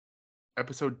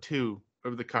episode 2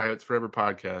 of the Coyotes Forever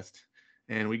podcast.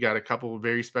 And we got a couple of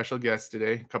very special guests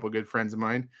today, a couple of good friends of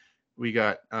mine. We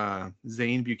got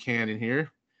Zane Buchanan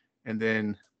here, and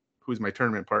then who's my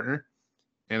tournament partner.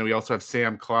 And we also have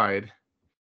Sam Clyde.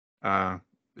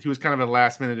 He was kind of a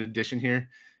last minute addition here.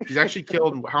 He's actually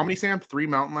killed how many, Sam? 3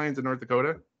 mountain lions in North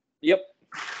Dakota? Yep.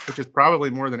 Which is probably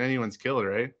more than anyone's killed,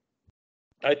 right?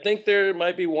 I think there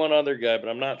might be one other guy, but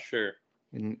I'm not sure.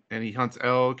 And he hunts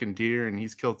elk and deer, and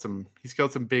he's killed some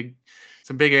big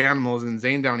animals. And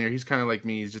Zane down here, he's kind of like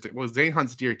me. He's just Zane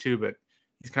hunts deer too, but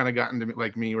he's kind of gotten to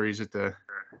like me where he's just a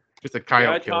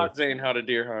coyote killer. I taught Zane how to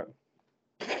deer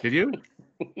hunt. Did you?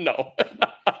 No.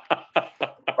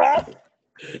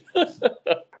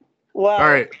 Wow. All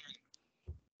right.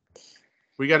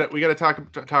 We gotta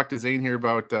talk to Zane here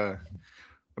about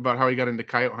how he got into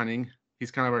coyote hunting.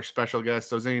 He's kind of our special guest.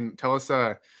 So Zane, tell us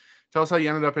how you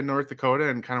ended up in North Dakota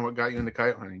and kind of what got you into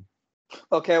coyote hunting.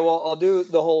 Okay, well, I'll do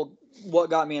the whole what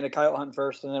got me into coyote hunting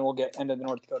first, and then we'll get into the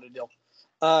North Dakota deal.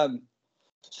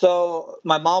 So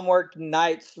my mom worked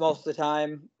nights most of the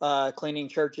time, cleaning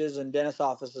churches and dentist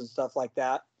offices and stuff like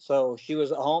that. So she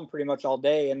was at home pretty much all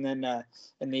day, and then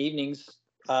in the evenings,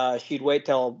 she'd wait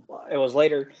till it was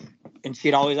later, and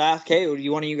she'd always ask, "Hey,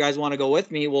 do one of you guys want to go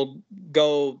with me? We'll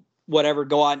go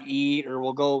go out and eat, or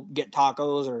we'll go get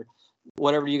tacos, or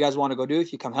whatever you guys want to go do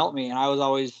if you come help me." And I was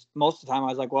always, most of the time, I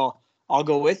was like, "Well, I'll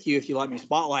go with you if you let me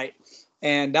spotlight."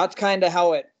 And that's kind of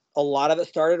how a lot of it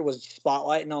started, was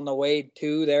spotlighting on the way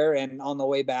to there and on the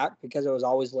way back, because it was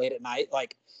always late at night.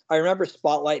 Like, I remember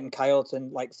spotlighting coyotes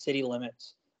in like city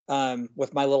limits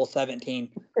with my little 17.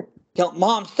 Tell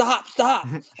Mom, stop.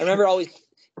 I remember always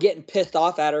getting pissed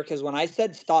off at her, because when I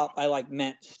said stop, I like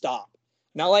meant stop.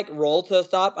 Not like roll to a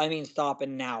stop, I mean stop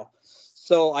and now.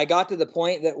 So I got to the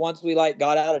point that once we like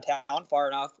got out of town far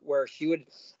enough where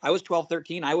I was 12,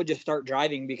 13, I would just start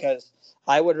driving, because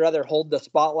I would rather hold the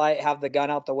spotlight, have the gun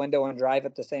out the window, and drive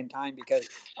at the same time, because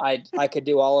I could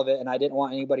do all of it, and I didn't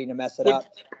want anybody to mess it up.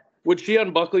 Would she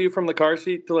unbuckle you from the car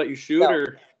seat to let you shoot,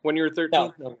 or when you were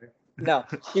 13? No,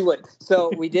 she would.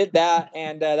 So we did that,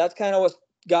 and that's kind of what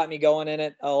got me going in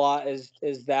it a lot is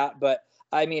that. But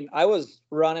I mean, I was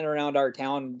running around our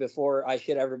town before I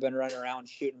should ever been running around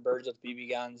shooting birds with BB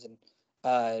guns. And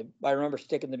I remember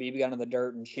sticking the BB gun in the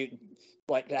dirt and shooting,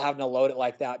 like having to load it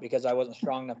like that because I wasn't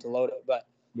strong enough to load it. But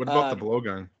what about the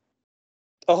blowgun?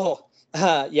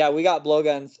 Yeah, we got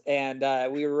blowguns, and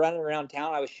we were running around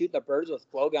town. I was shooting the birds with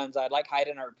blowguns. I'd like hide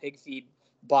in our pig feed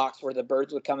box where the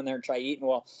birds would come in there and try eating.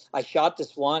 Well, I shot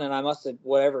this one, and I must have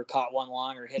caught one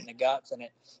lung or hit in the guts, and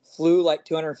it flew like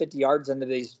 250 yards into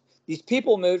these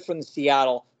people moved from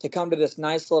Seattle to come to this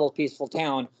nice little peaceful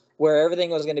town where everything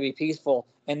was going to be peaceful.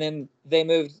 And then they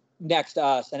moved next to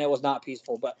us, and it was not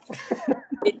peaceful. But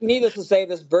needless to say,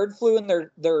 this bird flew in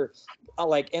their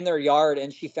in their yard,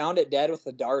 and she found it dead with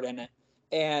a dart in it.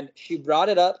 And she brought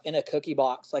it up in a cookie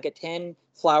box, like a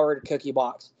 10-flowered cookie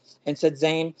box, and said,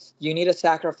 "Zane, you need to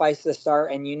sacrifice this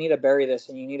dart, and you need to bury this,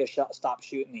 and you need to stop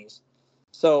shooting these."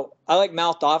 So I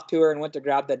mouthed off to her and went to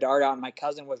grab the dart out, and my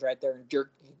cousin was right there and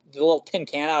jerked the little tin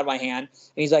can out of my hand.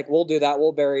 And he's like, "We'll do that.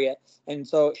 We'll bury it." And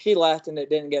so she left, and it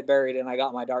didn't get buried, and I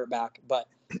got my dart back. But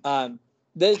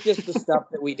this is just the stuff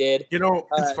that we did. You know,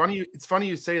 it's funny. It's funny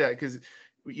you say that, because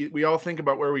we all think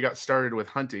about where we got started with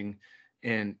hunting,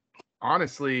 and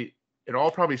honestly, it all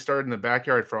probably started in the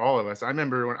backyard for all of us. I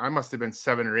remember when I must have been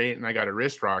 7 or 8, and I got a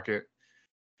wrist rocket,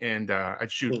 and I'd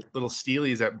shoot little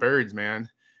steelies at birds, man.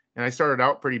 And I started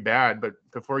out pretty bad, but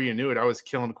before you knew it, I was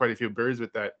killing quite a few birds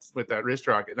with that wrist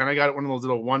rocket. Then I got one of those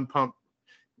little 1-pump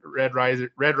Red Rider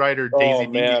Daisy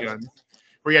BB guns,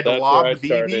 where you had to lob the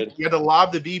BB. You had to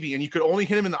lob the BB, and you could only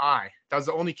hit him in the eye. That was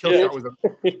the only kill shot.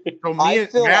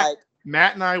 So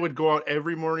Matt and I would go out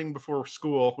every morning before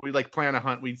school. We'd plan a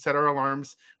hunt. We'd set our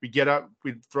alarms. We'd get up.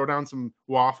 We'd throw down some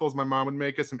waffles. My mom would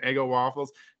make us some Eggo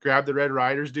waffles. Grab the Red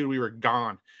Riders, dude. We were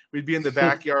gone. We'd be in the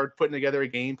backyard putting together a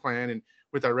game plan and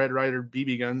with our Red Rider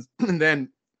BB guns. And then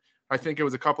I think it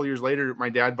was a couple years later, my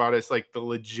dad bought us the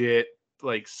legit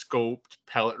scoped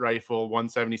pellet rifle,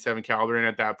 177 caliber. And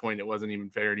at that point, it wasn't even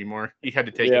fair anymore. He had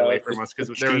to take it away from us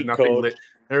because there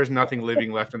was nothing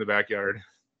living left in the backyard.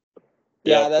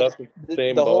 Yeah, that's the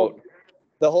same boat.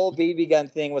 The whole BB gun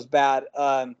thing was bad.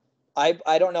 I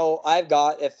don't know.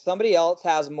 If somebody else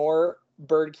has more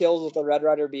bird kills with the Red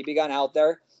Rider BB gun out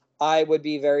there, I would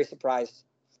be very surprised.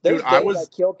 There's days I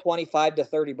killed 25 to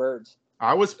 30 birds.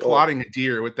 I was plotting a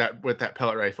deer with that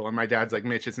pellet rifle, and my dad's like,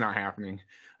 "Mitch, it's not happening."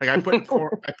 I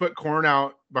put corn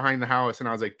out behind the house, and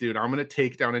I was like, "Dude, I'm gonna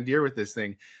take down a deer with this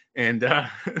thing." And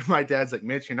my dad's like,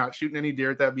 Mitch, you're not shooting any deer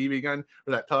with that BB gun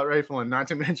or that pellet rifle, and not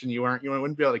to mention you wouldn't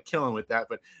be able to kill him with that.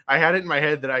 But I had it in my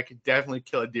head that I could definitely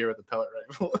kill a deer with a pellet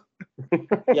rifle.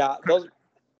 Yeah, those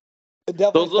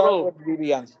definitely started with BB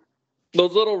guns.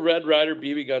 Those little Red Ryder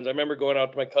BB guns. I remember going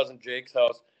out to my cousin Jake's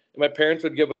house, and my parents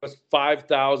would give us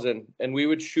 5,000, and we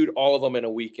would shoot all of them in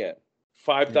a weekend.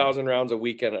 5,000 rounds a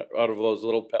weekend out of those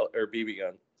little pellet or BB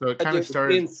guns. So it kind of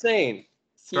started insane.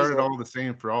 Started all the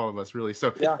same for all of us, really.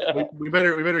 So yeah. we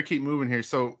better keep moving here.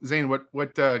 So Zane,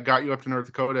 what got you up to North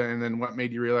Dakota, and then what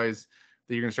made you realize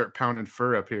that you're gonna start pounding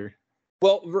fur up here?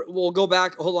 Well, we'll go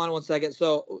back. Hold on one second.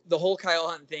 So the whole coyote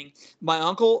hunting thing, my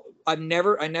uncle, I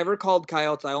never called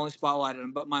coyotes. I only spotlighted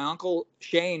them. But my uncle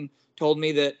Shane told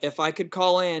me that if I could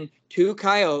call in 2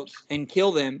 coyotes and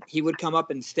kill them, he would come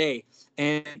up and stay.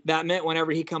 And that meant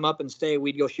whenever he come up and stay,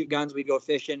 we'd go shoot guns, we'd go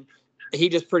fishing. He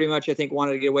just pretty much, I think,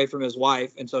 wanted to get away from his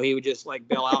wife. And so he would just like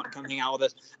bail out and come hang out with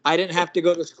us. I didn't have to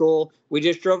go to school. We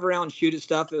just drove around and shoot at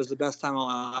stuff. It was the best time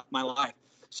of my life.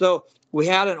 So we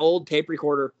had an old tape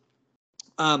recorder.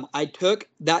 I took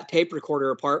that tape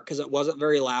recorder apart because it wasn't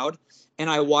very loud. And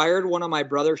I wired one of my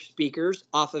brother's speakers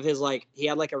off of his, he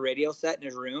had like a radio set in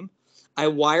his room. I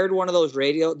wired one of those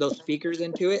speakers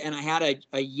into it. And I had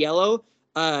a yellow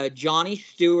Johnny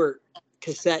Stewart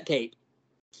cassette tape.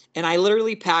 And I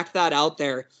literally packed that out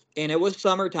there, and it was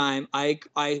summertime. I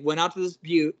went out to this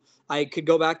butte. I could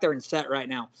go back there and set right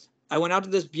now. I went out to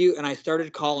this butte, and I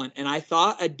started calling, and I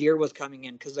thought a deer was coming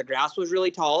in because the grass was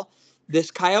really tall.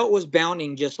 This coyote was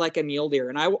bounding just like a mule deer,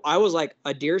 and I was like,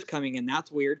 a deer's coming in.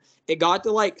 That's weird. It got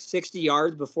to like 60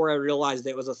 yards before I realized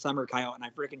it was a summer coyote, and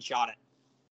I freaking shot it.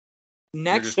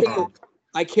 Next thing,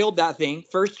 I killed that thing.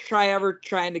 First try ever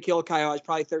trying to kill a coyote. I was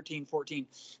probably 13, 14.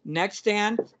 Next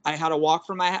stand, I had to walk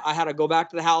I had to go back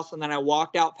to the house, and then I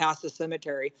walked out past the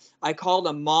cemetery. I called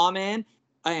a mom in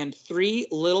and 3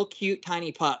 little cute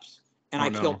tiny pups, and I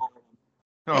killed all of them.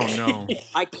 Oh no!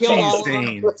 I killed all of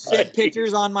them. Sent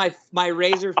pictures on my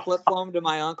Razor flip phone to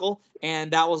my uncle, and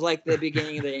that was like the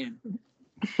beginning of the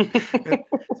end.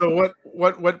 So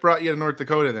what brought you to North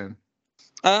Dakota then?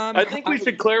 I think we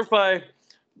should clarify.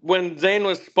 When Zane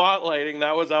was spotlighting,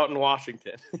 that was out in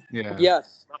Washington. Yeah.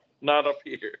 Yes. Not up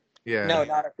here. Yeah. No,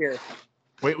 not up here.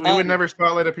 We would never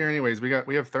spotlight up here anyways. We have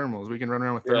thermals. We can run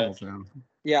around with thermals now.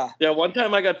 Yeah. Yeah. One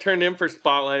time I got turned in for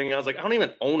spotlighting. I was like, I don't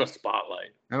even own a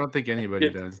spotlight. I don't think anybody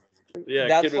does. Yeah.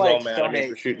 That's kid was all mad at me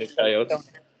for shooting the coyotes.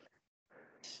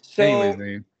 So, anyways,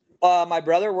 Zane. My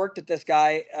brother worked with this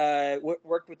guy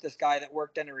that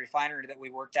worked in a refinery that we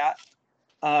worked at.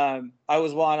 I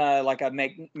was on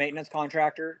a maintenance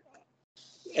contractor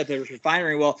at the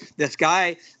refinery. Well, this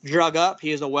guy drug up.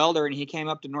 He is a welder, and he came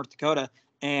up to North Dakota,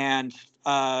 and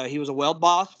he was a weld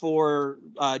boss for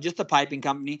just a piping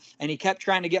company, and he kept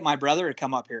trying to get my brother to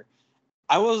come up here.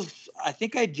 I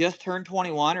think I just turned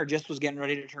 21 or just was getting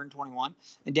ready to turn 21,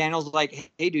 and Daniel's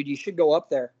like, hey, dude, you should go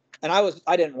up there. And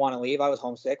I didn't want to leave. I was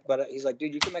homesick, but he's like,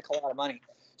 dude, you can make a lot of money.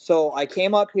 So I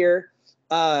came up here.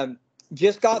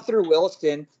 Just got through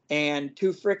Williston, and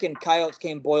 2 freaking coyotes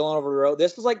came boiling over the road.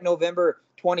 This was like November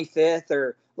 25th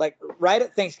or like right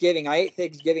at Thanksgiving. I ate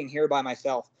Thanksgiving here by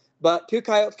myself. But 2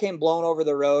 coyotes came blowing over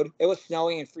the road. It was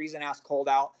snowing and freezing ass cold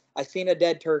out. I seen a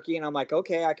dead turkey, and I'm like,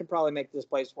 okay, I can probably make this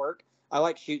place work. I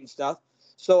like shooting stuff.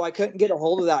 So I couldn't get a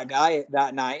hold of that guy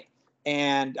that night,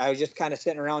 and I was just kind of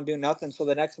sitting around doing nothing. So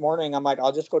the next morning, I'm like,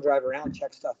 I'll just go drive around and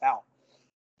check stuff out.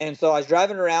 And so I was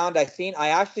driving around. I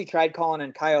actually tried calling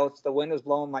in coyotes. The wind was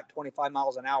blowing like 25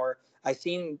 miles an hour. I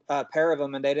seen a pair of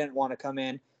them, and they didn't want to come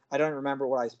in. I don't remember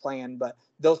what I was playing, but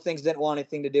those things didn't want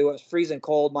anything to do. It was freezing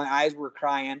cold. My eyes were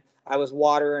crying. I was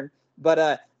watering.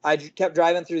 But I kept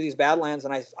driving through these badlands,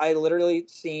 and I literally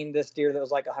seen this deer that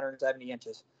was like 170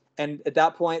 inches. And at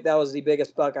that point, that was the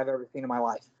biggest buck I've ever seen in my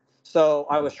life. So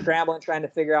I was scrambling, trying to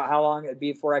figure out how long it would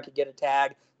be before I could get a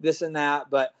tag, this and that.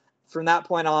 But from that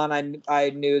point on, I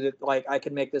knew that like I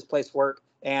could make this place work,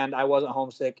 and I wasn't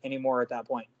homesick anymore at that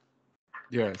point.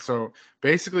 Yeah. So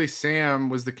basically, Sam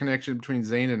was the connection between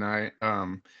Zane and I.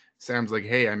 Sam's like,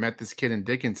 hey, I met this kid in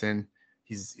Dickinson.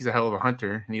 He's a hell of a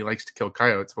hunter, and he likes to kill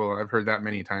coyotes. Well, I've heard that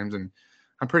many times, and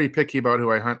I'm pretty picky about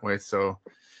who I hunt with. So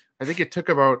I think it took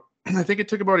about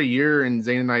a year, and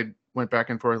Zane and I went back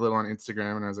and forth a little on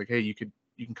Instagram, and I was like, hey, you can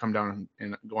come down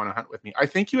and go on a hunt with me. I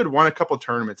think you had won a couple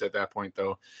tournaments at that point,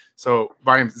 though. So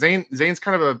Zane's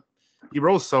kind of he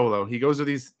rolls solo. He goes to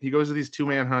these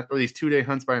 2-man hunt or these 2-day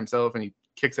hunts by himself, and he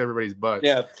kicks everybody's butt.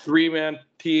 Yeah, 3-man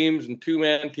teams and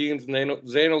 2-man teams, and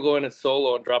Zane will go in at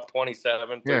solo and drop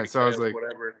 27. Yeah, so I was like,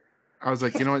 whatever. I was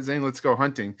like, you know what, Zane, let's go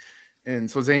hunting. And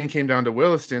so Zane came down to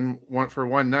Williston for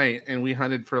one night, and we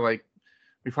hunted for like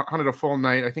we hunted a full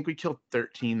night. I think we killed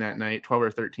 13 that night, 12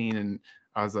 or 13. And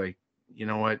I was like, you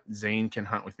know what? Zane can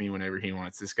hunt with me whenever he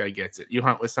wants. This guy gets it. You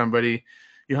hunt with somebody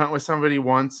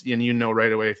once and you know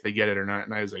right away if they get it or not.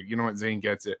 And I was like, you know what? Zane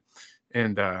gets it.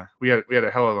 And we had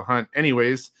a hell of a hunt.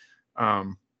 Anyways,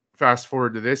 fast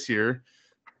forward to this year.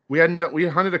 We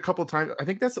hunted a couple times. I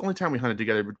think that's the only time we hunted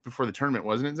together before the tournament,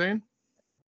 wasn't it, Zane?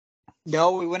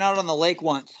 No, we went out on the lake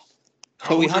once.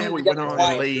 So we hunted went on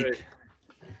the lake.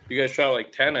 You guys shot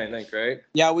like 10, I think, right?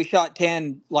 Yeah, we shot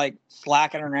 10, like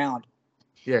slacking around.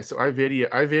 Yeah, so I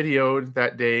videoed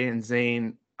that day, and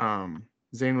Zane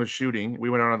was shooting. We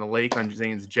went out on the lake on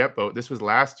Zane's jet boat. This was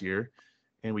last year,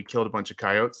 and we killed a bunch of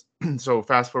coyotes. So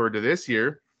fast forward to this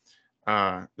year,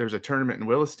 there's a tournament in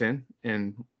Williston,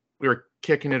 and we were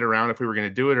kicking it around if we were going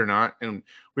to do it or not, and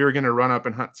we were going to run up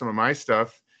and hunt some of my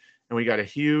stuff, and we got a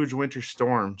huge winter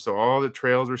storm, so all the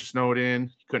trails were snowed in.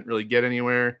 You couldn't really get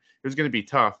anywhere. It was going to be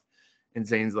tough. And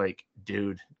Zane's like,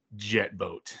 dude, jet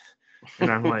boat.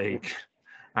 And I'm like,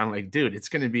 dude, it's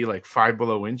going to be like 5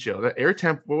 below wind chill. The air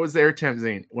temp, what was the air temp,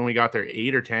 Zane, when we got there?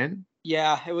 8 or 10?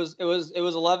 Yeah, it was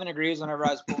 11 degrees whenever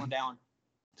I was pulling down.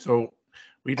 So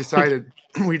we decided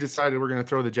we're going to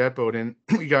throw the jet boat in.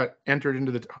 We got entered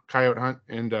into the coyote hunt,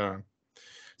 and so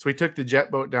we took the jet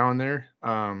boat down there.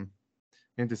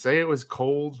 And to say it was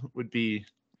cold would be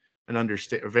an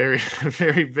understatement, a very,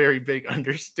 very, very big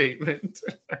understatement.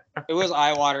 It was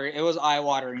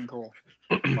eye-watering cool.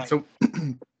 Like, so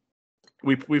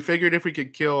we figured if we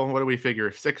could kill, what do we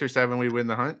figure? 6 or 7, we win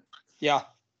the hunt. Yeah.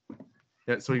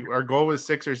 Yeah. So our goal was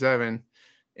 6 or 7,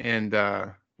 and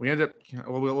we ended up.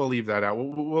 We'll leave that out.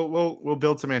 We'll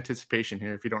build some anticipation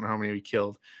here if you don't know how many we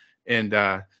killed. And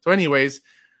so, anyways,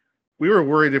 we were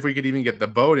worried if we could even get the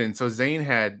boat in. So Zane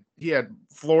had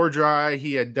floor dry.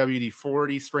 He had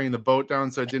WD-40 spraying the boat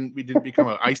down so we didn't become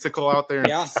an icicle out there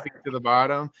and stick to the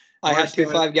bottom. I had 2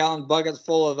 5-gallon buckets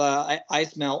full of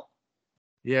ice melt.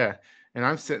 Yeah. And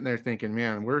I'm sitting there thinking,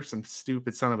 man, we're some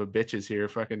stupid son of a bitches here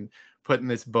fucking putting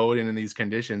this boat in these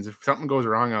conditions. If something goes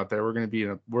wrong out there, we're going to be in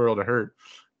a world of hurt.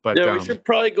 But yeah, we should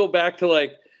probably go back to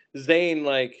like Zane.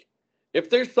 Like, if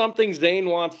there's something Zane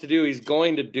wants to do, he's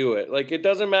going to do it. Like, it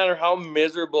doesn't matter how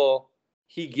miserable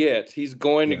he gets, he's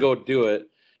going to go do it.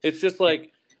 It's just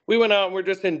like we went out and we're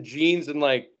just in jeans and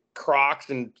like Crocs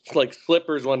and like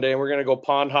slippers one day, and we're going to go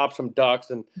pond hop some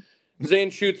ducks, and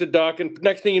Zane shoots a duck, and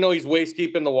next thing you know, he's waist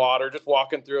deep in the water, just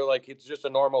walking through it like it's just a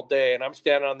normal day. And I'm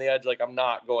standing on the edge like I'm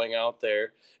not going out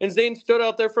there. And Zane stood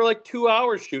out there for like 2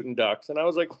 hours shooting ducks. And I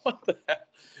was like, what the heck?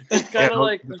 It's kind of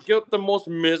like you get the most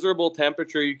miserable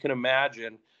temperature you can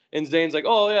imagine. And Zane's like,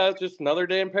 oh, yeah, it's just another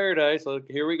day in paradise. Like,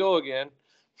 here we go again.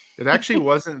 It actually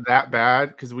wasn't that bad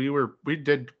because we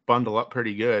did bundle up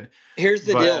pretty good. Here's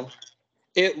the deal.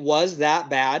 It was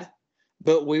that bad.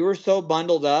 But we were so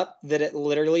bundled up that it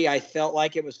literally, I felt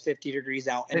like it was 50 degrees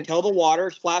out until the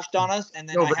water splashed on us. And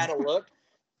then I had a look,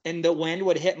 and the wind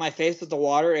would hit my face with the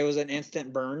water. It was an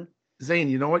instant burn. Zane,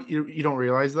 you know what you don't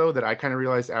realize, though, that I kind of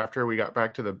realized after we got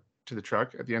back to the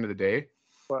truck at the end of the day?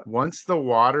 What? Once the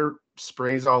water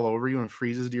sprays all over you and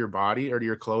freezes to your body or to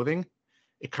your clothing,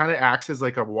 it kind of acts as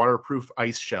like a waterproof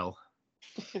ice shell.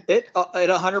 It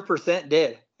 100%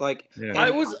 did. Like, yeah.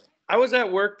 I was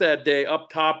at work that day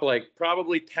up top, like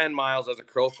probably 10 miles as a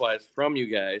crow flies from you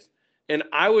guys. And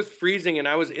I was freezing, and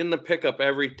I was in the pickup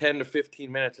every 10 to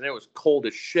 15 minutes, and it was cold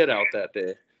as shit out that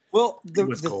day. Well, the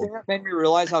thing that made me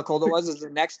realize how cold it was is the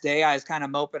next day I was kind of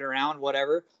moping around,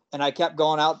 whatever. And I kept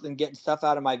going out and getting stuff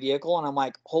out of my vehicle. And I'm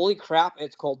like, holy crap,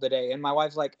 it's cold today. And my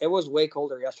wife's like, it was way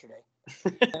colder yesterday.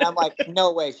 And I'm like,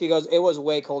 no way. She goes, it was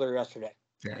way colder yesterday.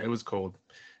 Yeah, it was cold.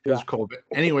 It was cold. But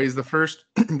anyways, the first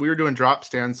we were doing drop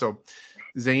stands. So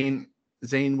Zane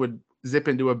would zip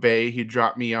into a bay. He'd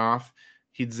drop me off.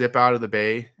 He'd zip out of the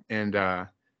bay and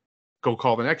go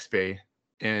call the next bay.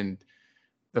 And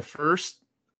the first,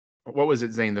 what was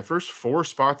it, Zane? The first 4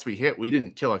 spots we hit, we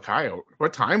didn't kill a coyote.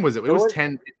 What time was it? It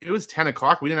was 10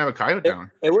 o'clock. We didn't have a coyote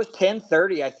down. It was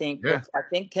 10:30, I think. Yeah. I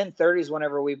think 10:30 is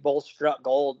whenever we both struck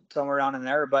gold, somewhere around in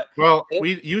there. But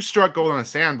you struck gold on a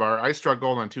sandbar. I struck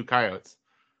gold on 2 coyotes.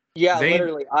 Yeah, Zane,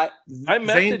 literally. I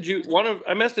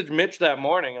messaged Mitch that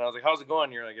morning, and I was like, how's it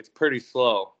going? You're like, it's pretty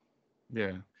slow.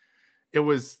 Yeah. It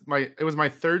was my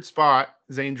 3rd spot.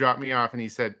 Zane dropped me off, and he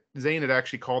said Zane had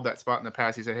actually called that spot in the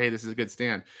past. He said, hey, this is a good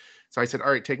stand. So I said,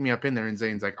 all right, take me up in there. And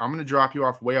Zane's like, I'm going to drop you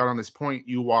off way out on this point.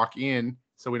 You walk in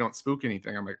so we don't spook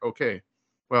anything. I'm like, okay.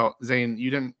 Well, Zane,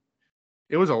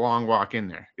 it was a long walk in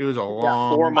there. It was a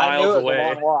long 4 miles away.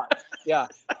 A long walk. Yeah.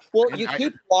 Well, you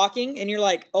keep walking and you're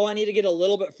like, oh, I need to get a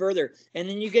little bit further. And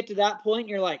then you get to that point and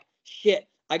you're like, shit,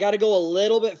 I got to go a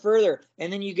little bit further.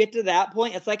 And then you get to that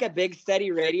point, it's like a big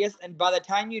steady radius. And by the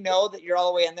time you know that you're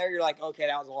all the way in there, you're like, okay,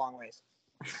 that was a long ways.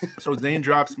 So Zane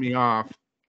drops me off.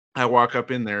 I walk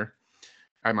up in there.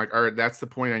 I'm like, all right, that's the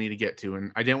point I need to get to.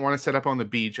 And I didn't want to set up on the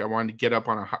beach. I wanted to get up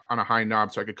on a high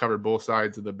knob so I could cover both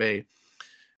sides of the bay.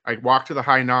 I walked to the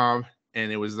high knob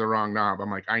and it was the wrong knob.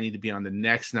 I'm like, I need to be on the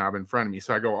next knob in front of me.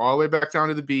 So I go all the way back down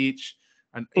to the beach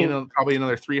and, probably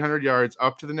another 300 yards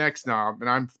up to the next knob. And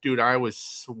I was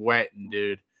sweating,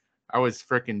 dude. I was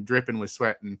freaking dripping with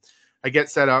sweat. And I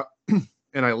get set up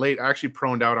and I actually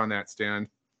proned out on that stand.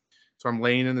 So I'm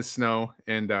laying in the snow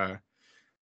and,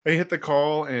 I hit the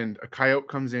call and a coyote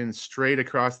comes in straight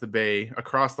across the bay,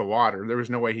 across the water. There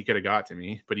was no way he could have got to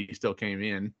me, but he still came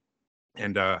in.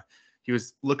 And he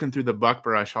was looking through the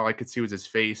buckbrush. All I could see was his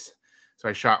face. So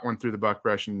I shot one through the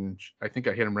buckbrush and I think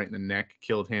I hit him right in the neck,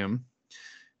 killed him.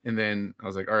 And then I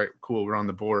was like, all right, cool, we're on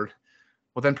the board.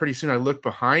 Well, then pretty soon I look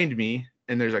behind me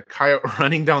and there's a coyote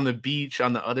running down the beach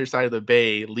on the other side of the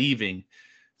bay, leaving.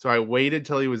 So I waited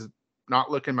till he was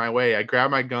not looking my way. I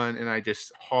grabbed my gun and I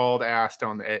just hauled ass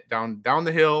down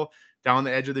the hill, down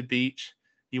the edge of the beach.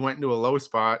 He went into a low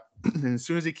spot. And as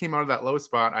soon as he came out of that low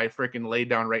spot, I freaking laid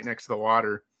down right next to the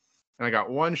water. And I got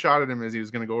one shot at him as he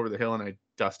was going to go over the hill and I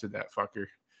dusted that fucker.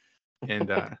 And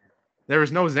there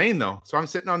was no Zane though. So I'm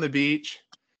sitting on the beach,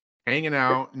 hanging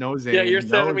out, no Zane. Yeah, you're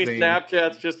sending me Zane.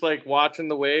 Snapchats just like watching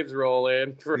the waves roll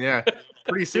in. Yeah.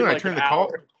 Pretty soon I like turned the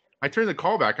call. I turned the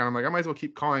call back on. I'm like, I might as well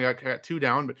keep calling. I got 2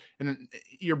 down, and then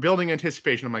you're building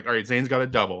anticipation. I'm like, all right, Zane's got a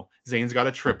double. Zane's got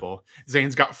a triple.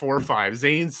 Zane's got 4 or 5.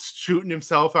 Zane's shooting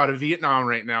himself out of Vietnam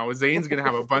right now. Zane's going to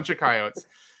have a bunch of coyotes.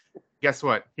 Guess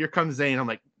what? Here comes Zane. I'm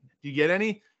like, do you get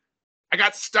any? I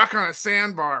got stuck on a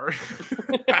sandbar.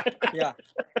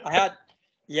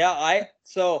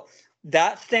 So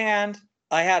that stand,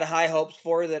 I had high hopes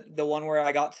for the one where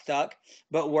I got stuck,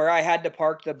 but where I had to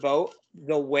park the boat,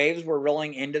 the waves were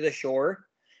rolling into the shore.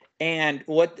 And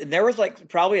there was like,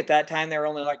 probably at that time, there were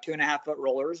only like 2.5 foot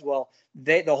rollers. Well,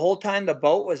 the whole time the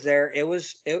boat was there,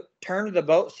 it turned the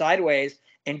boat sideways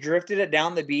and drifted it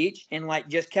down the beach and like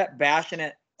just kept bashing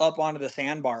it up onto the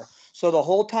sandbar. So the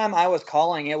whole time I was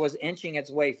calling, it was inching its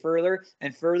way further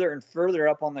and further and further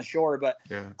up on the shore. But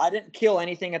I didn't kill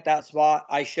anything at that spot.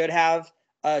 I should have.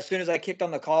 As soon as I kicked on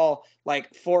the call,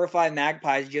 like 4 or 5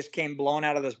 magpies just came blown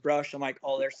out of this brush. I'm like,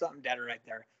 oh, there's something dead right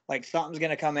there. Like something's going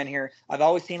to come in here. I've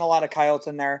always seen a lot of coyotes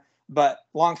in there, but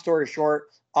long story short,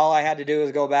 all I had to do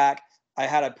was go back. I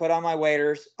had to put on my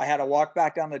waders. I had to walk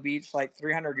back down the beach like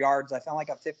 300 yards. I found like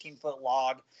a 15-foot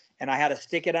log and I had to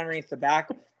stick it underneath the back.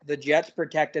 The jet's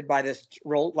protected by this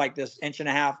roll, like this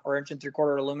 1.5 or 1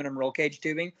 3/4 aluminum roll cage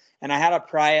tubing. And I had to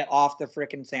pry it off the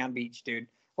freaking sand beach, dude.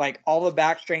 Like all the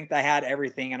back strength I had,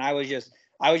 everything. And I was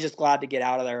just glad to get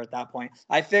out of there at that point.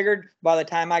 I figured by the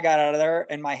time I got out of there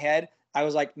in my head, I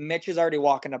was like, Mitch is already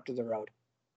walking up to the road.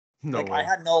 No way. I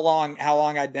had how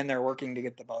long I'd been there working to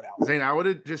get the boat out. Zane, I would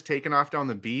have just taken off down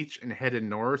the beach and headed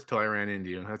north till I ran into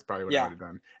you. That's probably what I would have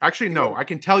done. Actually, no, I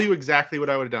can tell you exactly what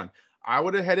I would have done. I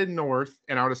would have headed north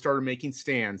and I would have started making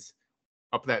stands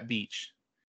up that beach.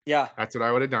 Yeah. That's what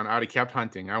I would have done. I would have kept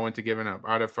hunting. I wouldn't have given up.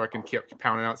 I would have fucking kept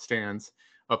pounding out stands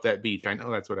up that beach. I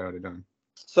know that's what I would have done.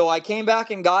 So I came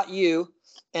back and got you,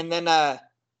 and then I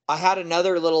had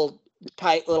another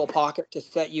tight little pocket to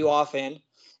set you off in.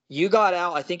 You got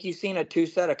out. I think you seen a 2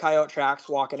 set of coyote tracks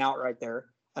walking out right there.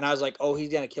 And I was like, oh, he's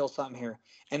going to kill something here.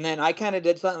 And then I kind of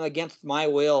did something against my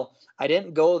will. I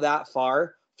didn't go that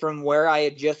far from where I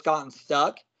had just gotten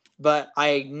stuck, but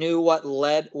I knew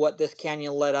what this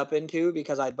canyon led up into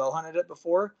because I'd bow hunted it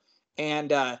before.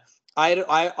 And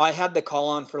I had the call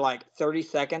on for like 30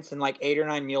 seconds and like 8 or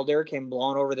 9 mule deer came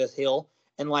blowing over this hill.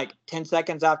 And like 10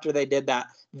 seconds after they did that,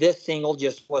 this single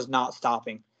just was not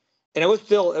stopping. And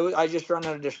I just run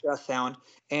out of distress sound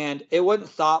and it wouldn't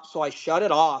stop. So I shut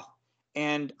it off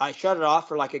and I shut it off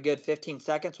for like a good 15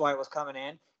 seconds while it was coming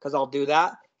in. Cause I'll do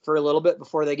that for a little bit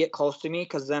before they get close to me.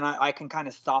 Cause then I can kind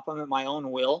of stop them at my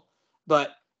own will.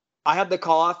 But I had the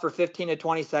call off for 15 to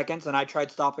 20 seconds and I tried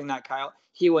stopping that coyote.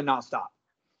 He would not stop.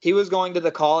 He was going to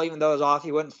the call, even though it was off,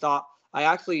 he wouldn't stop. I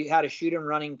actually had to shoot him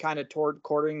running kind of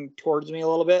quartering towards me a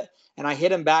little bit, and I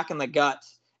hit him back in the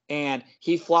guts, and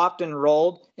he flopped and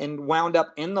rolled and wound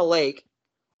up in the lake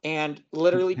and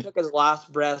literally took his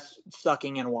last breath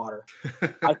sucking in water.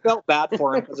 I felt bad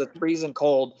for him because it's freezing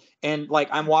cold, and like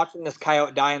I'm watching this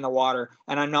coyote die in the water,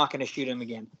 and I'm not going to shoot him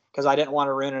again because I didn't want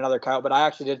to ruin another coyote, but I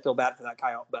actually did feel bad for that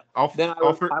coyote. But I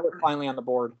was finally on the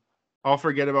board. I'll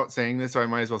forget about saying this, so I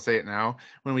might as well say it now.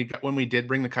 When we did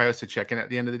bring the coyotes to check in at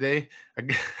the end of the day,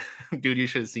 dude, you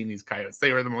should have seen these coyotes.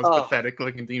 They were the most pathetic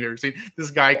looking thing you've ever seen. This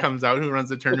guy comes out who runs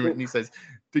the tournament and he says,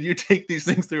 Did you take these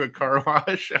things through a car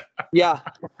wash? Yeah.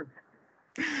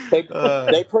 They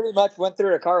pretty much went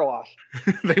through a car wash.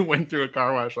 They went through a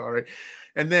car wash, all right.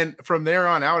 And then from there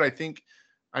on out, I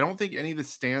don't think any of the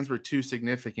stands were too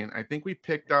significant. I think we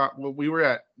picked up, well, we were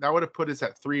at, that would have put us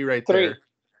at 3 right there.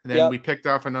 And then we picked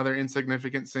off another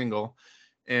insignificant single.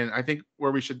 And I think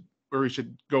where we should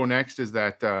go next is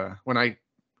that when I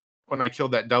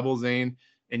killed that double, Zane,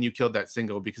 and you killed that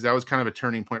single, because that was kind of a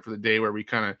turning point for the day where we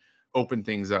kind of opened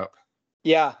things up.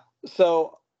 Yeah.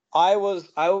 So I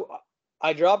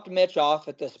dropped Mitch off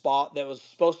at the spot that was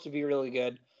supposed to be really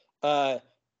good. That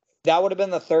would have been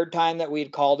the third time that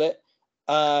we'd called it,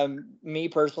 me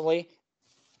personally.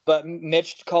 But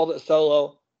Mitch called it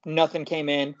solo. Nothing came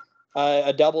in.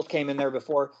 A doubles came in there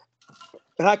before.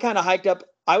 And I kind of hiked up.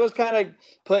 I was kind of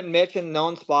putting Mitch in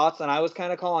known spots, and I was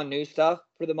kind of calling new stuff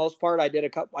for the most part. I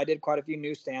did quite a few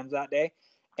new stands that day.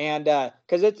 And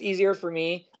because it's easier for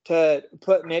me to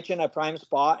put Mitch in a prime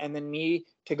spot and then me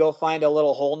to go find a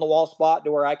little hole in the wall spot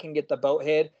to where I can get the boat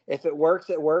hid. If it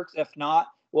works, it works. If not,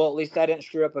 well, at least I didn't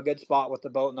screw up a good spot with the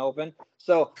boat in the open.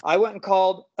 So I went and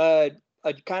called a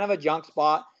kind of a junk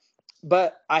spot,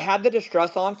 but I had the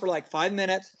distress on for like 5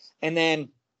 minutes, and then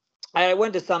I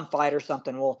went to some fight or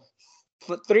something. Well,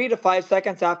 3 to 5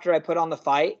 seconds after I put on the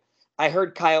fight, I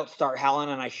heard coyotes start howling,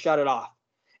 and I shut it off.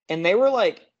 And they were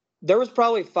like, there was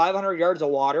probably 500 yards of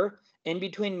water in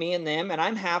between me and them, and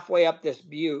I'm halfway up this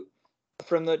butte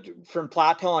from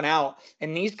plateauing out,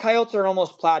 and these coyotes are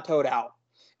almost plateaued out.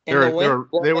 And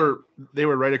they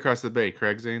were right across the bay,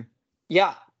 correct, Zane?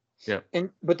 Yeah. Yeah.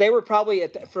 But they were probably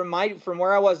from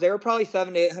where I was, they were probably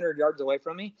 700 to 800 yards away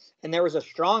from me, and there was a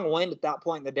strong wind at that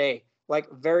point in the day, like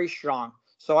very strong.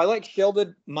 So I like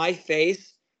shielded my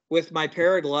face with my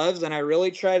pair of gloves, and I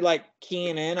really tried like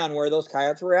keying in on where those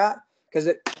coyotes were at, because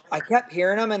I kept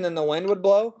hearing them, and then the wind would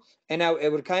blow, and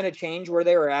it would kind of change where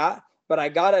they were at. But I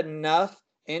got enough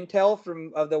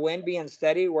intel of the wind being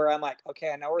steady where I'm like,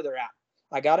 okay, I know where they're at.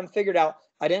 I got them figured out.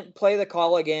 I didn't play the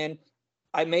call again.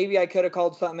 Maybe I could have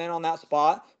called something in on that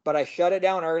spot, but I shut it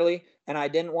down early, and I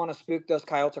didn't want to spook those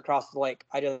coyotes across the lake.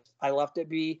 I left it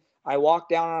be. I walked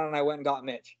down on it, and I went and got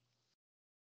Mitch.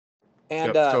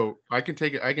 And so I can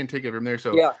take it from there.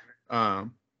 So yeah.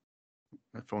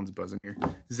 My phone's buzzing here.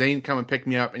 Zane come and pick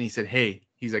me up, and he said, hey,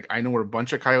 he's like, I know where a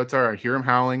bunch of coyotes are. I hear them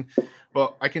howling.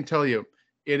 Well, I can tell you,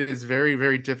 it is very,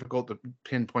 very difficult to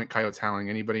pinpoint coyotes howling.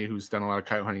 Anybody who's done a lot of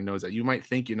coyote hunting knows that. You might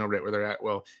think you know right where they're at.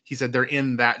 Well, he said they're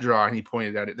in that draw, and he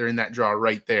pointed at it. They're in that draw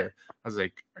right there. I was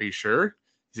like, are you sure?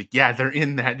 He's like, yeah, they're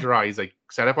in that draw. He's like,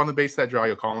 set up on the base of that draw.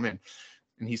 You'll call them in.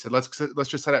 And he said, let's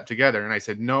just set up together. And I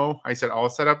said, no. I said, I'll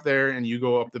set up there, and you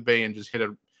go up the bay and just hit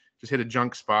a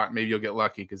junk spot. Maybe you'll get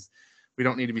lucky, because we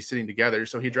don't need to be sitting together.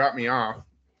 So he dropped me off,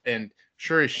 and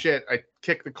sure as shit, I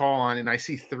kick the call on, and I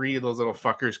see 3 of those little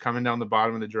fuckers coming down the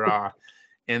bottom of the draw,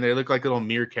 and they look like little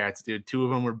meerkats, dude. 2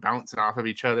 of them were bouncing off of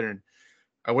each other, and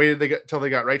I waited till they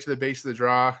got right to the base of the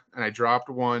draw, and I dropped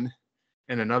one,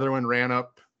 and another one ran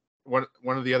up. One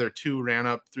of the other 2 ran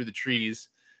up through the trees,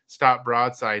 stopped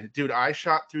broadside. Dude, I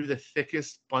shot through the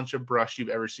thickest bunch of brush you've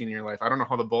ever seen in your life. I don't know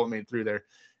how the bullet made through there,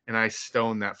 and I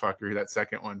stoned that fucker, that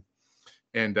second one.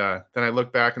 And then I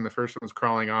looked back, and the first one was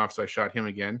crawling off, so I shot him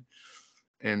again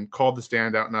and called the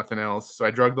stand out, nothing else. So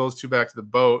I drug those 2 back to the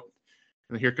boat,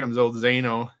 and here comes old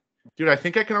Zano. Dude, I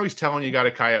think I can always tell when you got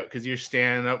a coyote, because you're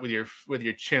standing up with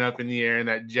your chin up in the air in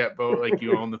that jet boat like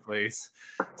you own the place.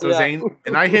 So yeah. Zane,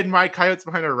 and I hid my coyotes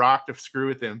behind a rock to screw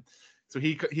with him. So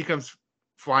he comes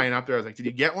flying up there. I was like, did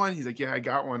you get one? He's like, yeah, I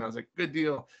got one. I was like, good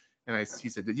deal. And he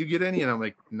said, did you get any? And I'm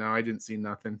like, no, I didn't see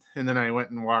nothing. And then I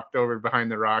went and walked over behind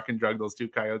the rock and drugged those 2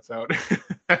 coyotes out.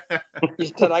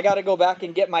 He said, I got to go back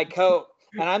and get my coat.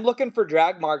 And I'm looking for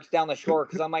drag marks down the shore,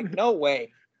 because I'm like, no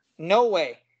way.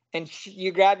 And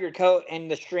you grab your coat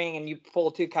and the string, and you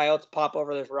pull 2 coyotes, pop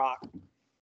over this rock.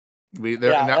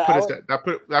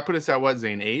 That put us at what,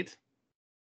 Zane? 8?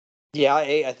 Yeah,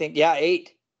 8. I think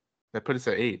 8. That put us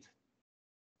at 8.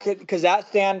 Because that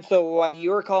stand, so when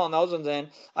you were calling those ones in,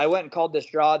 I went and called this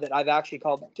draw that I've actually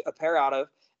called a pair out of,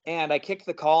 and I kicked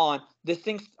the call on. This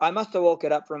thing, I must have woke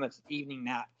it up from its evening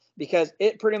nap, because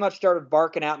it pretty much started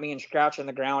barking at me and scratching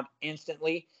the ground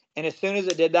instantly. And as soon as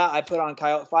it did that, I put on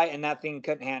Coyote Fight, and that thing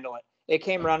couldn't handle it. It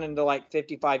came running to like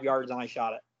 55 yards, and I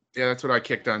shot it. Yeah, that's what I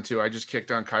kicked on too. I just kicked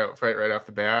on Coyote Fight right off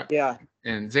the bat. Yeah.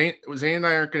 And Zane and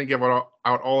I aren't going to give out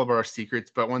all of our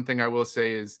secrets, but one thing I will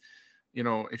say is, you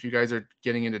know, if you guys are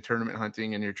getting into tournament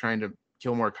hunting and you're trying to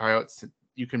kill more coyotes,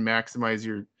 you can maximize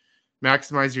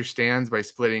your stands by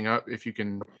splitting up. If you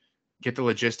can get the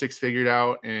logistics figured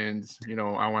out, and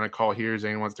I want to call here,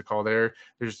 Zane wants to call there.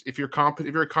 If you're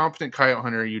a competent coyote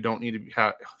hunter, you don't need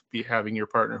to be having your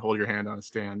partner hold your hand on a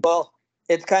stand. Well,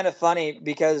 it's kind of funny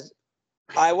because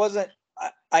I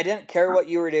didn't care what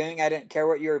you were doing. I didn't care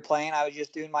what you were playing. I was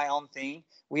just doing my own thing.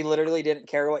 We literally didn't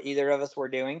care what either of us were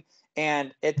doing.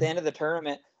 And at the end of the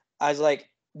tournament, I was like,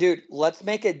 dude, let's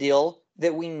make a deal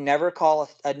that we never call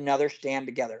another stand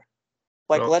together.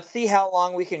 Like, let's see how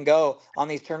long we can go on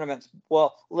these tournaments.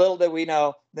 Well, little did we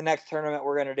know the next tournament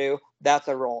we're going to do, that's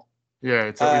a roll. Yeah,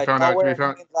 it's what we found out. We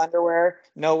found underwear,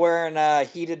 no wearing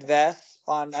heated vests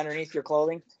on underneath your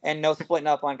clothing, and no splitting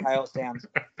up on coyote stands.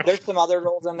 There's some other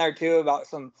rules in there too about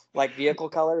some like vehicle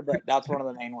color, but that's one of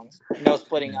the main ones. No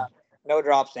splitting up, no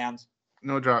drop stands.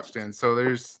 No drop stands. So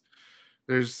there's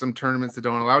some tournaments that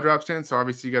don't allow drop stands. So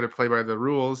obviously you got to play by the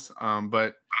rules.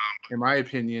 But in my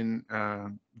opinion,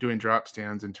 doing drop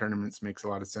stands in tournaments makes a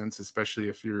lot of sense, especially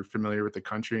if you're familiar with the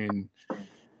country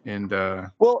and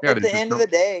well, at the end of the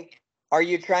day, are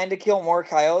you trying to kill more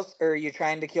coyotes, or are you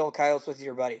trying to kill coyotes with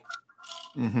your buddy?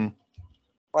 Mm-hmm.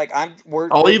 Like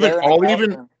I'll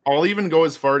even go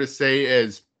as far to say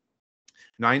as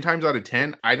 9 times out of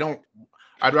 10, I'd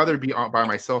rather be by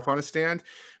myself on a stand,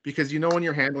 because when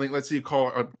you're handling, let's say you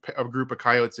call a group of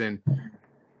coyotes in,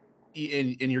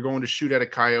 and you're going to shoot at a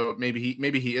coyote,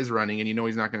 maybe he is running and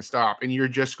he's not going to stop, and you're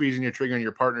just squeezing your trigger and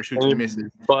your partner shoots and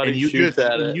misses, and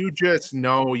you just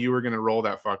know you were going to roll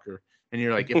that fucker. And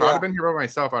you're like, if I'd have been here by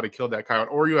myself, I'd have killed that coyote.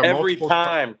 Or you have every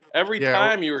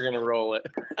time you were going to roll it.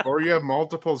 Or you have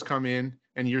multiples come in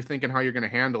and you're thinking how you're going to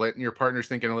handle it, and your partner's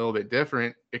thinking a little bit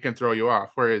different. It can throw you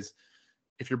off. Whereas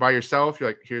if you're by yourself, you're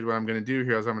like, here's what I'm going to do.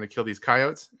 Here's how I'm going to kill these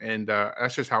coyotes. And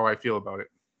that's just how I feel about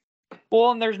it.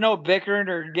 Well, and there's no bickering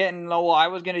or getting, well, I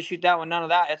was going to shoot that one. None of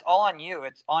that. It's all on you.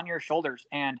 It's on your shoulders.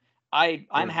 And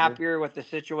I'm happier with the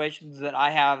situations that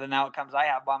I have and the outcomes I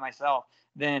have by myself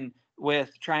than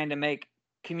with trying to make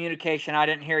communication. I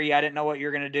didn't hear you. I didn't know what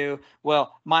you're going to do.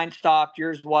 Well, mine stopped.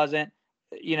 Yours wasn't.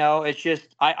 It's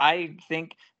just, I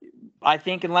think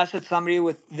unless it's somebody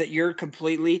that you're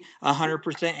completely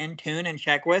 100% in tune and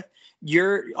check with,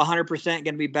 you're 100% going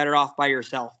to be better off by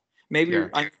yourself. Maybe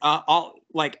all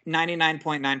like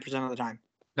 99.9% of the time.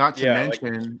 Not to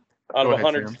mention, out of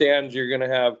 100 stands, you're going to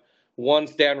have one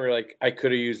stand where you're like, I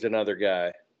could have used another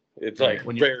guy. It's like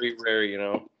very rare,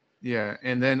 Yeah,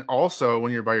 and then also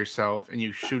when you're by yourself and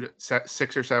you shoot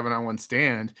 6 or 7 on one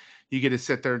stand, you get to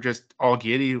sit there just all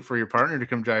giddy for your partner to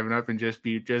come driving up and just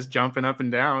be jumping up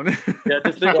and down. Yeah,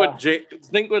 just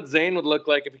think what Zane would look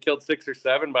like if he killed 6 or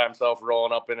 7 by himself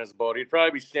rolling up in his boat. He'd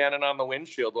probably be standing on the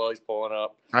windshield while he's pulling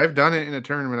up. I've done it in a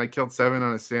tournament. I killed 7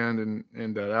 on a stand,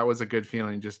 and that was a good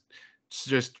feeling. Just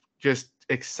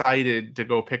excited to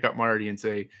go pick up Marty and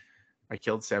say, I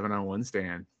killed 7 on one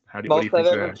stand. What do you think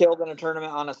of that? Most of killed in a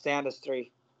tournament on a stand is 3.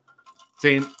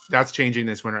 Zane, that's changing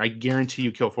this winter. I guarantee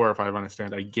you kill 4 or 5 on a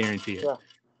stand. I guarantee it. Yeah.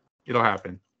 It'll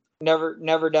happen. Never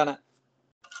done it.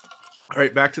 All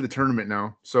right, back to the tournament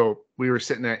now. So we were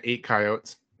sitting at 8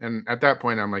 coyotes, and at that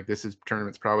point, I'm like,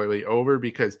 tournament's probably over,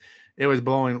 because it was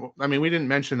blowing. I mean, we didn't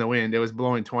mention the wind. It was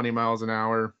blowing 20 miles an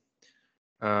hour.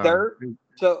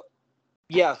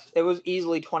 Yes, it was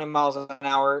easily 20 miles an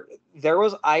hour. There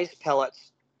was ice pellets.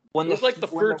 It was like the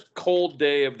first cold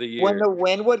day of the year. When the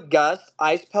wind would gust,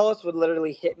 ice pellets would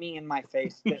literally hit me in my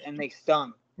face, and they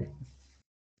stung.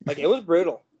 Like, it was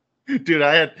brutal. Dude,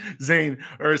 I had Sam,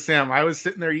 I was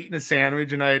sitting there eating a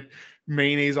sandwich, and I had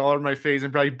mayonnaise all over my face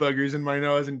and probably boogers in my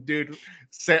nose. And dude,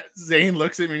 Zane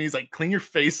looks at me and he's like, clean your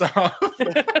face off.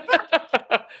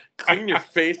 Clean your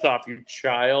face off, you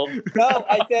child. No,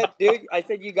 I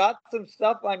said, you got some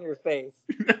stuff on your face.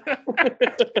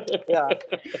 Yeah.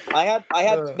 I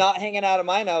had snot hanging out of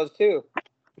my nose too.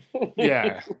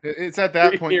 Yeah. It's at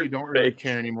that point you don't really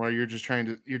care anymore. You're just trying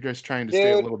to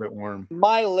stay a little bit warm.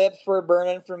 My lips were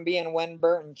burning from being wind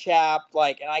burnt and chapped,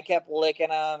 and I kept licking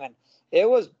them, and it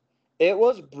was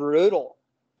brutal.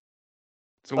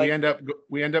 So we end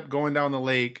up going down the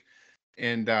lake,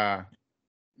 and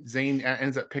Zane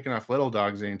ends up picking off little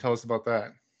dog. Zane, tell us about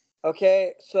that.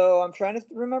 Okay, so I'm trying to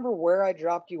remember where I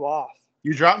dropped you off.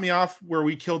 You dropped me off where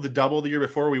we killed the double the year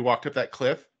before. We walked up that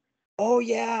cliff. Oh,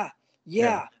 yeah.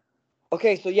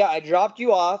 Okay, so I dropped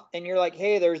you off, and you're like,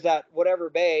 hey, there's that whatever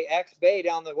bay, X bay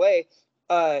down the way.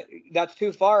 That's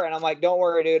too far. And I'm like, don't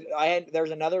worry, dude.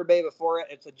 There's another bay before it.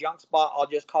 It's a junk spot. I'll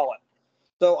just call it.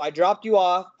 So I dropped you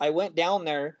off. I went down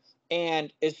there,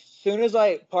 and as soon as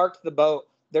I parked the boat,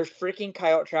 there's freaking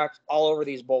coyote tracks all over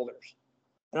these boulders.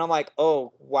 And I'm like,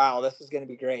 oh, wow, this is going to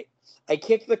be great. I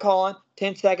kicked the call on.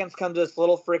 10 seconds comes this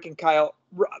little freaking coyote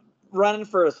running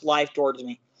for his life towards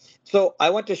me. So I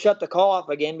went to shut the call off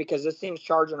again because this thing's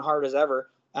charging hard as ever.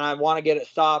 And I want to get it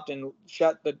stopped and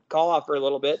shut the call off for a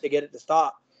little bit to get it to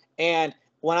stop. And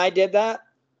when I did that,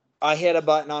 I hit a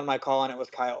button on my call and it was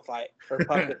Coyote Fight or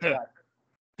Puppet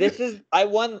Stress. I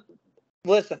won.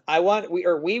 Listen,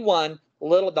 we won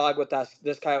Little Dog with us.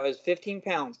 This coyote is 15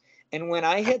 pounds. And when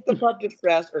I hit the Puppet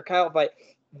Stress or Coyote Fight,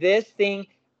 this thing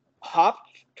hopped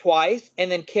twice and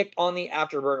then kicked on the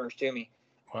afterburners to me.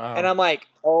 Wow. And I'm like,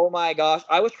 oh my gosh.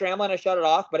 I was scrambling to shut it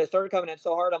off, but it started coming in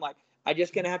so hard. I'm like, I'm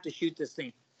just going to have to shoot this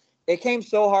thing. It came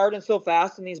so hard and so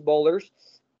fast in these boulders.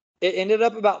 It ended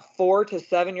up about 4 to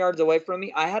 7 yards away from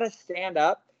me. I had to stand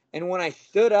up. And when I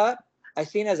stood up, I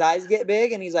seen his eyes get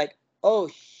big and he's like, oh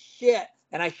shit.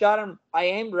 And I shot him. I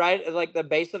aimed right at like the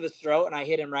base of his throat and I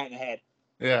hit him right in the head.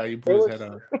 Yeah, you blew his head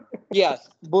off. Yes,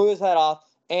 blew his head off.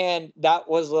 And that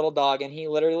was Little Dog. And he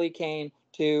literally came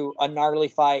to a gnarly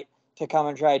fight to come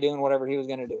and try doing whatever he was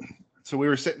going to do. So we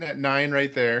were sitting at 9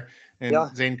 right there. And yeah.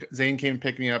 Zane came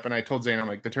pick me up, and I told Zane, I'm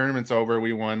like, the tournament's over.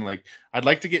 We won. Like, I'd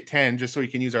like to get 10 just so we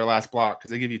can use our last block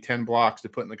because they give you 10 blocks to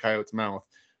put in the coyote's mouth.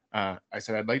 I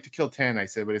said, I'd like to kill 10. I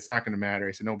said, but it's not going to matter.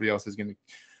 I said, nobody else is going to.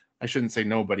 I shouldn't say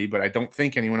nobody, but I don't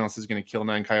think anyone else is going to kill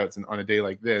 9 coyotes on a day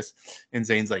like this. And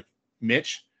Zane's like,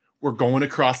 Mitch, we're going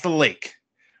across the lake.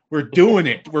 We're doing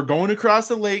it. We're going across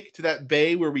the lake to that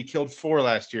bay where we killed 4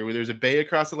 last year. Where there's a bay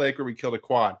across the lake where we killed a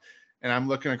quad. And I'm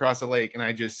looking across the lake and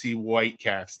I just see white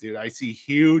caps, dude. I see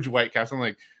huge white caps. I'm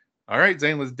like, all right,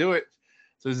 Zane, let's do it.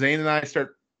 So Zane and I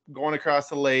start going across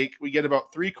the lake. We get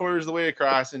about 3/4 of the way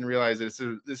across and realize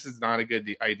that this is not a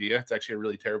good idea. It's actually a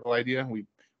really terrible idea. We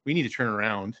need to turn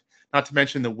around. Not to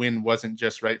mention the wind wasn't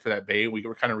just right for that bay. We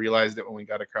kind of realized it when we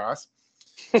got across.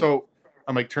 So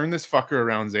I'm like, turn this fucker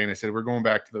around, Zane. I said, we're going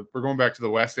back to the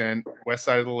west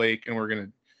side of the lake, and we're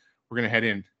gonna head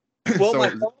in. Well, my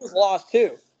phone was lost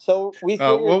too. So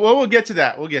we'll get to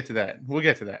that. We'll get to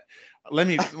that. Let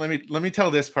me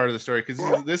tell this part of the story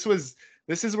because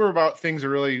this is where about things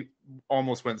really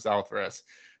almost went south for us.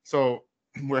 So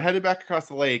we're headed back across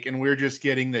the lake and we're just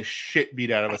getting the shit beat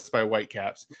out of us by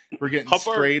whitecaps. We're getting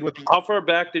sprayed with. How far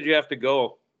back did you have to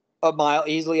go? A mile,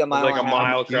 easily a mile. Like a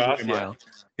mile across.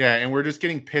 Yeah, and we're just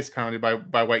getting piss pounded by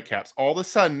whitecaps. All of a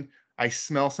sudden, I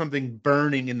smell something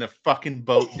burning in the fucking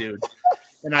boat, dude.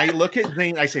 And I look at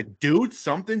Zane, I said, dude,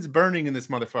 something's burning in this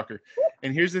motherfucker.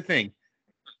 And here's the thing.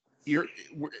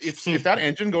 If that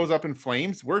engine goes up in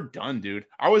flames, we're done, dude.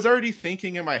 I was already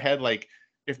thinking in my head, like,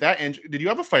 if that engine... Did you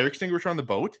have a fire extinguisher on the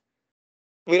boat?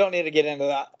 We don't need to get into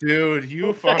that. Dude,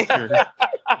 you fucker.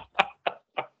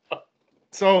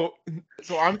 So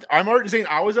I'm already saying,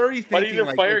 I was already thinking... Why do you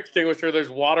need a fire extinguisher? There's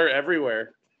water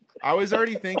everywhere. I was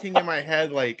already thinking in my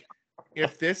head, like,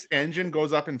 if this engine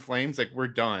goes up in flames, like, we're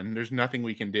done. There's nothing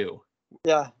we can do.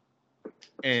 Yeah.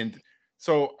 And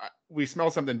so we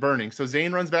smell something burning. So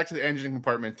Zane runs back to the engine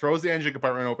compartment, throws the engine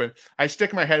compartment open. I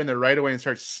stick my head in there right away and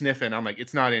start sniffing. I'm like,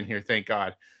 it's not in here, thank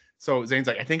God. So Zane's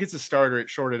like, I think it's a starter. It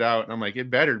shorted out. And I'm like, it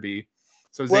better be.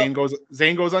 So Zane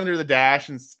goes under the dash,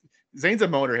 and Zane's a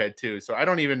motorhead too. So I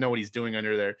don't even know what he's doing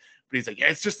under there. But he's like, yeah,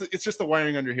 it's just the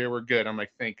wiring under here. We're good. I'm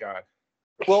like, thank God.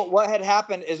 Well, what had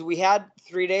happened is we had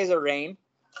 3 days of rain,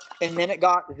 and then it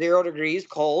got 0 degrees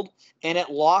cold, and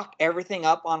it locked everything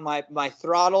up on my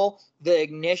throttle, the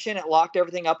ignition. It locked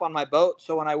everything up on my boat.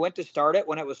 So when I went to start it,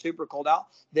 when it was super cold out,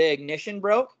 the ignition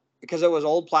broke because it was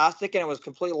old plastic and it was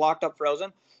completely locked up,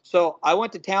 frozen. So I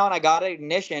went to town. I got an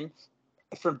ignition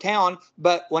from town,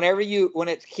 but when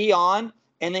it's key on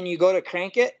and then you go to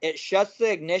crank it, it shuts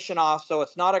the ignition off. So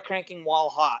it's not a cranking while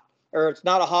hot. Or it's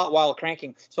not a hot while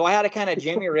cranking. So I had to kind of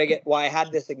jimmy rig it while I had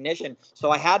this ignition.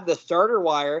 So I had the starter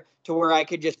wire to where I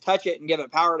could just touch it and give it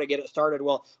power to get it started.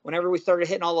 Well, whenever we started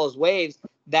hitting all those waves,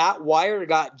 that wire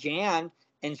got jammed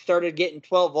and started getting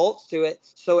 12 volts to it.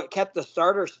 So it kept the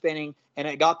starter spinning and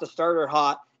it got the starter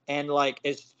hot. And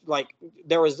it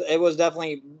was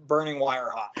definitely burning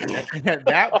wire hot. At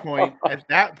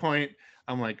that point,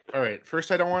 I'm like, all right,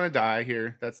 first, I don't want to die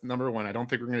here. That's number one. I don't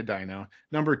think we're going to die now.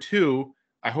 Number two,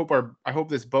 I hope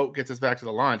this boat gets us back to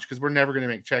the launch because we're never going to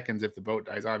make check-ins if the boat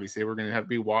dies. Obviously, we're going to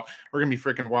be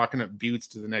freaking walking up buttes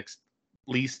to the next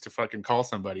lease to fucking call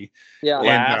somebody. Yeah,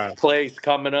 last place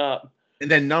coming up.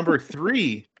 And then number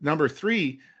three,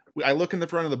 I look in the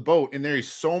front of the boat and there is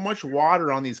so much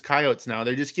water on these coyotes now.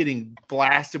 They're just getting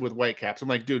blasted with whitecaps. I'm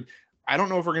like, dude, I don't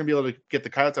know if we're going to be able to get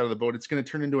the coyotes out of the boat. It's going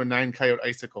to turn into a 9 coyote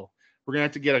icicle. We're going to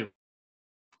have to get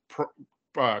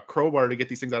a crowbar to get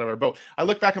these things out of our boat. I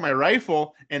look back at my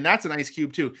rifle and that's an ice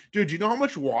cube too. Dude, do you know how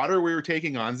much water we were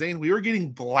taking on, Zane? We were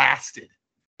getting blasted.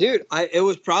 Dude, it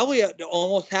was probably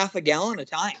almost half a gallon a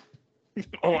time.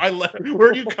 Oh,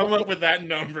 where do you come up with that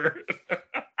number?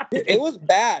 It was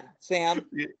bad, Sam.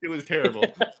 It was terrible.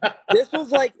 This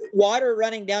was like water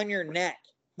running down your neck.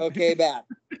 Okay, bad.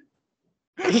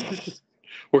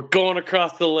 We're going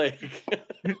across the lake.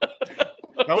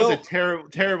 That was a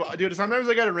terrible, dude. Sometimes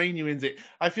I gotta rein you in.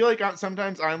 I feel like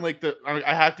sometimes I'm like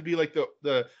I have to be like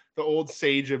the old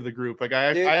sage of the group. Like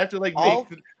I have to like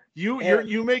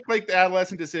you make like the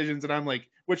adolescent decisions, and I'm like,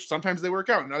 which sometimes they work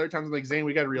out, and other times I'm like, Zane,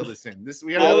 we got to reel this in.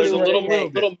 We got there's a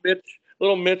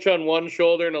little Mitch on one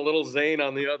shoulder and a little Zane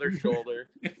on the other shoulder.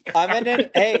 I'm gonna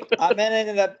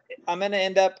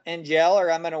end up in jail,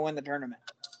 or I'm gonna win the tournament.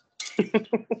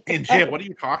 In jail? What are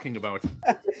you talking about?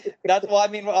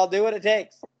 I'll do what it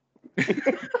takes.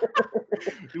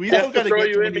 We still got to throw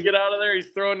you in to get out of there. He's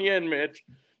throwing you in, Mitch.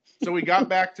 So we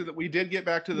did get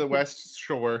back to the West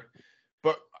Shore,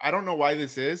 but I don't know why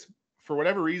this is. For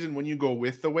whatever reason, when you go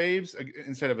with the waves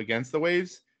instead of against the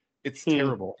waves, it's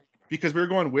terrible. Because we were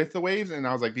going with the waves, and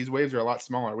I was like, these waves are a lot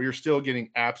smaller. We were still getting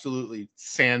absolutely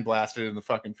sandblasted in the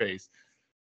fucking face.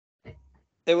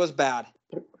 It was bad.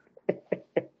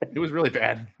 It was really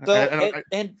bad. So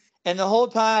and the whole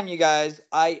time, you guys,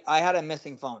 I had a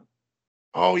missing phone.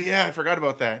 Oh yeah, I forgot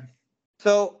about that.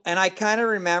 So, and I kind of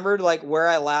remembered like where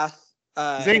I last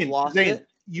lost it.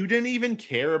 You didn't even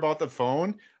care about the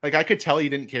phone. Like I could tell you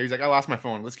didn't care. He's like, I lost my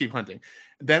phone. Let's keep hunting.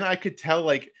 Then I could tell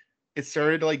like it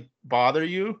started to like bother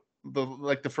you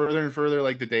the further and further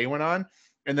like the day went on.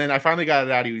 And then I finally got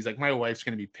it out of you. He's like, my wife's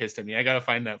gonna be pissed at me. I gotta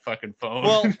find that fucking phone.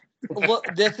 Well, look,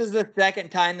 this is the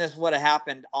second time this would have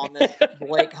happened on this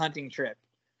lake hunting trip.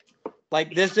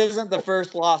 Like this isn't the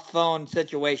first lost phone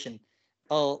situation.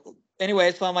 Oh,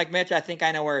 anyway, so I'm like, Mitch, I think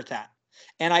I know where it's at.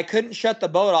 And I couldn't shut the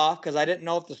boat off because I didn't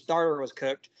know if the starter was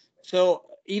cooked. So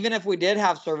even if we did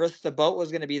have service, the boat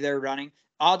was going to be there running.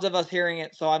 Odds of us hearing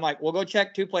it. So I'm like, we'll go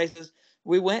check two places.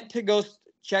 We went to go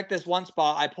check this one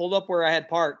spot. I pulled up where I had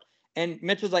parked. And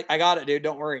Mitch was like, I got it, dude.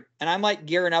 Don't worry. And I'm like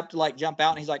gearing up to like jump out.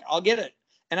 And he's like, I'll get it.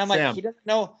 And I'm like, Sam, he doesn't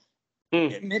know.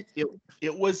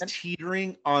 It was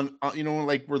teetering on,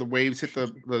 like where the waves hit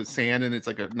the sand and it's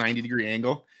like a 90-degree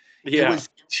angle. Yeah. It was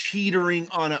teetering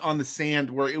on the sand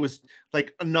where it was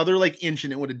like another like inch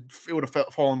and it would have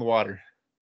fallen in the water.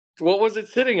 What was it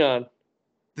sitting on?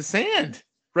 The sand,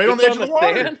 right on the edge of the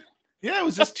water. Sand? Yeah, it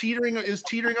was just teetering. It was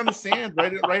teetering on the sand,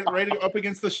 right up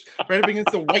against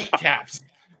the white caps.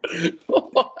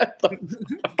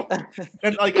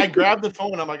 And like I grabbed the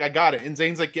phone, I'm like, I got it. And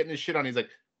Zane's like getting his shit on. He's like,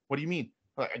 what do you mean?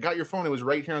 Like, I got your phone. It was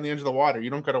right here on the edge of the water.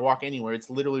 You don't got to walk anywhere. It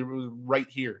was right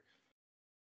here.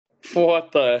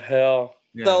 What the hell?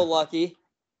 Yeah. So lucky.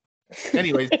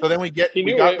 Anyways, so then we got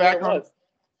back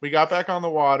on the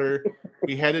water.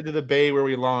 We headed to the bay where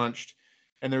we launched,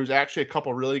 and there was actually a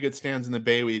couple really good stands in the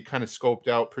bay we had kind of scoped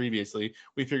out previously.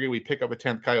 We figured we'd pick up a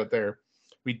 10th coyote there.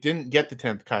 We didn't get the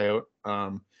 10th coyote.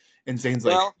 And Zane's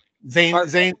like,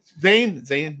 Zane,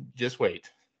 just wait.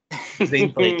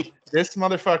 Zane's like, this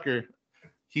motherfucker.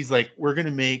 He's like, we're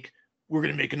gonna make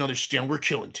another stand. We're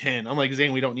killing 10. I'm like,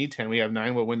 Zane, we don't need 10. We have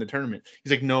 9. We'll win the tournament.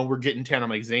 He's like, no, we're getting 10. I'm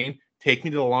like, Zane, take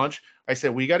me to the launch. I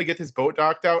said, we got to get this boat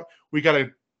docked out. We got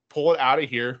to pull it out of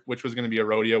here, which was going to be a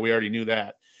rodeo. We already knew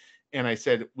that. And I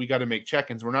said, we got to make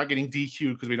check-ins. We're not getting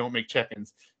DQ because we don't make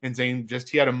check-ins. And Zane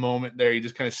he had a moment there. He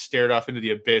just kind of stared off into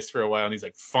the abyss for a while. And he's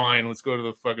like, fine, let's go to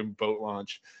the fucking boat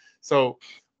launch. So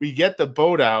we get the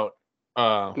boat out.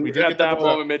 We did at that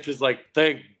moment, Mitch is like,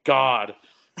 thank God.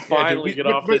 Finally get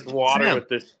off this water, Sam, with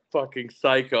this fucking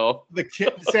psycho.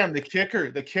 Sam, the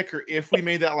kicker, if we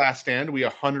made that last stand, we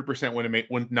 100%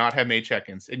 would not have made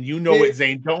check-ins. And you know it,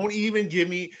 Zane. Don't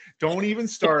even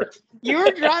start. You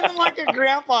were driving like a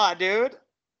grandpa, dude.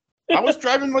 I was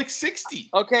driving like 60.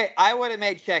 Okay, I would have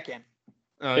made check-in.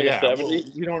 Yeah. Well,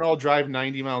 you don't all drive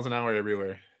 90 miles an hour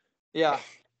everywhere. Yeah.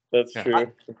 That's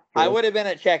true. I would have been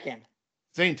at check-in.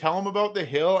 Zane, tell them about the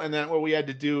hill and then what we had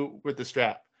to do with the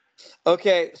strap.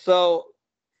 Okay, so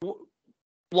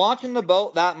launching the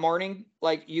boat that morning,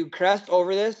 like you crest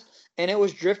over this and it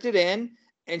was drifted in.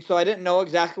 And so I didn't know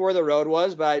exactly where the road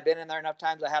was, but I'd been in there enough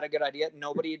times. I had a good idea.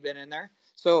 Nobody had been in there.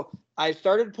 So I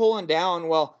started pulling down.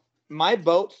 Well, my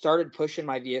boat started pushing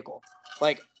my vehicle.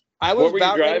 Like I was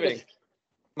about driving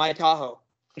my Tahoe.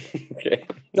 Okay.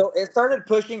 So it started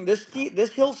pushing this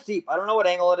hill's steep. I don't know what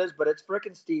angle it is, but it's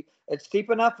freaking steep. It's steep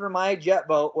enough for my jet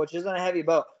boat, which isn't a heavy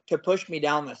boat, to push me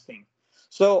down this thing.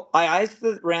 So I iced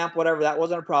the ramp, whatever. That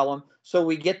wasn't a problem. So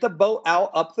we get the boat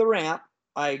out up the ramp.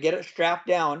 I get it strapped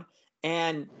down.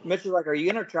 And Mitch is like, are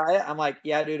you going to try it? I'm like,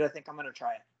 yeah, dude, I think I'm going to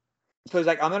try it. So he's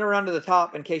like, I'm going to run to the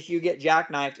top in case you get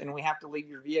jackknifed and we have to leave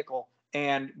your vehicle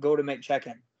and go to make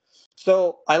check-in.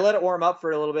 So I let it warm up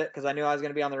for a little bit because I knew I was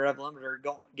going to be on the rev limiter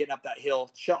getting up that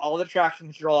hill. Shut all the traction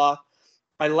control off.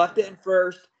 I left it in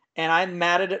first, and I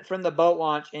matted it from the boat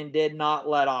launch and did not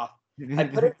let off. I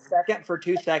put it second for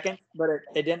 2 seconds, but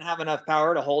it didn't have enough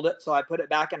power to hold it, so I put it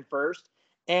back in first.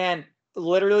 And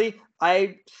literally,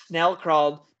 I snail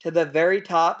crawled to the very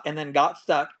top and then got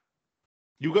stuck.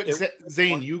 You got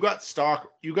Zane. You got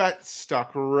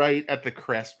stuck right at the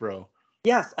crest, bro.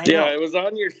 Yes, I know. Yeah, it was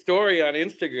on your story on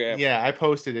Instagram. Yeah, I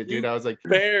posted it, dude. I was like,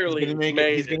 barely he's gonna make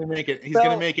it. He's gonna make it. He's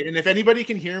gonna make it. And if anybody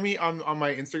can hear me on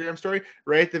my Instagram story,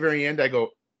 right at the very end, I go,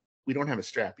 we don't have a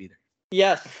strap either.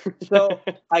 Yes. So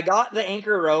I got the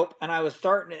anchor rope and I was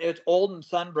starting it. It's old and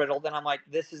sun brittled, and I'm like,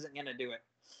 this isn't gonna do it.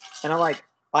 And I'm like,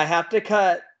 I have to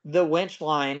cut the winch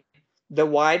line,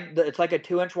 it's like a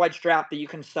 2-inch wide strap that you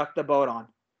can suck the boat on.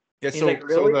 Yeah. So like,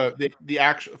 really? So the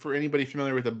actual, for anybody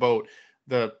familiar with a boat,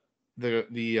 the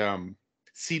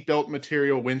seatbelt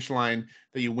material winch line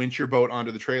that you winch your boat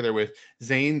onto the trailer with,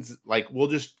 Zane's like, we'll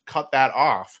just cut that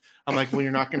off. I'm like, well,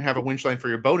 you're not gonna have a winch line for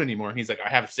your boat anymore. And he's like, I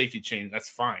have a safety chain. That's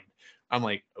fine. I'm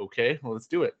like, okay, well, let's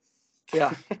do it.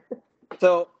 Yeah.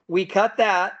 So we cut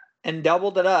that and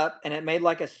doubled it up, and it made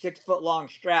like a 6-foot long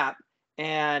strap.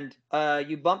 And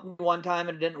you bumped me one time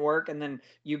and it didn't work, and then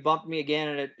you bumped me again,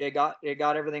 and it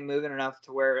got everything moving enough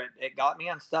to where it got me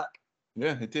unstuck.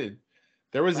 Yeah, it did.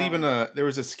 There was even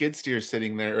a skid steer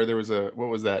sitting there, or there was what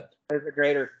was that? There's a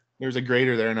grader. There's a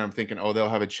grader there, and I'm thinking, oh, they'll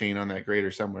have a chain on that grader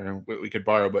somewhere, and we could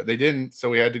borrow, but they didn't, so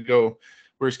we had to go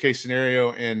worst case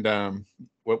scenario, and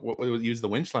what we would use the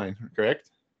winch line,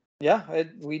 correct? Yeah,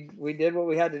 we did what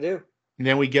we had to do. And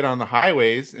then we get on the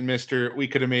highways, and we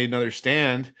could have made another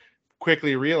stand.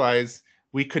 Quickly realized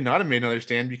we could not have made another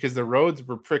stand because the roads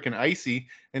were freaking icy,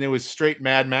 and it was straight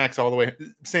Mad Max all the way.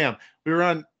 Sam, we were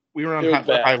on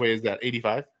what highway is that?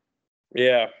 85?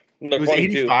 Yeah. No, it was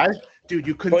 85? Dude,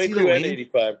 you couldn't see the lane.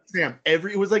 85. Sam,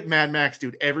 it was like Mad Max,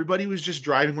 dude. Everybody was just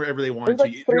driving wherever they wanted to. It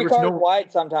was like 3 cars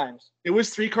wide sometimes. It was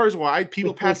 3 cars wide,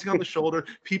 people passing on the shoulder,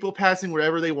 people passing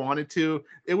wherever they wanted to.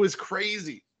 It was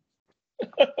crazy.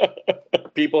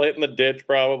 People hitting the ditch,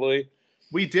 probably.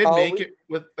 We did make it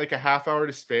with like a half hour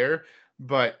to spare,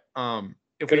 but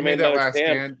if we made that last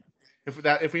stand,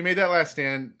 if we made that last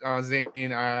stand,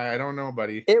 Zane, I don't know,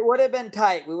 buddy. It would have been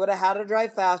tight. We would have had to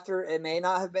drive faster. It may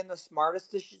not have been the smartest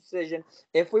decision.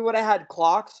 If we would have had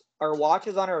clocks or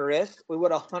watches on our wrist, we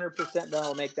would have 100% been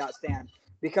able to make that stand,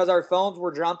 because our phones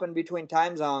were jumping between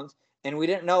time zones, and we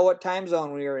didn't know what time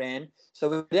zone we were in, so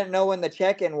we didn't know when the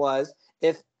check-in was.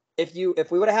 If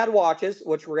we would have had watches,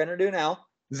 which we're gonna do now.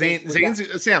 Zane's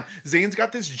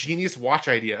got this genius watch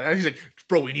idea. And he's like,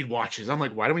 bro, we need watches. I'm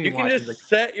like, why do we need watches? You can just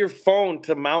set your phone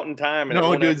to mountain time. And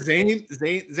no, dude,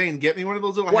 Zane, get me one of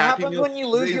those little What happens when you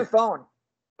lose your phone?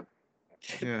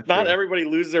 Yeah, not everybody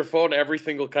loses their phone every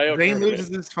single Coyote. Zane loses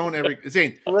his phone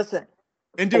Zane. Listen.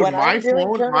 And dude, my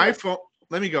phone,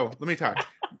 let me talk.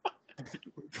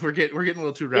 We're getting a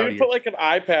little too rowdy. Maybe put like an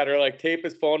iPad or like tape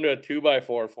his phone to a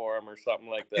 2x4 for him or something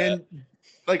like that. And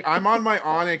like, I'm on my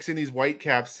Onyx in these white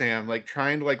caps, Sam, like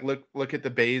trying to like look at the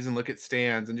bays and look at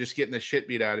stands and just getting the shit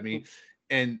beat out of me.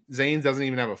 And Zane doesn't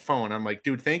even have a phone. I'm like,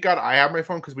 dude, thank God I have my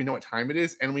phone, because we know what time it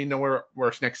is and we know where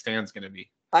our next stand's gonna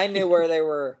be. I knew where they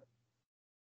were.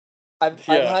 I've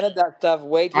hunted that stuff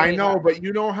way too many times. But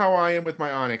you know how I am with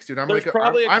my Onyx, dude. There's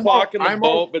probably a clock in the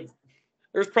boat, but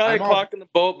there's probably a clock in the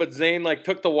boat, but Zane like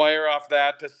took the wire off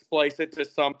that to splice it to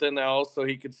something else so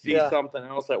he could see something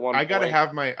else at one point. I gotta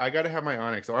have my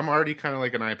Onyx. So I'm already kind of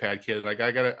like an iPad kid. Like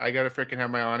I gotta freaking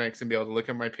have my Onyx and be able to look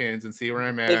at my pins and see where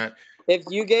I'm at. If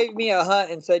you gave me a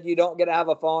hunt and said you don't get to have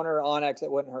a phone or Onyx, it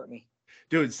wouldn't hurt me.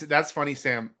 Dude, that's funny,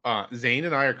 Sam. Zane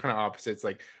and I are kind of opposites.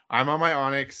 Like, I'm on my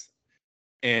Onyx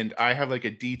and I have like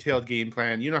a detailed game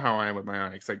plan. You know how I am with my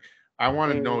Onyx. Like, I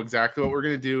want to know exactly what we're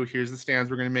going to do. Here's the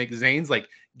stands we're going to make. Zane's like,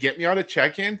 get me out of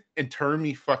check-in and turn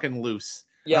me fucking loose.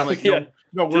 Yeah. I'm like,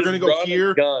 no, we're going to go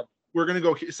here. We're going to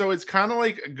go here. So it's kind of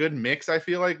like a good mix, I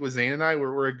feel like, with Zane and I.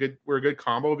 We're a good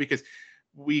combo because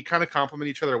we kind of complement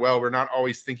each other well. We're not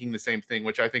always thinking the same thing,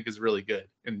 which I think is really good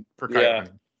for coyote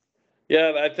hunting.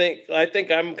 Yeah, I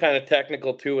think I'm kind of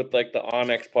technical too with like the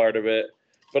Onyx part of it.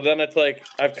 But then it's like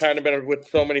I've kind of been with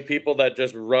so many people that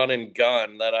just run and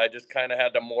gun that I just kind of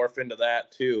had to morph into that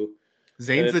too.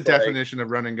 Zane's the definition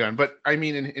of run and gun. But I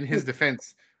mean, in his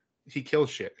defense, he kills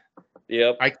shit.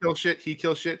 Yep. I kill shit. He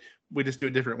kills shit. We just do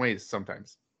it different ways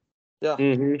sometimes. Yeah.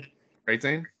 Mm-hmm. Right,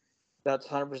 Zane? That's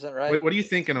 100% right. What are you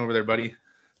thinking over there, buddy?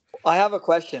 I have a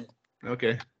question.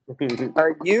 Okay.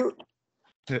 Are you...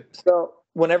 So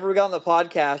whenever we got on the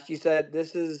podcast, you said,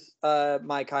 this is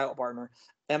my coyote partner.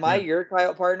 Am I your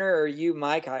coyote partner or are you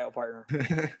my coyote partner?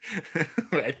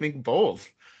 I think both.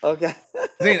 Okay.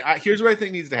 Zane, here's what I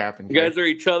think needs to happen. You guys are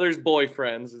each other's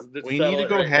boyfriends. We need to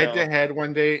go head to head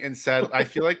one day and settle. I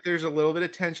feel like there's a little bit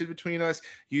of tension between us.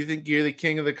 You think you're the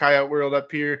king of the coyote world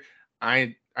up here.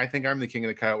 I think I'm the king of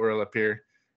the coyote world up here.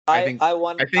 I think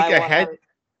ahead.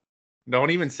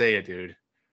 Don't even say it, dude.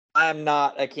 I am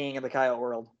not a king of the coyote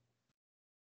world.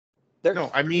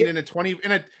 No, I mean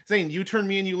Zane, you turn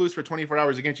me and you lose for 24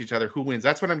 hours against each other. Who wins?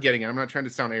 That's what I'm getting at. I'm not trying to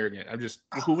sound arrogant. I'm just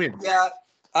who wins? Yeah,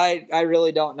 I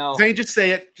really don't know. Zane, just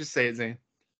say it. Just say it, Zane.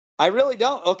 I really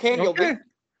don't. Okay.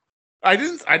 I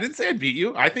didn't say I'd beat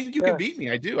you. I think you can beat me.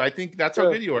 I do. I think that's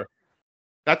how good you are.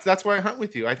 That's why I hunt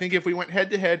with you. I think if we went head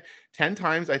to head 10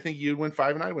 times, I think you'd win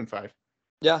 5 and I'd win 5.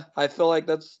 Yeah, I feel like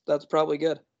that's probably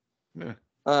good. Yeah.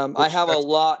 I have a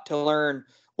lot to learn.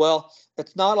 Well,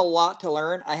 it's not a lot to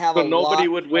learn. I have nobody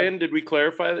would win. Did we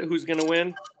clarify that who's going to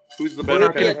win? Who's the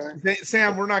better player?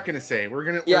 Sam, we're not going to say. We're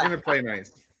going to play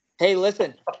nice. Hey,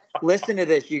 listen to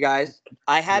this, you guys.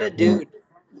 I had a dude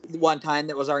one time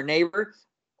that was our neighbor.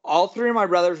 All 3 of my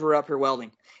brothers were up here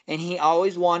welding, and he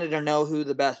always wanted to know who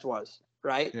the best was,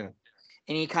 right? Yeah.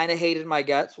 And he kind of hated my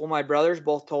guts. Well, my brothers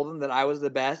both told him that I was the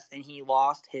best, and he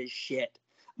lost his shit.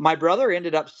 My brother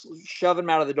ended up shoving him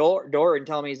out of the door and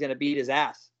telling me he's going to beat his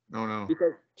ass. Oh, no.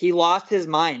 Because he lost his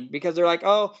mind because they're like,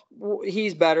 oh,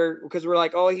 he's better. Because we're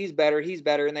like, oh, he's better.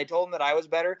 And they told him that I was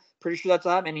better. Pretty sure that's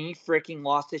him. And he freaking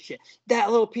lost his shit.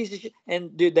 That little piece of shit.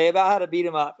 And, dude, they about had to beat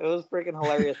him up. It was freaking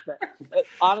hilarious. But,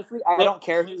 honestly, I don't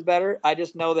care who's better. I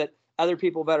just know that other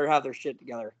people better have their shit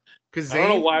together. I don't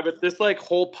know why, but this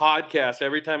whole podcast,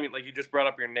 every time you just brought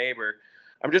up your neighbor,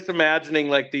 I'm just imagining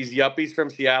these yuppies from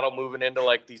Seattle moving into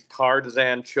these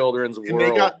Tarzan children's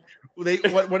world. What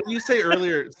did you say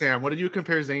earlier, Sam? What did you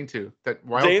compare Zane to? That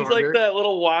wild Zane's like that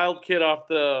little wild kid off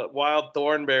the wild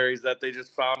thornberries that they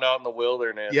just found out in the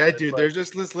wilderness. Yeah, dude. There's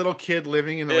just this little kid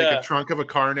living in a trunk of a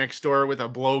car next door with a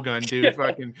blowgun, dude.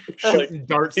 Fucking shooting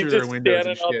darts through their windows.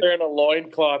 He's just standing out there in a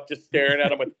loincloth, just staring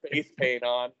at him with face paint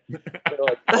on. They're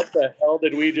like, what the hell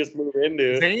did we just move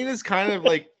into? Zane is kind of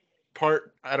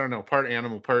part animal, part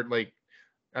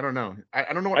I don't know.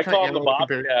 I don't know what kind of animal to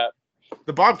compare.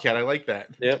 The bobcat, I like that.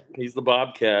 Yep, he's the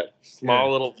bobcat.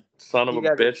 Small little son of a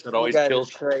bitch that always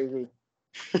kills. Crazy.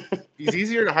 He's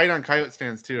easier to hide on coyote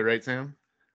stands too, right, Sam?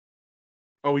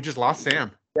 Oh, we just lost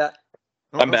Sam. Yeah.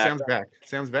 Oh, I'm back.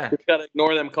 Sam's back. You gotta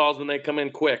ignore them calls when they come in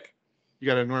quick. You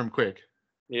gotta ignore them quick.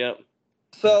 Yep.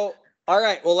 So, all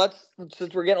right. Well,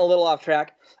 since we're getting a little off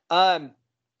track,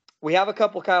 we have a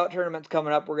couple coyote tournaments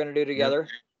coming up. We're gonna do together. Yep.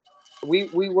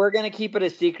 We were going to keep it a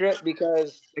secret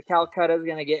because the Calcutta is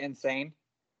going to get insane.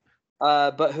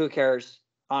 But who cares,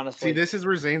 honestly? See, this is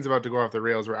where Zane's about to go off the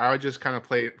rails, where I would just kind of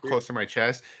play it close to my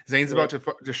chest. Zane's about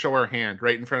to show our hand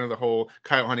right in front of the whole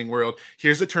coyote hunting world.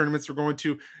 Here's the tournaments we're going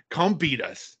to. Come beat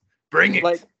us. Bring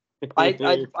it.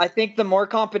 I think the more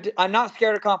competition. I'm not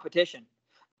scared of competition.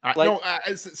 Let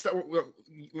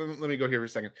me go here for a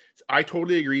second. I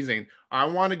totally agree, Zane. I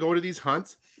want to go to these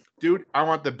hunts. Dude, I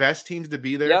want the best teams to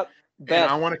be there. Yep.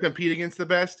 And I want to compete against the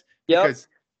best because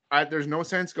there's no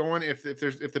sense going if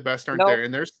the best aren't there.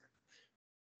 And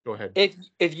go ahead.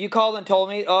 If you called and told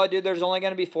me, oh, dude, there's only going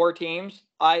to be 4 teams,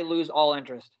 I lose all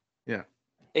interest. Yeah.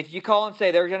 If you call and say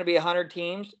there's going to be 100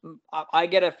 teams, I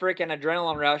get a freaking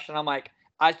adrenaline rush, and I'm like,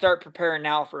 I start preparing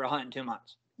now for a hunt in 2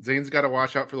 months. Zane's got to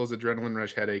watch out for those adrenaline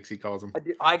rush headaches, he calls them.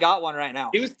 I got one right now.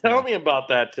 He was telling me about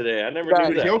that today. I never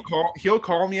knew that. He'll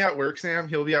call me at work, Sam.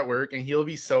 He'll be at work and he'll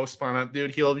be so spun up,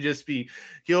 dude. He'll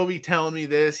be telling me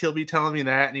this, he'll be telling me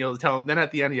that, and then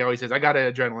at the end he always says, I got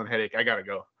an adrenaline headache. I gotta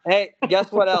go. Hey,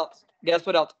 guess what else?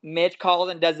 Mitch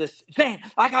calls and does this. Zane,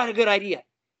 I got a good idea.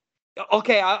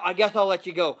 Okay, I guess I'll let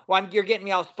you go. Well, you're getting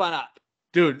me all spun up.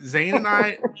 Dude, Zane and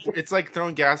I, it's like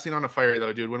throwing gasoline on a fire,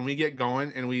 though, dude. When we get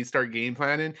going and we start game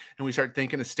planning and we start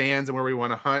thinking of stands and where we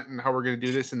want to hunt and how we're going to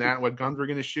do this and that and what guns we're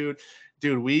going to shoot,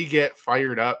 dude, we get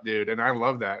fired up, dude. And I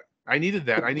love that. I needed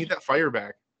that. I need that fire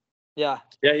back. Yeah.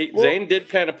 Yeah, Zane did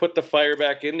kind of put the fire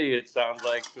back into you, it sounds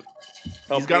like.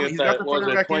 He's got the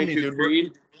fire back in me,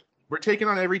 dude. We're taking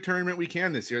on every tournament we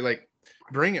can this year. Like,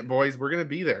 bring it, boys. We're going to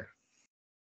be there.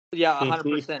 Yeah,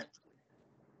 100%.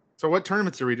 So what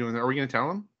tournaments are we doing? Are we going to tell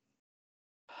them?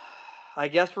 I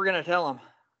guess we're going to tell them.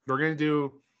 We're going to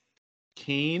do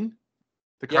Keene,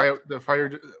 the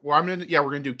fire. Well, we're going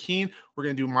to do Keene. We're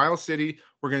going to do Miles City.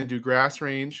 We're going to do Grass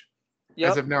Range.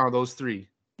 As of now, those 3.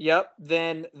 Yep.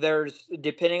 Then there's,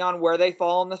 depending on where they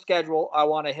fall on the schedule, I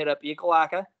want to hit up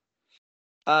Ekalaka,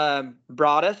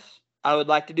 Broadus. I would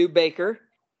like to do Baker.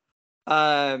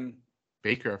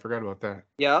 Baker, I forgot about that.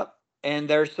 Yep. And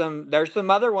there's some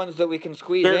other ones that we can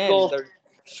squeeze in.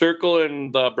 Circle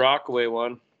and the Brockway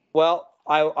one. Well,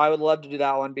 I would love to do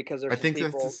that one because there's I some think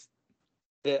people that's.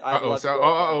 that I'd love to So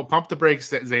go. pump the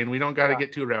brakes, Zane. We don't got to Yeah.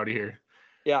 get too rowdy here.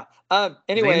 Yeah.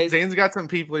 Anyways, Zane's got some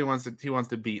people he wants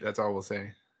to beat. That's all we'll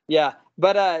say. yeah,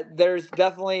 but there's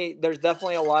definitely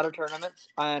a lot of tournaments,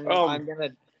 and I'm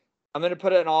gonna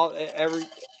put it in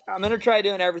I'm gonna try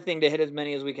doing everything to hit as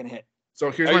many as we can hit.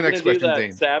 So here's Are my you next gonna do question, that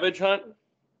Zane. savage hunt?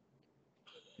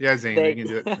 Yeah, Zane, we can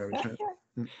do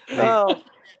it. Oh,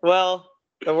 well,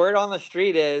 the word on the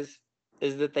street is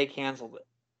that they canceled it.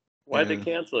 Why'd they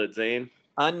cancel it, Zane?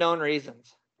 Unknown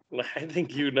reasons. I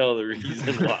think you know the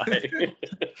reason why.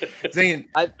 Zane,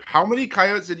 how many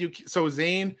coyotes did you? So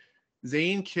Zane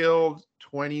killed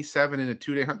 27 in a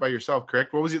 2-day hunt by yourself,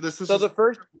 correct? What was it? So the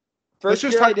first let's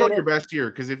just year talk about your best year,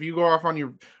 because if you go off on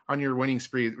your winning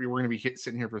spree, we're going to be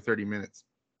sitting here for 30 minutes.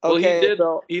 Okay,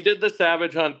 well, he did the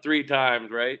savage hunt 3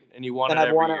 times, right? And you won it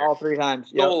every year. It all 3 times.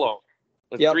 Yep. Solo.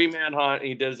 A 3-man hunt, and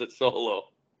he does it solo.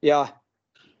 Yeah.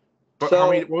 But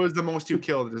what was the most you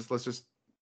killed? Let's just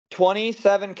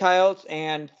 27 coyotes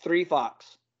and 3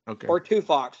 fox. Okay. Or 2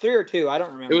 fox. 3 or 2, I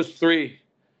don't remember. It was 3.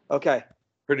 Okay.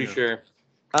 Pretty sure.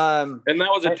 And that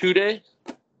was a 2-day?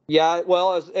 Yeah,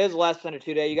 well, it was less than a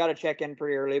 2-day. You got to check in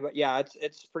pretty early, but yeah,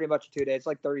 it's pretty much a 2-day. It's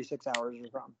like 36 hours or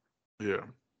something. Yeah.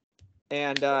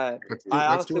 And I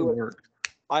honestly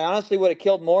would have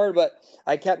killed more, but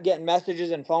I kept getting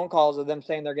messages and phone calls of them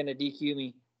saying they're going to DQ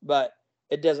me. But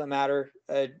it doesn't matter.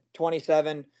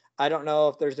 27. I don't know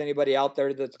if there's anybody out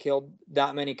there that's killed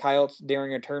that many coyotes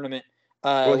during a tournament,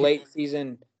 late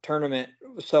season tournament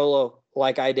solo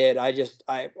like I did.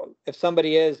 If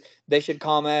somebody is, they should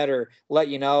comment or let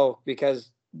you know,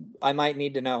 because I might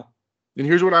need to know. And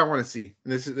here's what I want to see.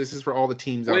 And this is for all the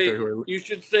teams out there who are. You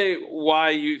should say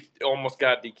why you almost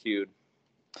got DQ'd.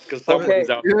 Because somebody's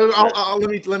out there.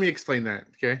 Let me explain that.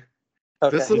 Okay.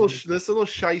 This little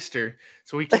shyster.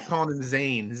 So we keep calling him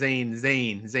Zane.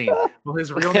 Well,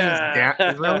 his real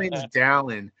name is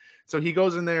Dallin. So he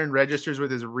goes in there and registers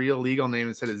with his real legal name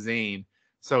instead of Zane,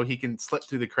 so he can slip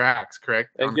through the cracks,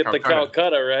 correct? And get the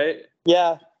Calcutta, right?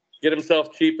 Yeah. Get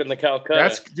himself cheap in the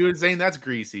Calcutta. Zane, that's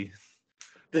greasy.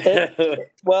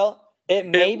 Well, it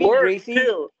may be greasy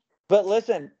too. But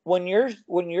listen, when you're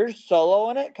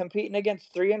soloing it, competing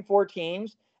against 3 and 4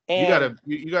 teams, and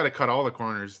you gotta cut all the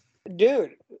corners,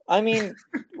 dude. I mean,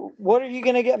 what are you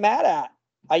gonna get mad at?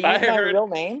 I used my real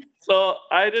name. So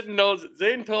I didn't know.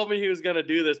 Zane told me he was gonna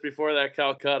do this before that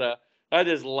Calcutta. I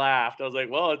just laughed. I was like,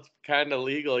 well, it's kind of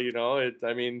legal, you know.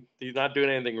 I mean, he's not doing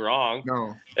anything wrong.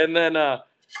 No. And then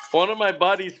one of my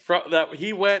buddies that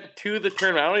he went to the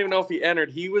tournament. I don't even know if he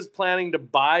entered. He was planning to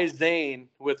buy Zane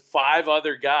with 5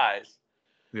 other guys.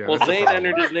 Yeah, well, Zane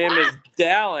entered. His name is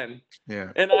Dallin.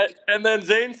 Yeah. And then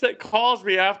Zane calls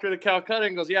me after the Calcutta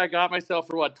and goes, "Yeah, I got myself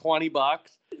for what, $20?"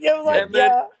 Yeah. And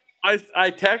then I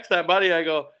text that buddy. I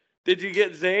go, "Did you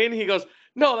get Zane?" He goes,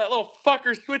 "No, that little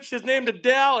fucker switched his name to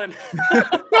Dallin."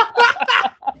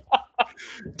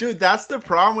 Dude, that's the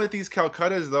problem with these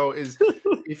Calcuttas, though, is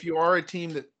if you are a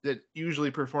team that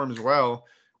usually performs well,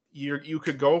 you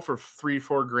could go for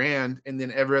 $3-4 grand, and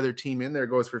then every other team in there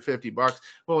goes for $50.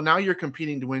 Well, now you're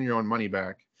competing to win your own money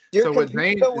back. So what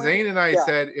Zane and I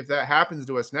said, if that happens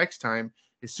to us next time,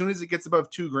 as soon as it gets above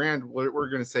 $2 grand, we're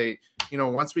going to say, you know,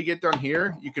 once we get done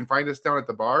here, you can find us down at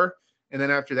the bar. And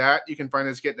then after that, you can find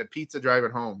us getting a pizza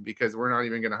driving home, because we're not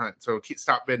even going to hunt. So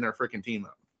stop bidding our freaking team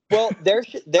up. Well, there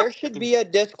should be a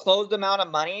disclosed amount of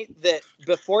money that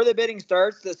before the bidding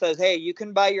starts that says, hey, you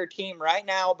can buy your team right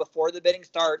now before the bidding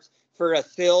starts for a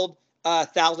sealed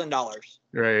 $1,000.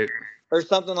 Right. Or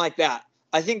something like that.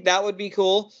 I think that would be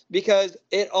cool, because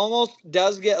it almost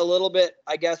does get a little bit,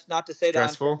 I guess, not to say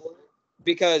that stressful,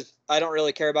 because I don't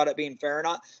really care about it being fair or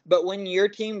not. But when your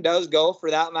team does go for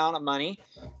that amount of money,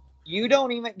 you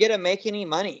don't even get to make any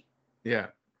money. Yeah.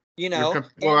 You know,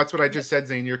 that's what I just said,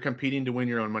 Zane. You're competing to win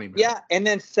your own money back. Yeah, and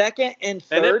then second and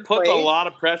third, and it puts a lot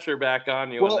of pressure back on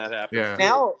you when that happens. Yeah.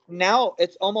 Now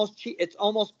it's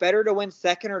almost better to win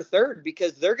second or third,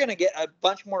 because they're going to get a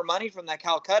bunch more money from that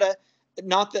Calcutta.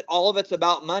 Not that all of it's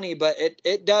about money, but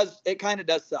it kind of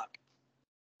does suck.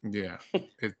 Yeah,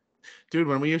 dude.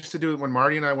 When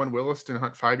Marty and I won Williston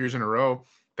Hunt 5 years in a row,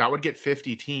 that would get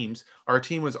 50 teams. Our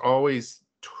team was always,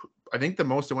 I think the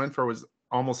most it went for was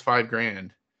almost $5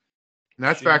 grand. And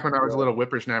that's back when I was a little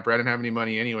whippersnapper. I didn't have any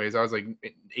money anyways. I was like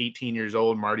 18 years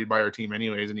old. Marty'd buy our team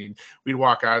anyways. And we'd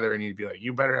walk out of there and he'd be like,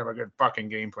 you better have a good fucking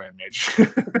game plan, Mitch.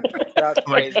 That's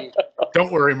crazy.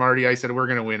 Don't worry, Marty. I said, we're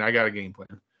going to win. I got a game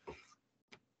plan.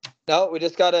 No, we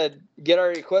just got to get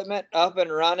our equipment up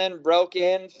and running, broke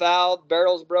in, fouled,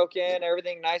 barrels broke in,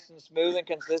 everything nice and smooth and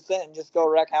consistent, and just go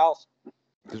wreck house.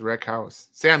 Just wreck house.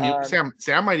 Sam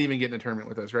might even get in a tournament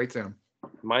with us, right, Sam?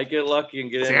 Might get lucky and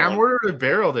get in. Sam ordered a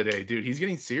barrel today, dude. He's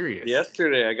getting serious.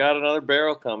 Yesterday, I got another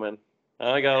barrel coming.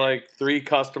 I got like 3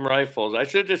 custom rifles. I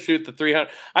should just shoot the 300.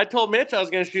 I told Mitch I was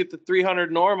going to shoot the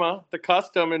 300 Norma, the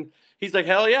custom, and he's like,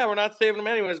 hell yeah, we're not saving them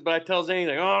anyways. But I tell Zane, he's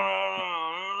like,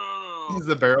 oh, no. Is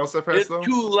the barrel suppressed, It's though?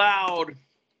 too loud,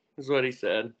 is what he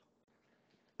said.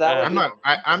 I'm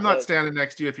not standing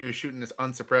next to you if you're shooting this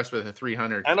unsuppressed with a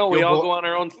 300. I know we all go on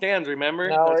our own stands, remember?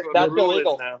 No, that's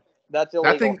illegal. Now. That's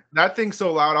illegal. That thing's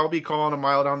so loud, I'll be calling a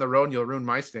mile down the road and you'll ruin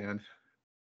my stand.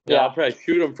 Yeah, I'll probably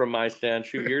shoot him from my stand,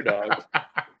 shoot your dogs.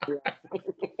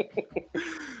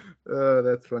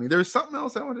 That's funny. There's something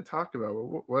else I wanted to talk about.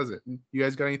 What was it? You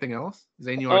guys got anything else?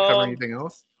 Zane, you want to cover anything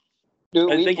else?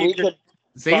 Dude, I think you could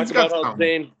Zane's talk got about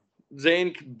how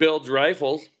Zane builds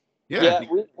rifles. Yeah,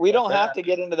 we don't have to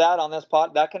get into that on this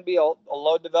pod. That can be a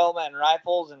load development and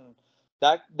rifles, and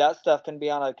that stuff can be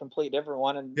on a complete different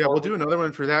one. And yeah, we'll do another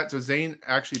one for that. So Zane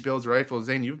actually builds rifles.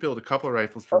 Zane, you've built a couple of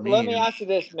rifles for me. Let me ask you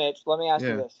this, Mitch. Let me ask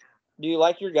you this. Do you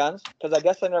like your guns? Because I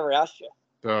guess I never asked you.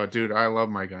 Oh, dude, I love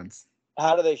my guns.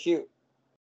 How do they shoot?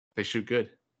 They shoot good.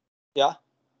 Yeah.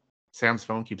 Sam's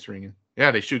phone keeps ringing. Yeah,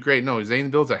 they shoot great. No,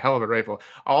 Zane builds a hell of a rifle.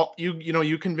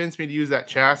 You convinced me to use that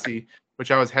chassis,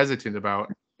 which I was hesitant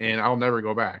about, and I'll never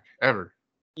go back ever.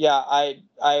 Yeah,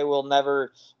 I will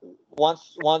never.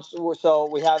 Once, so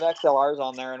we have XLRs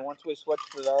on there, and once we switch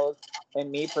to those,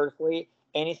 and me personally,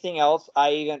 anything else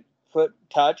I even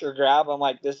touch or grab, I'm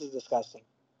like, this is disgusting.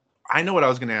 I know what I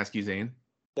was going to ask you, Zane.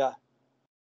 Yeah.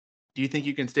 Do you think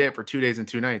you can stay up for 2 days and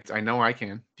 2 nights? I know I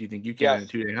can. Do you think you can in a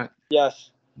 2-day hunt?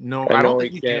 Yes. No, I don't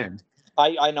think you can.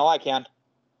 I know I can.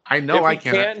 I know I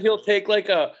can. If he can't, he'll take like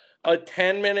a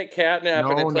 10-minute cat nap,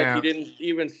 and it's like he didn't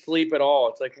even sleep at all.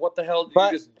 It's like, what the hell did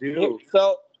you just do?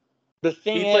 So the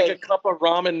thing he's is, like a cup of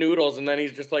ramen noodles, and then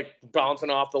he's just like bouncing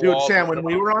off the wall. Dude, Sam, when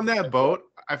we were on that boat,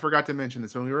 I forgot to mention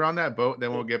this. When we were on that boat,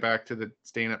 then we'll get back to the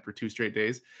staying up for 2 straight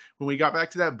days. When we got back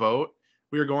to that boat,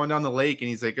 we were going down the lake, and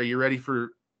he's like, "Are you ready to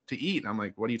eat?" And I'm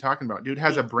like, "What are you talking about?" Dude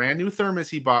has a brand new thermos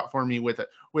he bought for me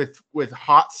with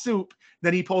hot soup.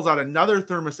 Then he pulls out another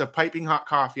thermos of piping hot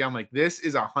coffee. I'm like, this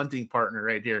is a hunting partner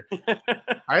right here.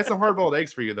 I had some hard-boiled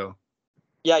eggs for you though.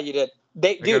 Yeah, you did.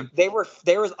 There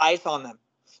was ice on them.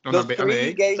 Those 3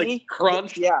 you gave me,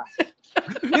 crunch. Yeah.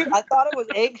 Dude, I thought it was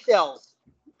eggshells.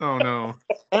 Oh no.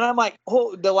 And I'm like,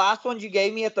 oh, the last ones you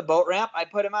gave me at the boat ramp, I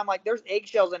put them. I'm like, there's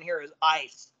eggshells in here. Is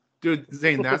ice. Dude,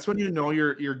 Zane, that's when you know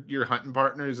your hunting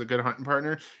partner is a good hunting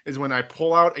partner, is when I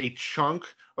pull out a chunk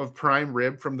of prime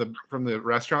rib from the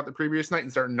restaurant the previous night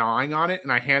and start gnawing on it,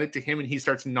 and I hand it to him and he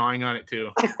starts gnawing on it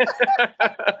too.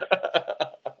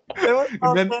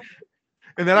 and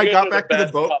then I got back to the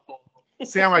boat.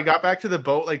 Sam, I got back to the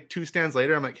boat like 2 stands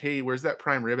later. I'm like, hey, where's that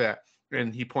prime rib at?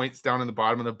 And he points down in the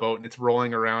bottom of the boat and it's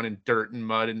rolling around in dirt and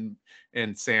mud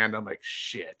and sand. I'm like,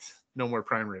 shit, no more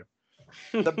prime rib.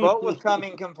 The boat was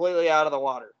coming completely out of the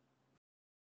water.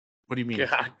 What do you mean?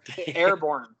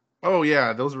 Airborne. Oh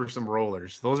yeah, those were some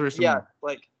rollers. Those were some.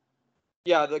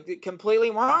 The completely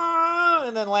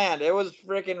and then land. It was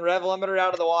freaking rev limiter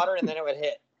out of the water, and then it would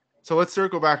hit. So let's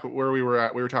circle back where we were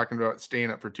at. We were talking about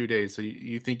staying up for 2 days. So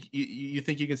you think you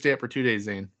can stay up for 2 days,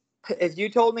 Zane? If you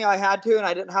told me I had to and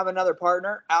I didn't have another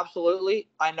partner, absolutely.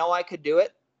 I know I could do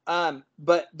it.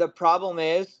 But the problem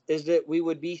is that we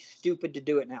would be stupid to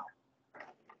do it now.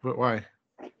 But why?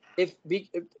 If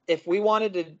we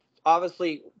wanted to,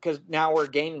 obviously, because now we're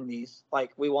gaining these,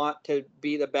 like we want to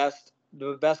be the best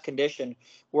condition.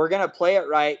 We're gonna play it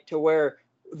right to where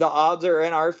the odds are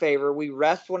in our favor. We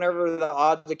rest whenever the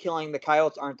odds of killing the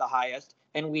coyotes aren't the highest,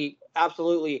 and we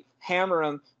absolutely hammer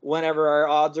them whenever our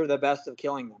odds are the best of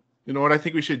killing them. You know what I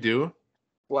think we should do?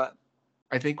 What?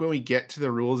 I think when we get to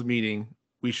the rules meeting,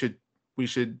 we should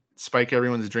spike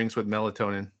everyone's drinks with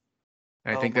melatonin.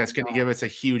 I think that's going to give us a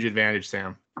huge advantage,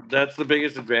 Sam. That's the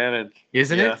biggest advantage,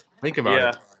 isn't it? Think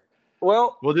about it.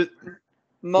 Well, we'll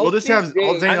just have.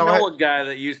 Zane, I know a guy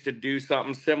that used to do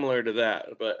something similar to that.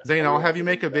 But Zane, I'll have you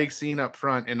make a big scene up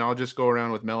front, and I'll just go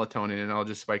around with melatonin, and I'll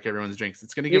just spike everyone's drinks.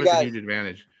 It's going to give us a huge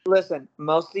advantage. Listen,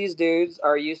 most of these dudes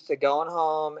are used to going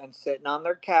home and sitting on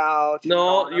their couch.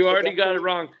 No, you already got it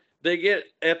wrong. They get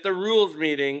at the rules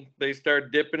meeting, they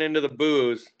start dipping into the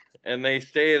booze. And they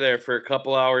stay there for a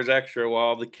couple hours extra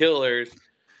while the killers,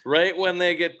 right when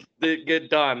they get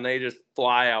done, they just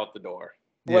fly out the door.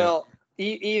 Well,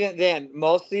 even then,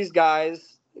 most of these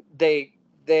guys, they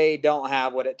don't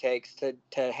have what it takes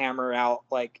to hammer out.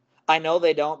 Like, I know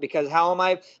they don't, because how am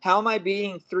I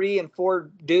beating 3 and 4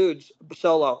 dudes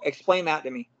solo? Explain that to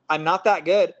me. I'm not that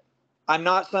good. I'm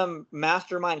not some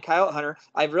mastermind coyote hunter.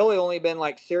 I've really only been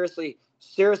like seriously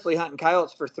hunting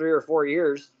coyotes for 3 or 4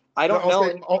 years. I don't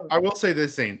know. I will say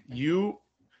this, Zane. You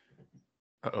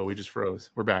Uh-oh, we just froze.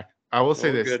 We're back. I will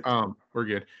say we're this. good. We're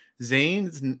good. Zane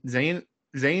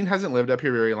hasn't lived up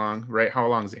here very long, right? How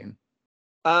long, Zane?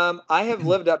 I have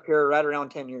lived up here right around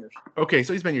 10 years. Okay,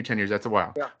 so he's been here 10 years. That's a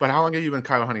while. Yeah. But how long have you been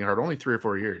coyote hunting hard? Only 3 or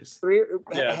 4 years. Yeah,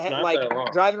 it's not like that long.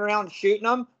 driving around shooting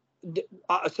them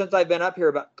since I've been up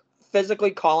here, but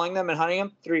physically calling them and hunting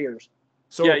them 3 years.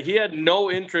 So yeah, he had no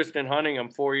interest in hunting them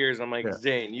 4 years. I'm like, Yeah.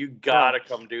 Zane, you gotta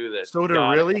come do this. So You to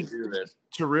gotta really- come do this.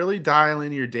 to really dial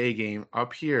in your day game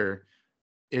up here,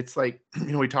 it's like,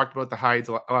 we talked about the hides.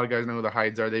 A lot of guys know who the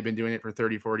hides are. They've been doing it for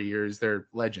 30, 40 years. They're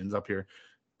legends up here.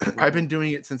 I've been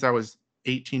doing it since I was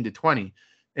 18 to 20.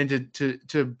 And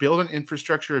to build an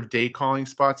infrastructure of day calling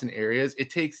spots and areas, it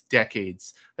takes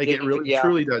decades. Like it really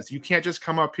truly does. You can't just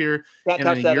come up here Can't in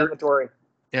touch a that year. inventory.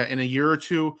 Yeah, in a year or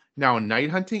two. Now night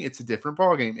hunting, it's a different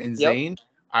ballgame. And Zane,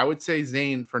 I would say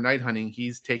Zane for night hunting,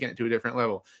 he's taken it to a different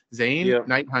level. Zane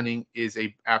night hunting is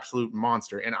a absolute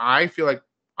monster. And I feel like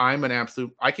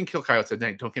I can kill coyotes at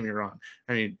night. Don't get me wrong.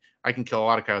 I mean, I can kill a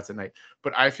lot of coyotes at night,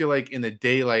 but I feel like in the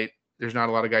daylight, there's not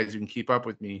a lot of guys who can keep up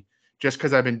with me just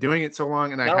because I've been doing it so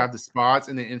long and I have the spots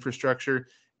and the infrastructure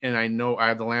and I know I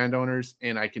have the landowners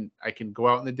and I can go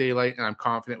out in the daylight and I'm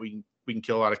confident we can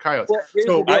kill a lot of coyotes.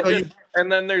 Well,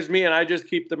 and then there's me, and I just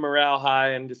keep the morale high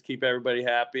and just keep everybody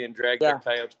happy and drag the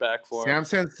coyotes back for them.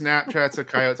 Sam sends Snapchats of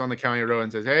coyotes on the county road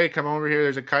and says, "Hey, come over here.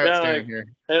 There's a coyote standing here.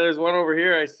 Hey, there's one over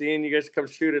here I see, and you guys come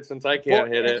shoot it since I can't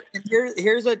hit it." And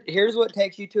here's what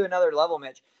takes you to another level,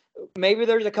 Mitch. Maybe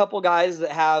there's a couple guys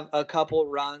that have a couple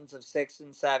runs of 6s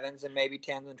and 7s and maybe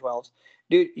 10s and 12s.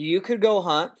 Dude, you could go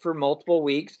hunt for multiple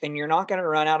weeks and you're not going to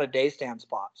run out of day stand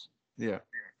spots. Yeah.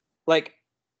 Like,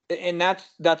 and that's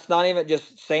not even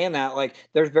just saying that. Like,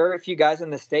 there's very few guys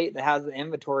in the state that has the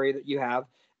inventory that you have.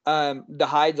 The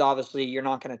hides, obviously, you're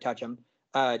not going to touch them.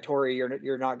 Tori,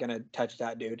 you're not going to touch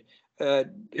that dude.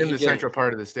 In the central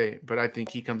part of the state, but I think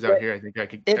he comes out here. I think I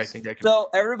could.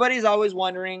 So everybody's always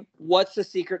wondering what's the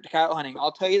secret to coyote hunting.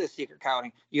 I'll tell you the secret to coyote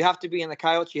hunting. You have to be in the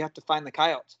coyotes. You have to find the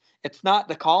coyotes. It's not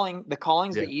the calling. The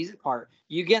calling's the easy part.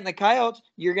 You get in the coyotes,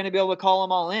 you're going to be able to call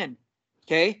them all in.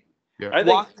 Okay.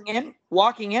 Yeah.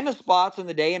 Walking into spots in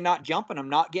the day and not jumping them,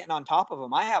 not getting on top of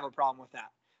them. I have a problem with that.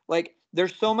 Like,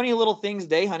 there's so many little things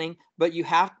day hunting, but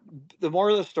the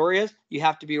moral of the story is you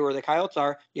have to be where the coyotes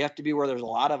are. You have to be where there's a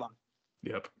lot of them.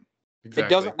 Yep. Exactly. It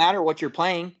doesn't matter what you're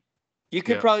playing. You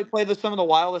could probably play some of the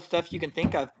wildest stuff you can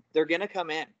think of. They're going to come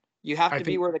in. You have to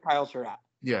be where the coyotes are at.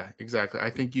 Yeah, exactly.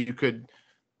 I think you could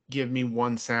give me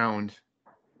one sound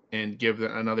and give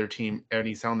another team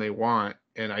any sound they want.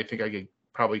 And I think I could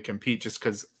probably compete just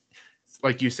because,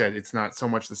 like you said, it's not so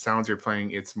much the sounds you're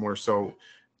playing. It's more so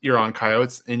you're on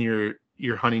coyotes and you're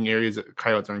hunting areas that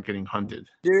coyotes aren't getting hunted.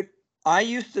 Dude,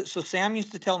 Sam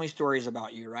used to tell me stories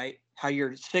about you, right? How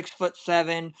you're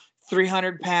 6'7",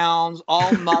 300 pounds,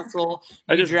 all muscle.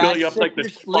 I just built you up like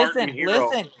this Spartan hero.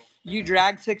 Listen, you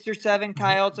dragged 6 or 7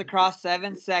 coyotes across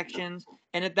 7 sections.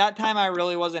 And at that time, I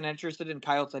really wasn't interested in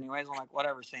coyotes anyways. I'm like,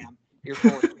 whatever, Sam, you're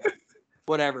full of shit.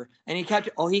 Whatever. And he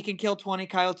can kill 20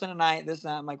 coyotes in a night. This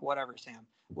and that. I'm like, whatever, Sam,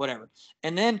 whatever.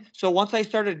 And then, so once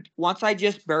I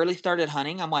just barely started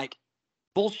hunting, I'm like,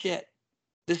 bullshit.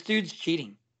 This dude's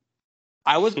cheating.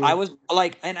 I was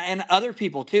like, and other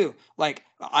people too. Like,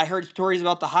 I heard stories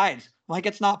about the hides. I'm like,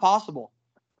 it's not possible.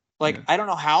 Like, I don't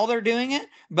know how they're doing it,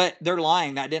 but they're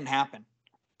lying. That didn't happen.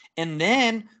 And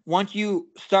then once you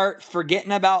start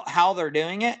forgetting about how they're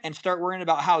doing it and start worrying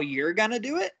about how you're going to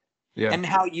do it and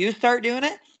how you start doing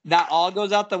it, that all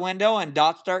goes out the window and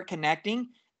dots start connecting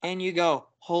and you go,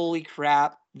 holy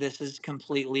crap, this is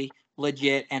completely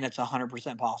legit and it's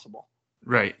 100% possible.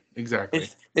 Right. Exactly.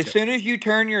 As soon as you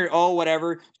turn your,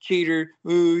 whatever, cheater,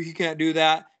 ooh, you can't do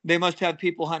that. They must have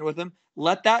people hunt with them.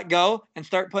 Let that go and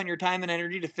start putting your time and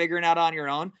energy to figuring out on your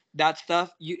own. That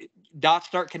stuff, dots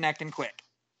start connecting quick.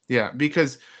 Yeah,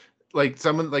 because like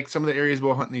some of the areas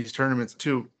we'll hunt in these tournaments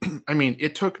too. I mean,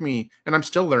 it took me, and I'm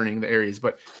still learning the areas,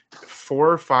 but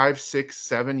 4, 5, 6,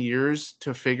 7 years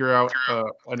to figure out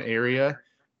an area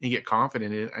and get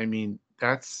confident in it. I mean,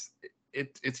 it's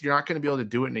you're not going to be able to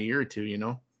do it in a year or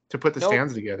two, to put the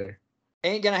stands together.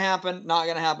 Ain't gonna happen. Not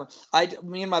gonna happen.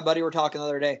 Me and my buddy were talking the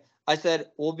other day. I said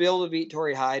we'll be able to beat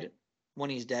Tory Hyde when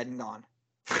he's dead and gone.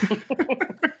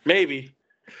 Maybe.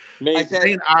 I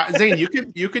said, Zane,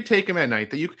 you could take him at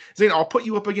night. Zane, I'll put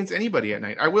you up against anybody at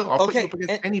night. I will. I'll put you up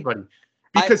against anybody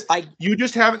because you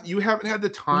just haven't had the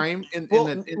time.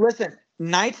 Listen,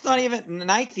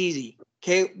 night's easy.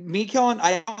 Okay, me killing,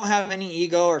 I don't have any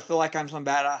ego or feel like I'm some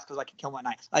badass because I can kill my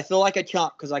night. I feel like a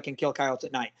chump because I can kill coyotes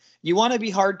at night. You want to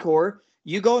be hardcore,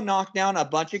 You go knock down a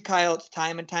bunch of coyotes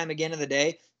time and time again in the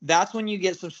day. That's when you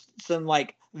get some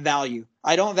like value.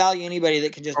 I don't value anybody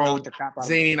that can just knock the crap out of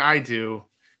me. Zane, I do.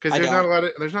 Because there's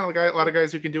not a lot of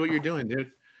guys who can do what you're doing,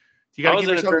 dude. You I gotta was give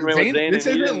in a yourself tournament with Zane, this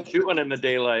and he isn't didn't shoot one in the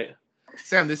daylight.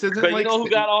 Sam, this isn't But like you know who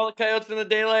got all the coyotes in the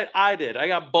daylight? I did. I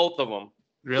got both of them.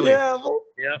 really. Yeah.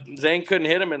 Yeah. Zane couldn't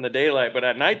hit him in the daylight, but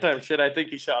at nighttime, shit, I think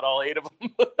he shot all 8 of them.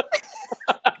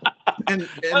 And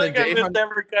I think I missed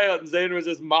every coyote, and Zane was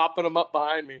just mopping them up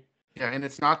behind me. Yeah, and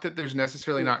it's not that there's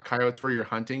necessarily not coyotes where you're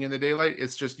hunting in the daylight.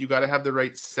 It's just you got to have the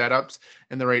right setups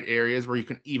and the right areas where you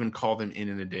can even call them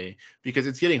in the day, because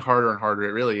it's getting harder and harder.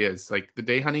 It really is. Like the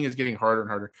day hunting is getting harder and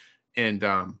harder, and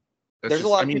There's a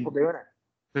lot of people doing it.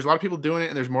 There's a lot of people doing it,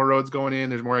 and there's more roads going in.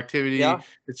 There's more activity. Yeah.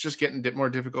 It's just getting more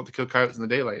difficult to kill coyotes in the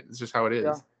daylight. It's just how it is.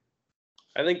 Yeah.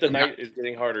 I think the night is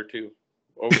getting harder too.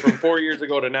 From 4 years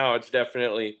ago to now, it's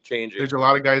definitely changing. There's a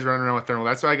lot of guys running around with thermal.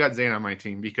 That's why I got Zane on my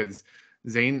team, because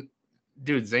Zane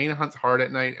hunts hard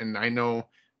at night, and I know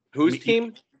whose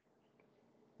team.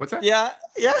 What's that? Yeah.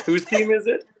 Whose team is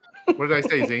it? What did I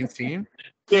say? Zane's team?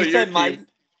 You said my.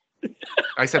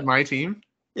 I said my team.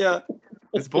 Yeah.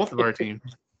 It's both of our teams.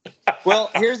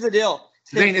 Well, here's the deal.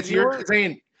 Zane, it's your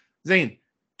Zane,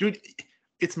 dude.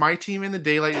 It's my team in the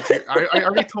daylight. I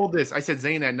already told this. I said,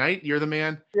 Zane, at night, you're the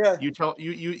man. Yeah.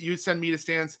 You send me to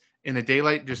stands in the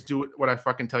daylight. Just do what I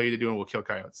fucking tell you to do, and we'll kill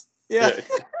coyotes. Yeah.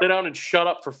 Sit down and shut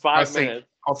up for 5 minutes.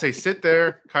 I'll say, sit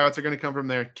there. Coyotes are gonna come from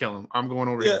there. Kill them. I'm going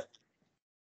over here.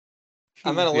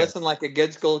 I'm gonna listen like a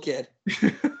good school kid.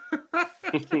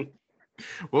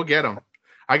 We'll get them.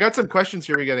 I got some questions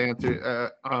here we got to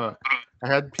answer. I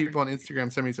had people on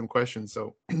Instagram send me some questions,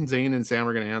 so Zane and Sam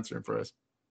are going to answer them for us.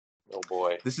 Oh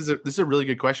boy, this is a really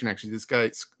good question, actually. This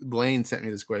guy Blaine sent me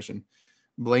this question.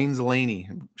 Blaine Zelaney.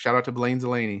 Shout out to Blaine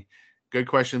Zelaney. Good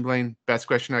question, Blaine. Best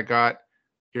question I got.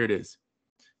 Here it is.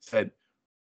 Said,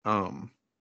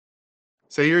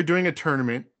 say you're doing a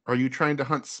tournament. Are you trying to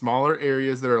hunt smaller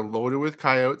areas that are loaded with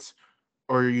coyotes,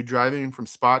 or are you driving from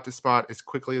spot to spot as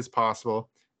quickly as possible?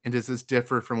 And does this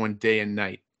differ from one day and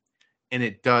night? And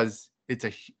it does.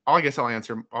 I guess I'll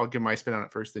answer. I'll give my spin on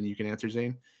it first, then you can answer,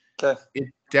 Zane. Okay. It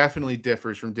definitely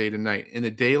differs from day to night. In the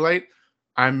daylight,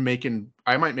 I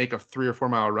might make a 3 or 4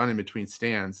 mile run in between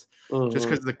stands, just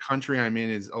because the country I'm in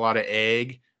is a lot of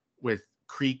ag with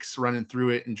creeks running through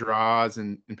it and draws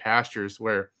and pastures,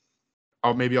 where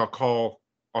I'll call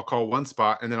one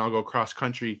spot and then I'll go cross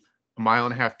country 1.5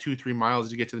 miles, 2-3 miles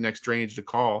to get to the next drainage to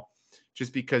call,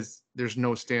 just because there's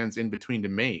no stands in between to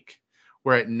make.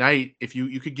 Where at night, if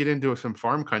you could get into some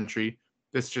farm country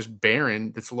that's just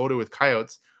barren, that's loaded with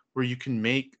coyotes, where you can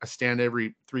make a stand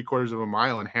every 3/4 of a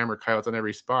mile and hammer coyotes on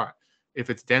every spot if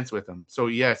it's dense with them. So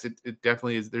yes, it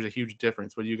definitely is. There's a huge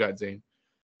difference. What do you got, Zane?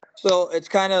 So it's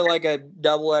kind of like a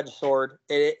double-edged sword.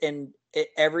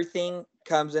 Everything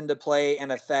comes into play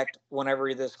and effect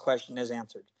whenever this question is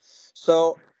answered.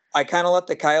 So I kind of let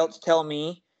the coyotes tell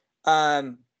me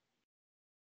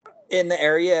in the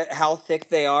area how thick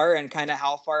they are and kind of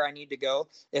how far I need to go.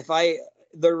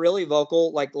 They're really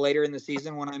vocal, like later in the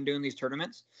season when I'm doing these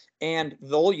tournaments, and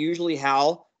they'll usually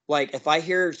howl. Like if I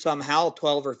hear some howl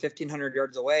 12 or 1,500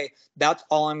 yards away, that's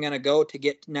all I'm going to go to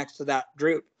get next to that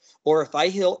group. Or if I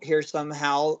hear some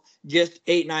howl just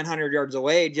 800-900 yards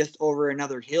away, just over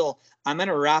another hill, I'm going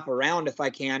to wrap around if I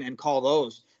can and call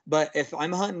those. But if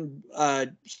I'm hunting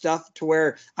stuff to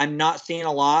where I'm not seeing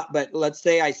a lot, but let's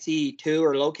say I see 2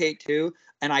 or locate 2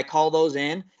 and I call those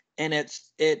in, and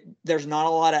there's not a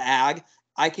lot of ag,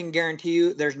 I can guarantee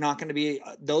you there's not going to be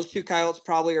those 2 coyotes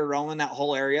probably are roaming that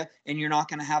whole area, and you're not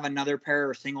going to have another pair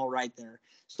or single right there.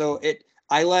 So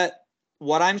I let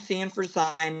what I'm seeing for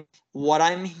sign, what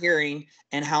I'm hearing,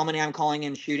 and how many I'm calling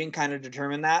in shooting kind of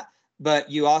determine that. But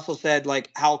you also said,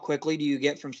 like, how quickly do you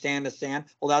get from stand to stand?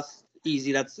 Well, that's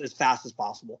easy. That's as fast as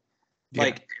possible. Yeah.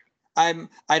 Like I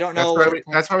don't know.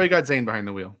 That's why we got Zane behind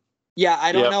the wheel. Yeah,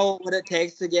 I don't know what it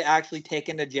takes to get actually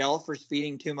taken to jail for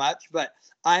speeding too much, but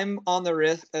I'm on the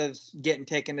risk of getting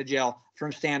taken to jail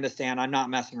from stand to stand. I'm not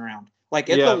messing around. Like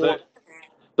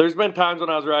there's been times when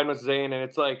I was riding with Zane, and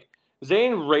it's like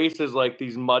Zane races like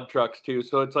these mud trucks too.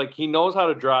 So it's like he knows how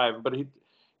to drive, but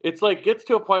it's like gets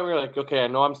to a point where you're like, okay, I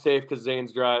know I'm safe because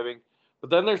Zane's driving. But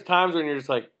then there's times when you're just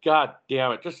like, God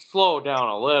damn it, just slow down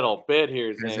a little bit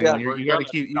here, Zane. Yeah, you got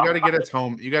to get us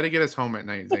home. You got to get us home at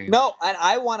night, Zane. No, and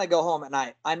I want to go home at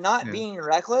night. I'm not being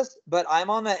reckless, but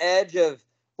I'm on the edge of,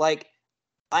 like,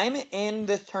 I'm in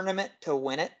this tournament to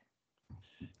win it.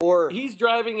 Or he's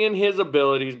driving in his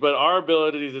abilities, but our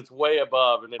abilities, it's way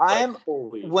above. And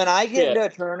it's when I get into a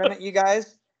tournament, you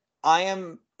guys, I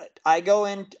am I go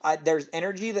in. There's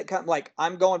energy that comes. Like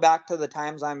I'm going back to the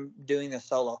times I'm doing this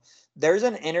solo. There's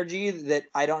an energy that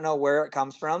I don't know where it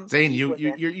comes from. Zane, deep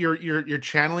within. you're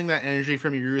channeling that energy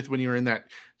from your youth when you were in that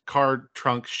car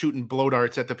trunk shooting blow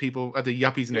darts at the people at the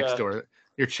yuppies next door.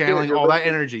 You're channeling You're all that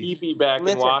living energy. teepee back in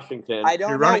Listen, Washington. I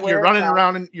don't know where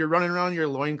You're running around your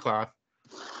loincloth.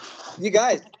 You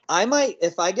guys, I might,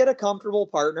 if I get a comfortable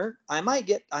partner, I might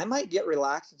get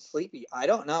relaxed and sleepy. I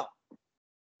don't know.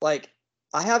 Like,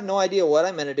 I have no idea what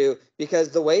I'm gonna do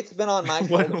because the weight's been on my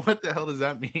shoulder. What the hell does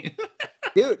that mean?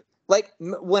 Dude, like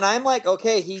when I'm like,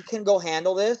 okay, he can go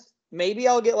handle this. Maybe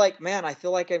I'll get like, man, I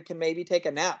feel like I can maybe take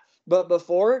a nap. But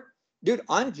before, dude,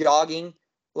 I'm jogging.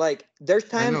 Like, there's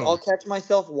times I'll catch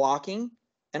myself walking,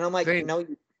 and I'm like, Zane,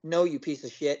 no, you piece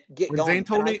of shit, get when going. Zane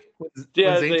told me,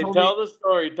 Tell the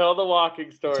story. Tell the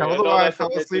walking story. Tell the why I fell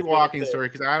asleep walking story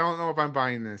because I don't know if I'm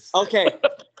buying this. Okay,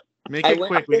 make it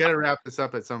quick. We got to wrap this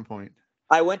up at some point.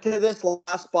 I went to this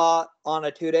last spot on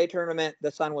a 2-day tournament.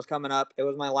 The sun was coming up. It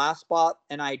was my last spot,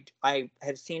 and I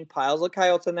had seen piles of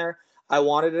coyotes in there. I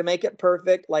wanted to make it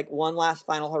perfect, like one last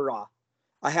final hurrah.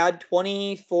 I had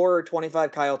 24 or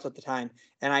 25 coyotes at the time,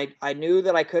 and I knew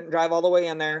that I couldn't drive all the way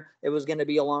in there. It was going to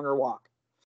be a longer walk.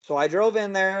 So I drove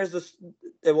in there.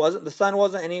 The sun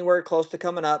wasn't anywhere close to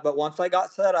coming up, but once I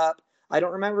got set up, I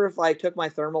don't remember if I took my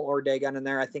thermal or day gun in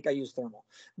there. I think I used thermal.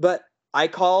 But I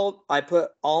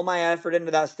put all my effort into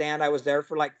that stand. I was there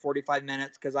for like 45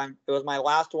 minutes because it was my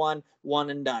last one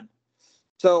and done.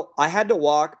 So I had to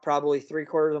walk probably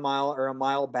 3/4 of a mile or a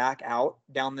mile back out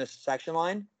down this section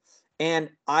line.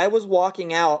 And I was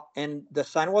walking out and the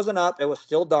sun wasn't up. It was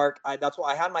still dark. That's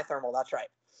why I had my thermal. That's right.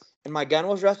 And my gun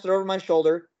was rested over my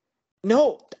shoulder.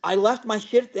 No, I left my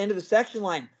shit at the end of the section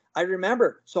line. I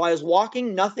remember. So I was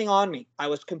walking, nothing on me. I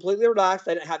was completely relaxed.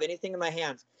 I didn't have anything in my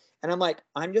hands. And I'm like,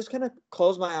 I'm just going to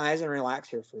close my eyes and relax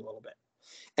here for a little bit.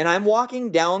 And I'm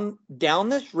walking down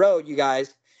this road, you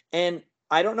guys. And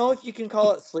I don't know if you can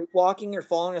call it sleepwalking or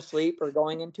falling asleep or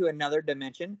going into another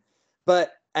dimension.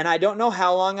 And I don't know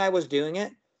how long I was doing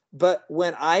it. But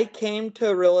when I came to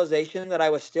a realization that I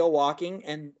was still walking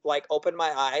and like opened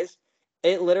my eyes,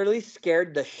 it literally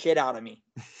scared the shit out of me.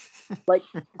 Like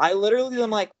I literally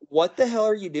am like, what the hell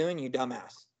are you doing, you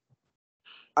dumbass?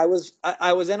 I was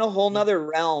in a whole nother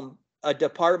realm, a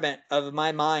department of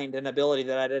my mind and ability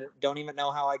that I don't even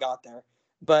know how I got there.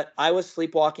 But I was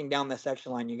sleepwalking down the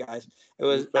section line, you guys. It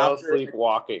was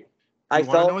sleepwalking. I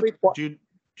fell asleep.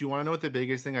 Do you want to know what the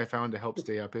biggest thing I found to help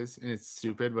stay up is? And it's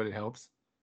stupid, but it helps.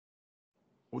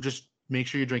 Well, just make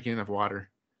sure you're drinking enough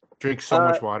water. Drink so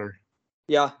much water.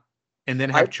 Yeah. And then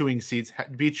have chewing seeds.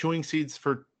 Be chewing seeds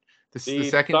for the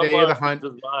second day of the hunt.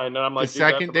 The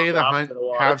second day of the hunt,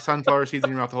 have sunflower seeds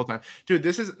in your mouth the whole time. Dude,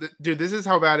 this is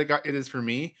how bad it is for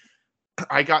me.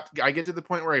 I get to the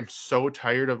point where I'm so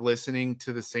tired of listening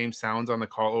to the same sounds on the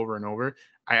call over and over.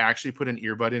 I actually put an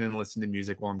earbud in and listen to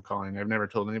music while I'm calling. I've never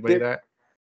told anybody that.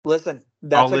 Listen,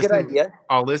 that's a good idea.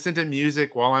 I'll listen to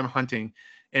music while I'm hunting,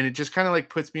 and it just kind of like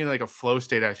puts me in like a flow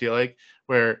state. I feel like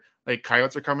where like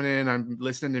coyotes are coming in, I'm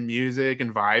listening to music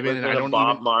and vibing, and I don't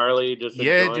Bob Marley just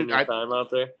enjoying your time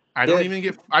out there. I don't even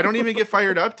get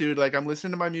fired up, dude. Like I'm listening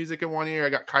to my music in one ear. I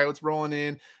got coyotes rolling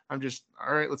in. I'm just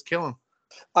all right. Let's kill them.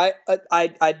 I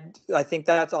think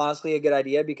that's honestly a good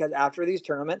idea because after these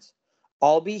tournaments,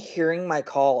 I'll be hearing my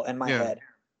call in my head.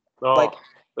 Oh,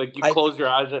 like you close your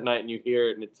eyes at night and you hear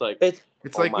it, and it's like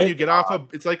it's like when you get off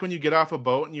a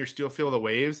boat and you still feel the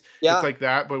waves. Yeah. It's like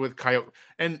that, but with coyote.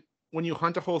 And when you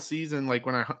hunt a whole season, like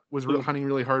when I was hunting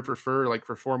really hard for fur, like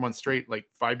for 4 months straight, like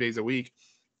 5 days a week,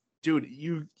 dude,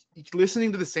 you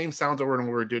listening to the same sounds over and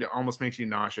over, dude, it almost makes you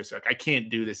nauseous. Like I can't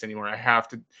do this anymore. I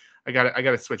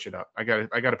gotta switch it up. I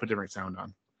gotta put different sound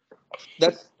on.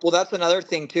 That's another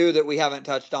thing too that we haven't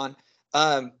touched on.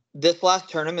 This last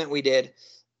tournament we did,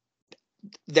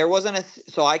 there wasn't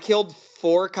so I killed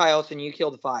 4 coyotes and you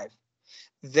killed 5.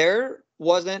 There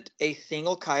wasn't a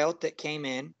single coyote that came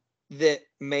in that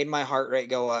made my heart rate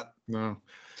go up. No.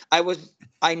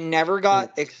 I never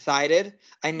got excited.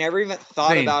 I never even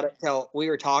thought about it till we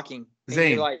were talking.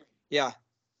 Zane, you're like, yeah.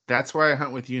 That's why I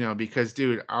hunt with you now because,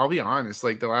 dude, I'll be honest.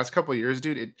 Like the last couple of years,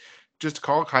 dude, it just to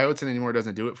call coyotes in anymore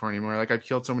doesn't do it for anymore. Like I've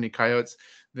killed so many coyotes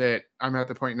that I'm at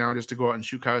the point now just to go out and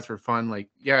shoot coyotes for fun. Like,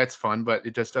 yeah, it's fun, but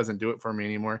it just doesn't do it for me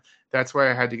anymore. That's why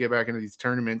I had to get back into these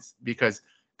tournaments because,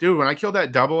 dude, when I killed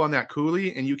that double on that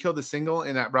coulee and you killed the single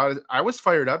and that broad, I was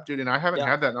fired up, dude, and I haven't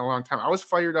had that in a long time. I was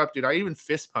fired up, dude. I even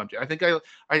fist pumped it. I think I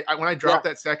when I dropped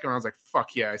that second one, I was like,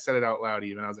 fuck yeah. I said it out loud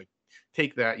even. I was like,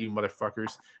 take that, you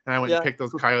motherfuckers. And I went and picked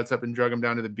those coyotes up and drug them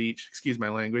down to the beach. Excuse my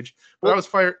language. But I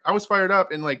was fired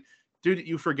up and like dude,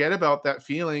 you forget about that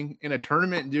feeling in a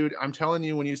tournament, dude. I'm telling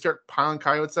you, when you start piling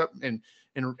coyotes up and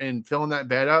filling that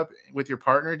bed up with your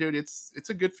partner, dude, it's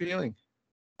a good feeling.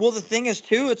 Well, the thing is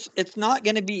too, it's not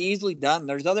going to be easily done.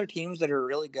 There's other teams that are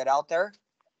really good out there.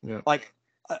 Yeah. Like,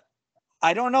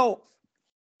 I don't know.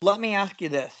 Let me ask you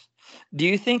this. Do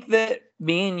you think that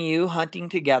me and you hunting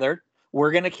together,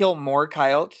 we're going to kill more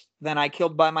coyotes than I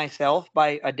killed by myself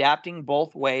by adapting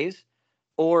both ways?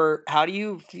 Or how do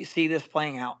you see this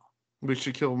playing out? We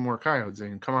should kill more coyotes,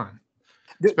 Zane. Come on.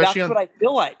 That's what I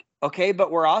feel like. Okay, but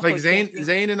we're also like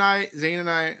Zane and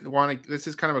I want to. This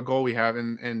is kind of a goal we have,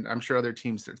 and I'm sure other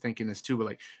teams are thinking this too. But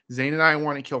like Zane and I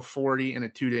want to kill 40 in a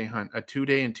 2-day hunt, a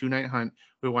 2-day and 2-night hunt.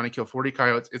 We want to kill 40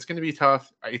 coyotes. It's going to be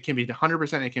tough. It can be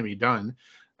 100%. It can be done.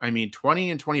 I mean,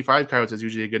 20 and 25 coyotes is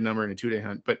usually a good number in a 2-day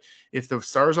hunt. But if the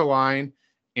stars align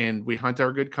and we hunt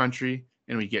our good country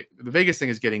and we get, the biggest thing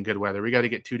is getting good weather. We got to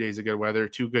get 2 days of good weather,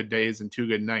 2 good days and 2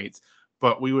 good nights.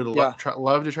 But we would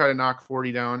love to try to knock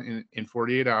 40 down in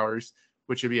 48 hours,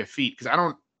 which would be a feat.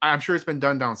 Because I'm sure it's been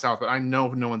done down south, but I know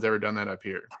no one's ever done that up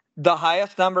here. The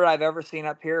highest number I've ever seen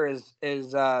up here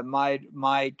is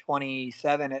my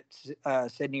 27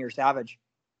 at Sydney or Savage.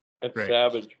 At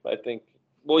Savage, I think.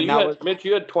 Well, Mitch,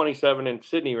 you had 27 in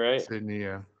Sydney, right? Sydney,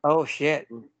 yeah. Oh shit.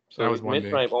 So that was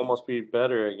Mitch might almost be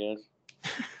better, I guess.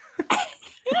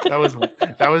 that was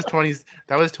 20.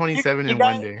 That was 27 in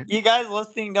one day. You guys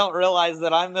listening don't realize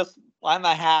that I'm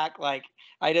a hack. Like,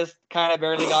 I just kind of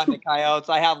barely got into coyotes.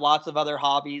 I have lots of other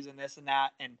hobbies and this and that.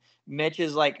 And Mitch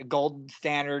is like a gold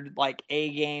standard, like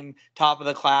A game, top of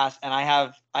the class. And I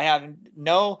have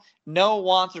no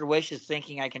wants or wishes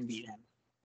thinking I can beat him.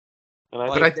 And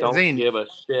I don't give a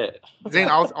shit. Zane,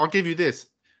 I'll give you this.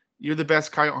 You're the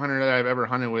best coyote hunter that I've ever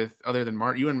hunted with, other than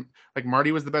Marty.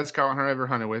 Marty was the best coyote hunter I ever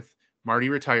hunted with. Marty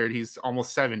retired. He's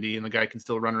almost 70, and the guy can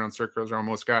still run around circles around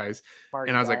most guys.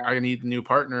 And I was like, I need a new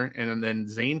partner. And then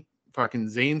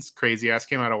Zane's crazy ass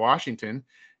came out of Washington,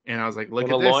 and I was like, look at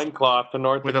this.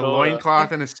 With a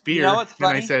loincloth and a spear. You know what's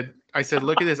funny? And I said,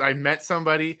 look at this. I met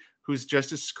somebody who's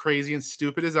just as crazy and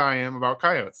stupid as I am about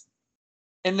coyotes.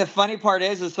 And the funny part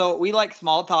is so we like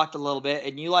small talked a little bit,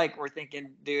 and you were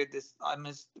thinking, dude, I'm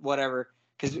just whatever.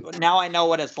 Because now I know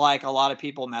what it's like. A lot of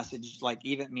people message, like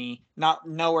even me, not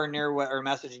nowhere near what are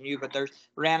messaging you, but there's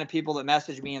random people that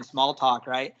message me in small talk,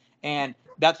 right? And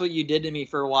that's what you did to me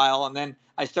for a while. And then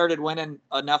I started winning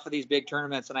enough of these big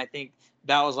tournaments, and I think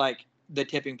that was like the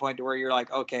tipping point to where you're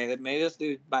like, okay, maybe this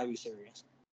dude might be serious.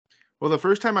 Well, the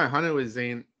first time I hunted with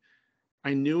Zane,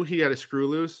 I knew he had a screw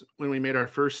loose when we made our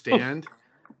first stand.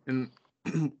 And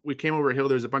we came over a hill.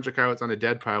 There's a bunch of coyotes on a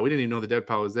dead pile. We didn't even know the dead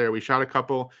pile was there. We shot a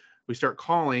couple. We start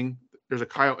calling. There's a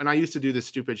coyote. And I used to do this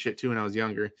stupid shit too when I was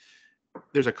younger.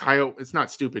 There's a coyote. It's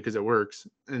not stupid because it works.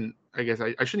 And I guess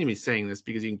I shouldn't even be saying this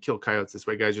because you can kill coyotes this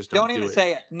way. Guys just don't even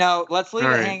say it. No, let's leave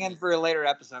it hanging for a later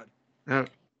episode.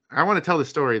 I want to tell the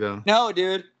story though. No,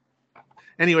 dude.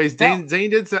 Anyways, Zane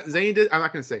did. I'm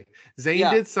not going to say. Zane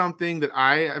did something that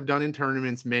I have done in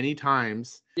tournaments many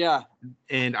times. Yeah.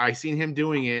 And I seen him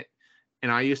doing it,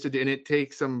 and I used to do, and it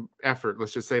takes some effort.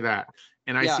 Let's just say that.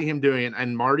 And I see him doing it,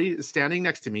 and Marty is standing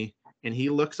next to me, and he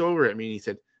looks over at me and he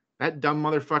said, "That dumb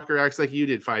motherfucker acts like you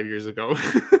did 5 years ago."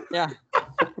 Yeah.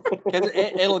 Because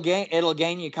it'll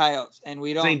gain you coyotes, and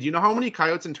we don't. Zane, do you know how many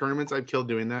coyotes in tournaments I've killed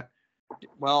doing that?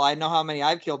 Well, I know how many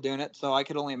I've killed doing it, so I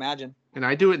could only imagine. And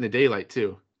I do it in the daylight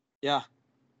too. Yeah.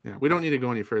 Yeah. We don't need to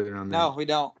go any further on that. No, we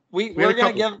don't. We're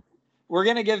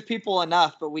gonna give people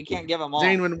enough, but we can't give them all.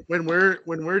 Zane, when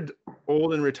we're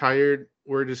old and retired,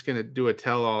 we're just gonna do a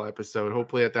tell-all episode.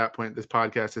 Hopefully, at that point, this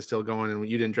podcast is still going, and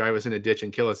you didn't drive us in a ditch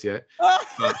and kill us yet.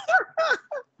 But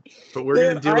we're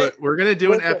gonna do it. We're gonna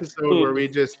do an episode where we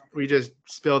just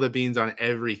spill the beans on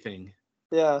everything.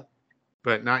 Yeah.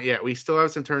 But not yet. We still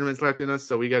have some tournaments left in us,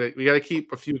 so we gotta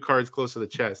keep a few cards close to the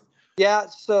chest. Yeah.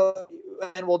 So,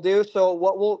 and we'll do so.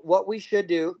 What we should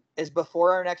do is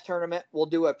before our next tournament, we'll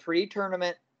do a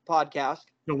pre-tournament podcast.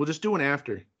 No, we'll just do one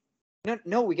after.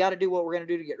 No, we got to do what we're gonna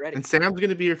do to get ready. And Sam's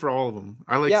gonna be here for all of them.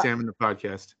 I like Sam in the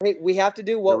podcast. Hey, we have to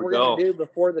do what we're gonna do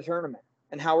before the tournament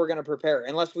and how we're gonna prepare.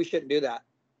 Unless we shouldn't do that.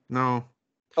 No.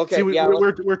 Okay. See,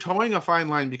 we're towing a fine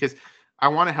line because I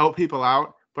want to help people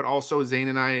out, but also Zane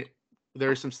and I,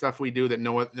 there's some stuff we do that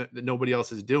nobody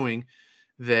else is doing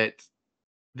that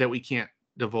we can't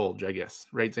divulge, I guess.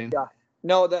 Right, Zane? Yeah.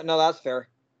 No, that's fair.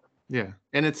 Yeah.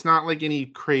 And it's not like any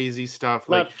crazy stuff.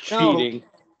 Not cheating.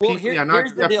 Well,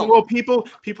 here's the deal. Well,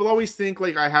 people always think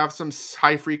like I have some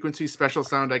high frequency special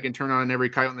sound I can turn on and every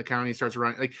coyote in the county starts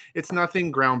running. Like it's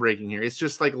nothing groundbreaking here. It's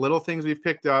just like little things we've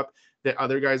picked up that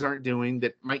other guys aren't doing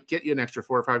that might get you an extra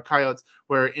 4 or 5 coyotes.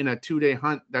 Where in a 2-day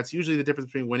hunt, that's usually the difference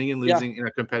between winning and losing in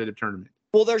a competitive tournament.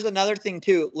 Well, there's another thing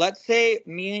too. Let's say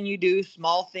me and you do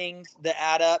small things that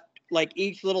add up, like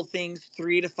each little thing's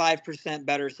 3 to 5%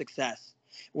 better success.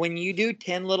 When you do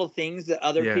 10 little things that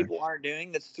other people aren't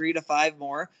doing, that's 3 to 5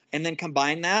 more, and then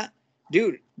combine that,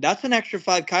 dude, that's an extra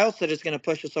 5 coyotes that is going to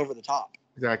push us over the top.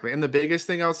 Exactly. And the biggest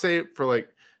thing I'll say for like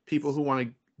people who want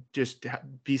to just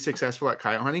be successful at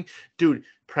coyote hunting, dude,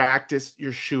 practice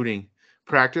your shooting.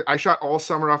 Practice. I shot all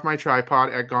summer off my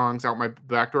tripod at gongs out my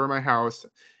back door of my house,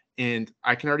 and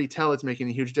I can already tell it's making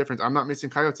a huge difference. I'm not missing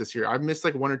coyotes this year. I've missed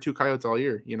like 1 or 2 coyotes all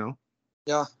year, you know?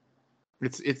 Yeah.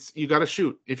 It's you got to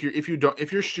shoot. If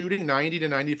you're shooting 90 to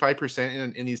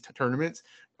 95% in these tournaments,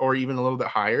 or even a little bit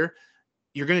higher,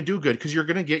 you're going to do good because you're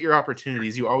going to get your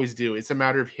opportunities. You always do. It's a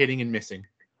matter of hitting and missing.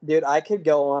 Dude, I could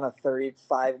go on a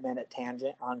 35-minute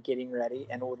tangent on getting ready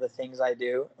and all the things I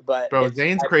do, but bro,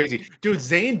 Zane's crazy. Dude,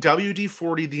 Zane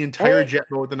WD-40 the entire jet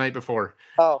boat the night before.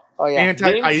 Oh yeah.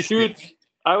 Anti-ice shoots.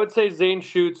 I would say Zane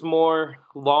shoots more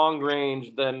long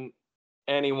range than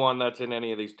anyone that's in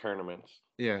any of these tournaments.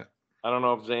 Yeah. I don't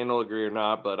know if Zane will agree or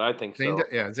not, but I think so.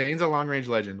 Yeah, Zane's a long range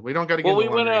legend. We don't got to get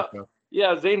into long range stuff.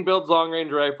 Yeah, Zane builds long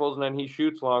range rifles and then he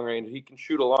shoots long range. He can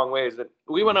shoot a long ways. And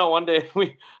we went out one day.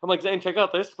 I'm like, Zane, check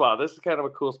out this spot. This is kind of a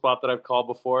cool spot that I've called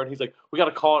before. And he's like, we got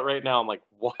to call it right now. I'm like,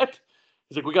 what?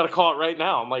 He's like, we got to call it right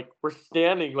now. I'm like, we're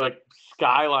standing like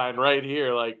skyline right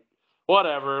here. Like,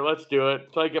 whatever, let's do it.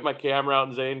 So I get my camera out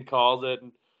and Zane calls it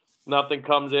and nothing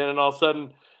comes in. And all of a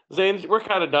sudden, we're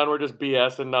kind of done. We're just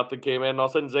BSing. Nothing came in. And all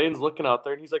of a sudden, Zane's looking out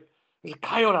there and he's like, there's a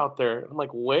coyote out there. And I'm like,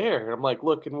 where? And I'm like,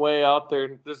 looking way out there.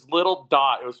 And this little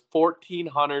dot, it was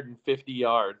 1,450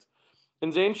 yards.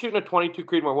 And Zane's shooting a 22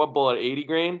 Creedmoor. What bullet? 80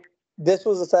 grain? This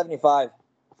was a 75.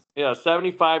 Yeah,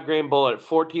 75 grain bullet,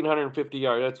 1,450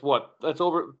 yards. That's what? That's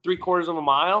over 3/4 of a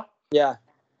mile? Yeah.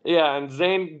 Yeah, and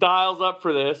Zane dials up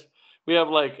for this. We have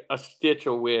like a stitch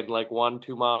of wind, like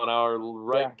 1-2 mile an hour,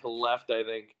 right to left, I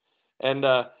think. And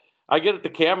I get the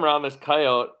camera on this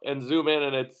coyote and zoom in,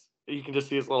 and you can just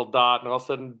see his little dot. And all of a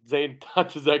sudden, Zane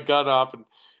touches that gun off, and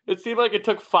it seemed like it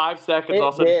took 5 seconds. All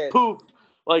of a sudden, poof,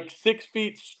 like 6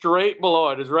 feet straight below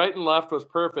it. His right and left was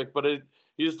perfect, but he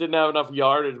just didn't have enough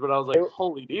yardage. But I was like,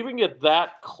 holy, to even get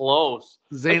that close.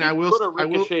 Zane, like, I will put a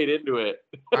ricochet into it.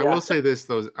 I will say this,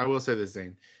 though. I will say this,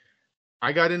 Zane.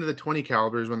 I got into the 20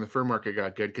 calibers when the fur market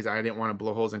got good because I didn't want to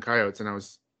blow holes in coyotes, and I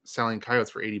was selling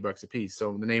coyotes for $80 a piece.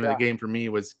 So the name of the game for me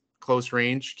was close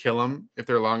range, kill them. If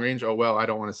they're long range, oh well, I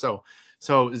don't want to sew.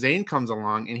 So Zane comes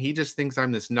along and he just thinks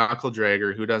I'm this knuckle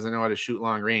dragger who doesn't know how to shoot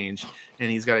long range, and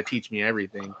he's got to teach me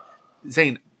everything.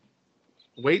 Zane,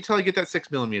 wait till I get that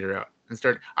 6mm out and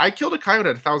start. I killed a coyote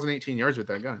at 1,018 yards with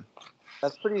that gun.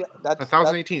 That's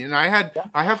 1,018, and I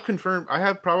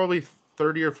have probably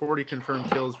 30 or 40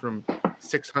 confirmed kills from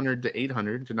 600 to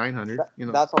 800 to 900. You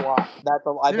know, that's a lot.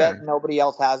 I bet nobody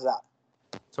else has that.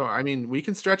 So I mean, we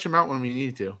can stretch them out when we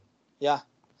need to. Yeah.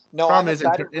 No. Problem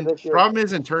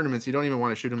is in tournaments, you don't even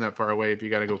want to shoot them that far away if you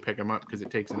got to go pick them up because it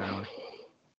takes an hour.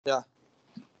 Yeah.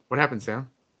 What happened, Sam?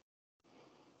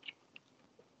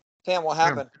 Sam, what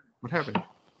happened? What happened?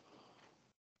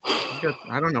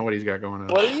 I don't know what he's got going on.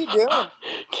 What are you doing?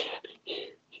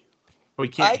 We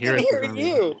can't hear us. I can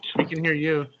hear you. We can hear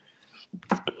you.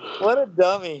 What a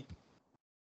dummy.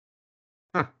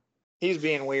 Huh. He's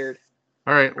being weird.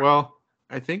 All right. Well,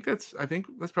 I think that's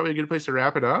probably a good place to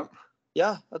wrap it up.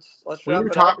 Yeah, let's wrap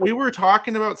it up. We were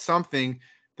talking about something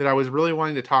that I was really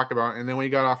wanting to talk about, and then we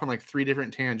got off on like 3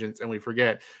 different tangents, and we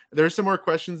forget. There's some more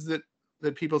questions that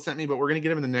people sent me, but we're gonna get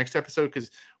them in the next episode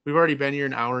because we've already been here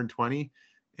an hour and 20,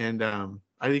 and I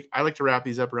like to wrap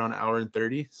these up around an hour and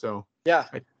 30. So yeah,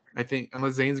 I think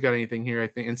unless Zane's got anything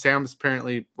here, and Sam's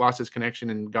apparently lost his connection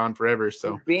and gone forever.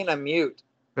 So he's being a mute.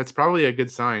 That's probably a good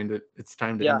sign that it's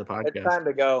time to end the podcast. It's time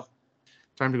to go.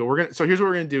 So here's what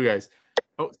we're gonna do, guys.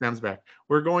 Oh, Sam's back.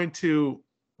 We're gonna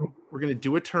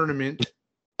do a tournament,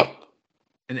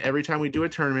 and every time we do a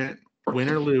tournament, win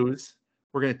or lose,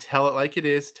 we're gonna tell it like it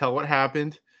is, tell what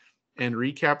happened, and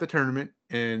recap the tournament.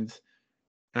 And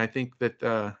I think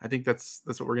that's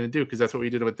what we're gonna do because that's what we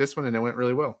did with this one, and it went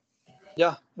really well.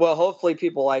 Yeah. Well, hopefully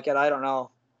people like it. I don't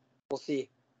know. We'll see.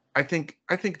 I think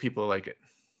people like it.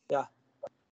 Yeah.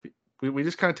 We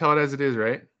just kind of tell it as it is,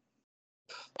 right?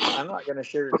 I'm not gonna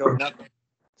sugarcoat nothing.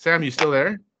 Sam, you still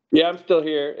there? Yeah, I'm still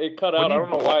here. It cut out. I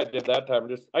don't know why it did that time.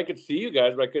 I could see you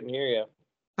guys, but I couldn't hear you.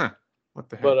 Huh.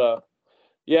 What the heck? But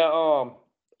yeah,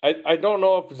 I don't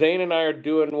know if Zane and I are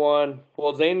doing one.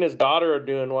 Well, Zane and his daughter are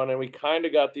doing one, and we kind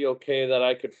of got the okay that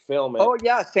I could film it. Oh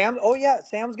yeah, Sam. Oh yeah,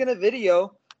 Sam's gonna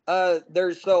video. I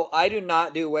do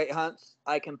not do weight hunts.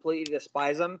 I completely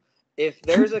despise them. If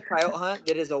there's a coyote hunt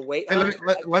that is a weight Hey,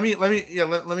 hunt, let me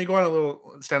go on a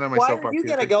little stand on my why soapbox. are you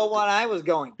gonna go when I was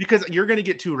going? Because you're gonna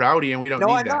get too rowdy, and we don't No,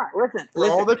 need I'm that. not. Listen, For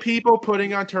all the people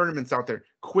putting on tournaments out there,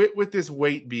 quit with this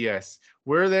weight BS.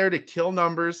 We're there to kill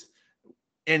numbers,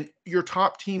 and your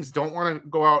top teams don't want to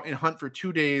go out and hunt for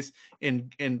 2 days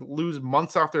and lose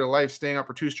months off their life staying up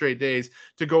for 2 straight days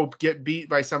to go get beat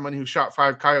by someone who shot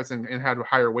 5 coyotes and had a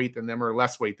higher weight than them or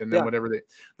less weight than them, whatever they.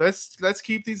 Let's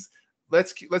keep these.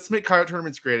 Let's make coyote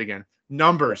tournaments great again.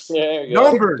 Numbers.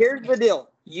 Numbers. Here's the deal.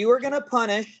 You are gonna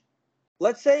punish.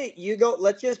 Let's say you go.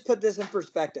 Let's just put this in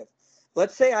perspective.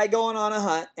 Let's say I go on a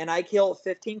hunt and I kill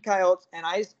 15 coyotes and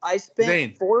I spent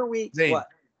Zane, 4 weeks. Zane, What?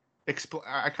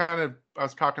 I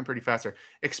was talking pretty fast there.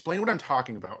 Explain what I'm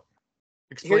talking about.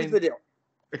 Here's the deal.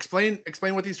 Explain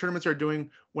what these tournaments are doing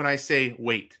when I say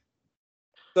wait.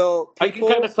 So I can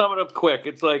kind of sum it up quick.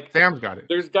 It's like Sam's got it.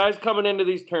 There's guys coming into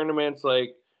these tournaments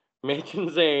like Mitch and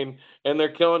Zane, and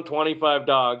they're killing 25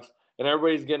 dogs, and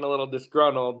everybody's getting a little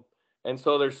disgruntled. And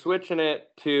so they're switching it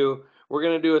to, we're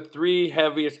going to do a 3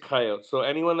 heaviest coyotes. So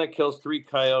anyone that kills 3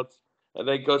 coyotes, and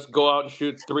they just go out and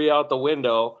shoot 3 out the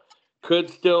window, could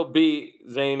still beat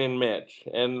Zane and Mitch.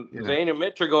 And Zane and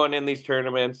Mitch are going in these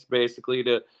tournaments basically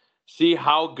to see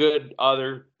how good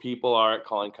other people are at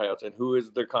calling coyotes and who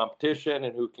is their competition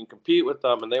and who can compete with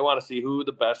them. And they want to see who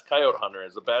the best coyote hunter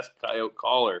is, the best coyote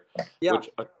caller, which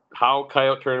how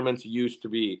coyote tournaments used to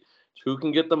be. Who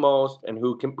can get the most and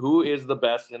who is the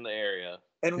best in the area.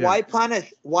 And why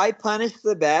punish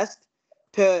the best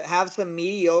to have some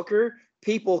mediocre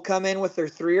people come in with their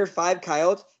 3 or 5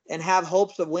 coyotes and have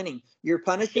hopes of winning? You're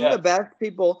punishing the best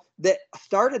people that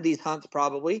started these hunts,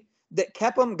 probably, that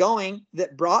kept them going,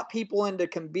 that brought people in to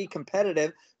be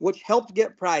competitive, which helped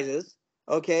get prizes,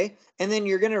 okay? And then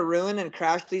you're going to ruin and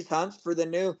crash these hunts for the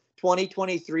new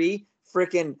 2023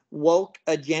 freaking woke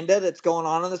agenda that's going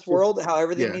on in this world, how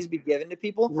everything needs to be given to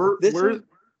people. This is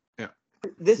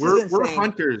insane. We're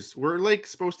hunters. We're like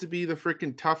supposed to be the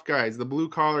freaking tough guys, the blue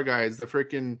collar guys, the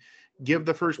freaking give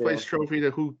the first place trophy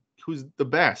to who's the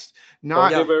best. Not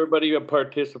give everybody a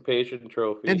participation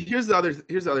trophy. And here's the other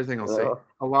thing I'll say.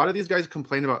 A lot of these guys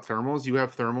complain about thermals. You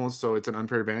have thermals, so it's an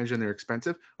unfair advantage and they're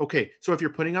expensive. Okay, so if you're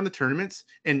putting on the tournaments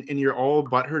and you're all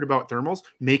butthurt about thermals,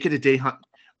 make it a day hunt.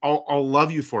 I'll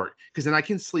love you for it, because then I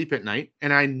can sleep at night,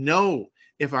 and I know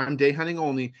if I'm day hunting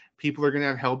only, people are gonna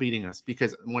have hell beating us,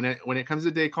 because when it comes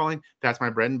to day calling, that's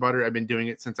my bread and butter. I've been doing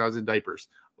it since I was in diapers.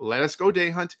 Let us go day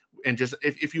hunt, and just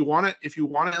if you want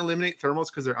to eliminate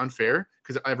thermals because they're unfair,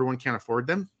 because everyone can't afford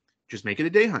them, just make it a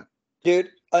day hunt,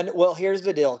 dude. Well, here's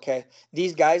the deal. Okay,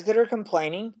 these guys that are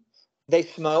complaining, they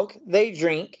smoke, they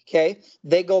drink. Okay,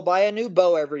 they go buy a new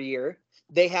bow every year.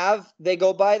 They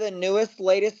go buy the newest,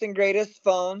 latest, and greatest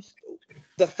phones,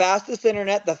 the fastest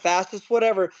internet, the fastest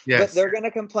whatever. But they're going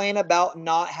to complain about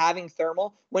not having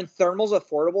thermal when thermal's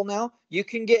affordable now. You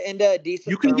can get into a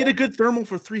decent. You can get a good thermal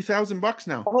for $3,000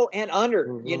 now. Oh, and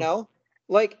under, you know,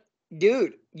 like,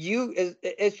 dude,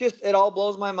 it's just, it all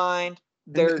blows my mind.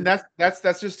 And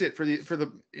that's just it for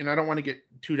the. And I don't want to get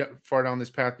too far down this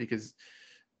path, because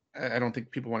I don't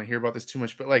think people want to hear about this too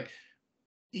much. But like,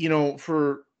 you know,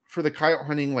 for the coyote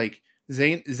hunting, like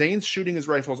Zane's shooting his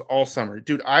rifles all summer,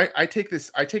 dude. I take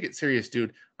it serious,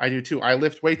 dude. I do too. I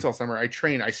lift weights all summer. I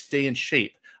train. I stay in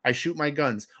shape. I shoot my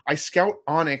guns. I scout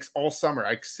Onyx all summer.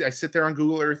 I sit there on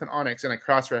Google Earth and Onyx, and I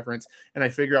cross-reference, and I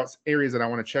figure out areas that I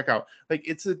want to check out. Like,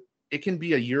 it can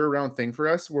be a year-round thing for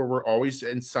us, where we're always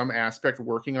in some aspect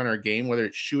working on our game, whether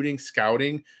it's shooting,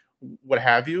 scouting, what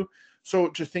have you. So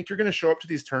to think you're going to show up to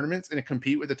these tournaments and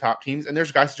compete with the top teams, and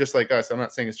there's guys just like us. I'm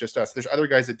not saying it's just us. There's other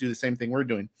guys that do the same thing we're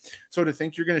doing. So to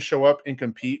think you're going to show up and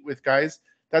compete with guys,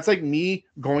 that's like me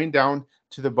going down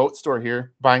to the boat store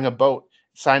here, buying a boat,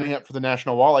 signing up for the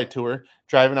National Walleye Tour,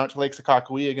 driving out to Lake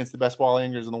Sakakawea against the best walleye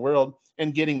anglers in the world,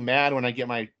 and getting mad when I get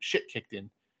my shit kicked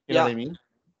in. You know what I mean?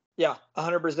 Yeah,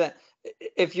 100%.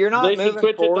 If you're not moving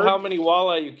switch forward, it to how many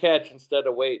walleye you catch instead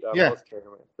of weight on those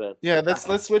tournaments. Then. Yeah,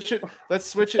 let's switch it. Let's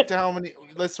switch it to how many.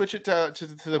 Let's switch it to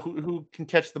the who can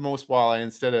catch the most walleye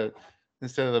instead of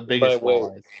the biggest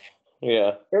walleye.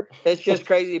 Yeah, it's just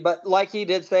crazy. But like he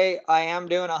did say, I am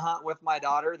doing a hunt with my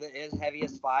daughter that is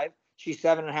heaviest 5. She's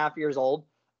 7.5 years old.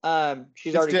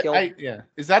 She's already killed.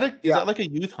 Is that like a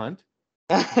youth hunt?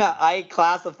 I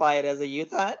classify it as a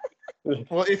youth hunt.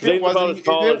 Well, if it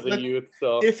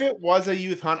was a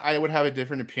youth hunt, I would have a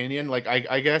different opinion. Like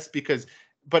I guess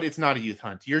but it's not a youth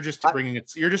hunt. You're just bringing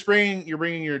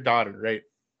your daughter, right?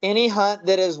 Any hunt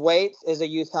that is weights is a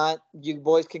youth hunt. You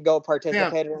boys can go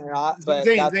participate in it or not. But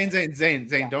Zane,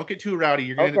 yeah. don't get too rowdy.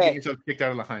 You're gonna end up getting yourself kicked out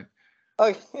of the hunt.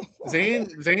 Okay. Zane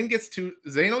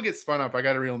will get spun up. I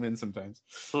gotta reel him in sometimes.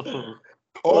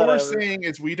 All we're saying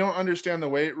is we don't understand the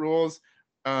weight rules,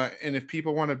 and if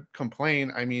people want to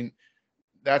complain, I mean,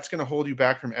 that's gonna hold you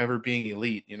back from ever being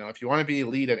elite. You know, if you want to be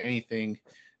elite at anything,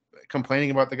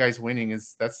 complaining about the guys winning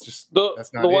that's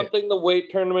not the one it. thing the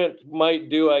weight tournament might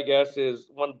do, I guess,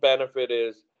 is one benefit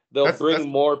is they'll bring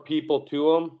more people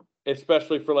to them,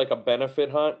 especially for like a benefit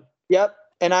hunt. Yep.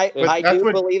 And I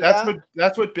do believe that.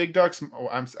 That's what Big Dog.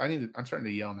 I'm starting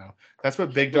to yell now. That's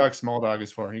what Big Dog Small Dog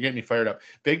is for. You're getting me fired up.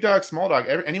 Big Dog Small Dog.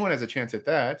 Anyone has a chance at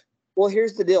that. Well,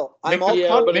 here's the deal. But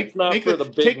it's not for the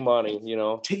big money, you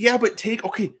know.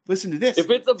 Okay. Listen to this. If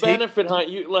it's a benefit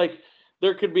hunt,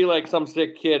 there could be like some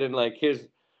sick kid and like his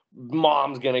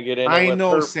mom's gonna get in. I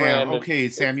know, Sam. Okay,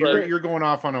 Sam, you're going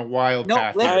off on a wild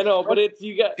path. I know, but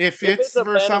if it's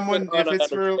for someone,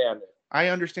 I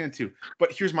understand too.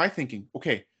 But here's my thinking.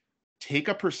 Okay, take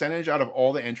a percentage out of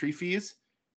all the entry fees,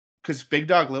 because Big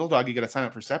Dog, Little Dog, you got to sign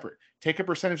up for separate. Take a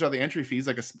percentage of the entry fees,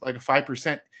 like a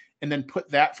 5%, and then put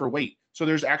that for weight. So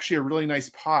there's actually a really nice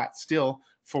pot still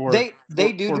for they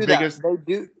do that. They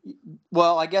do.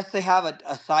 Well, I guess they have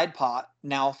a side pot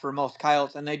now for most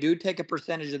coyotes, and they do take a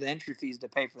percentage of the entry fees to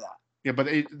pay for that. Yeah, but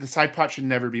the side pot should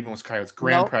never be most coyotes.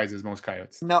 Grand prize is most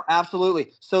coyotes. No,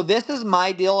 absolutely. So this is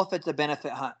my deal if it's a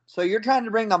benefit hunt. So you're trying to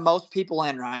bring the most people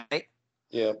in, right?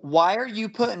 Yeah. Why are you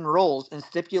putting rules and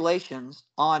stipulations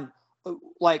on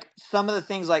like some of the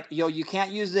things like, you can't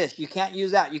use this, you can't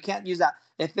use that, you can't use that.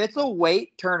 If it's a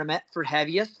weight tournament for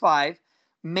heaviest 5,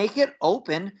 make it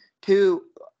open to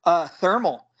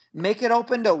thermal. Make it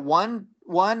open to one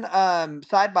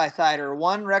side-by-side or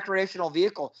one recreational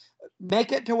vehicle.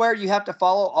 Make it to where you have to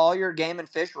follow all your game and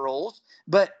fish rules,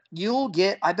 but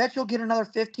I bet you'll get another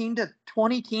 15 to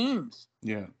 20 teams.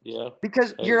 Yeah. Yeah.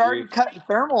 Because you're already cutting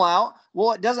thermal out.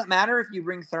 Well, it doesn't matter if you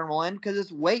bring thermal in because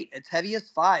it's weight. It's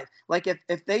heaviest 5. Like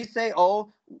if they say,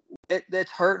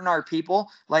 it's hurting our people,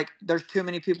 like there's too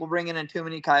many people bringing in too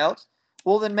many coyotes,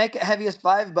 well, then make it heaviest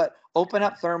 5, but open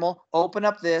up thermal, open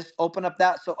up this, open up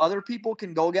that, so other people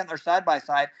can go get in their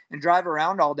side-by-side and drive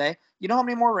around all day. You know how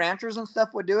many more ranchers and stuff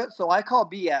would do it? So I call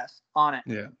BS on it.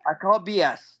 Yeah. I call it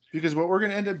BS. Because what we're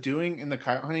going to end up doing in the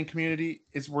coyote hunting community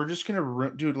is we're just going to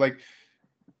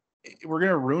we're going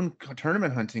to ruin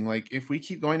tournament hunting. Like if we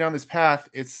keep going down this path,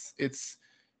 it's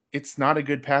not a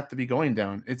good path to be going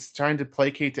down. It's trying to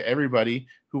placate to everybody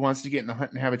who wants to get in the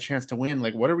hunt and have a chance to win.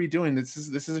 Like, what are we doing? This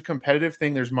is a competitive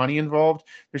thing. There's money involved.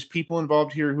 There's people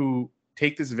involved here who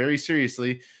take this very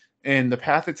seriously. And the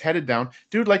path it's headed down,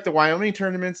 dude, like the Wyoming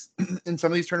tournaments and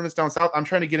some of these tournaments down south, I'm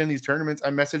trying to get in these tournaments.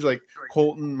 I messaged like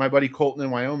Colton, my buddy Colton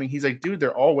in Wyoming. He's like, dude,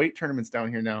 they're all weight tournaments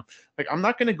down here now. Like, I'm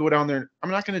not going to go down there.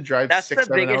 I'm not going to drive That's 6-7 hours. That's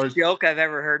the biggest joke I've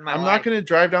ever heard in my life. I'm not going to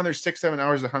drive down there 6-7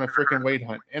 hours to hunt a freaking weight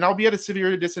hunt. And I'll be at a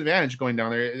severe disadvantage going down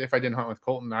there if I didn't hunt with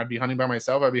Colton. I'd be hunting by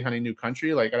myself. I'd be hunting new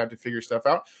country. Like, I'd have to figure stuff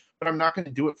out. But I'm not going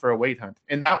to do it for a weight hunt.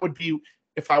 And that would be,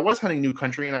 if I was hunting new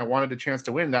country and I wanted a chance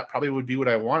to win, that probably would be what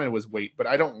I wanted was weight. But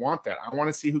I don't want that. I want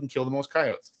to see who can kill the most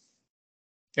coyotes.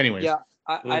 Anyways. Yeah,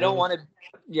 I don't want to.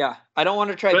 Yeah, I don't want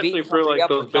to try. Especially for like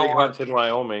those big hunts in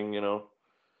Wyoming, Yeah,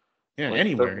 like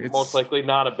anywhere. It's most likely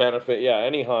not a benefit. Yeah,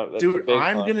 any hunt. Dude,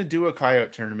 I'm gonna do a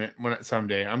coyote tournament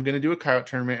someday. I'm gonna do a coyote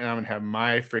tournament and I'm gonna have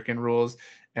my freaking rules,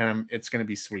 and it's gonna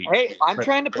be sweet. Hey, I'm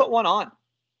trying to put one on.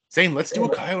 Zane, let's do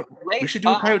a coyote. We should do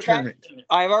a coyote tournament.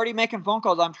 I've already making phone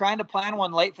calls. I'm trying to plan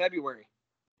one late February.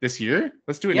 This year?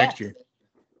 Let's do it next year.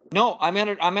 No, I'm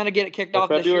gonna get it kicked off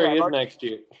this year. February is next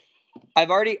year. I've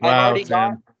already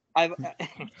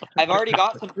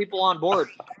got some people on board.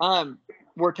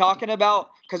 We're talking about,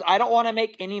 because I don't want to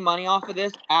make any money off of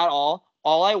this at all.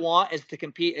 All I want is to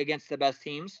compete against the best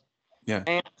teams. Yeah.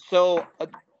 And so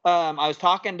I was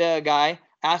talking to a guy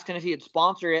asking if he'd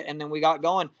sponsor it, and then we got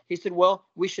going. He said, well,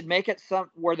 we should make it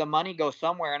where the money goes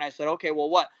somewhere. And I said, okay,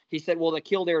 well, what? He said, well, the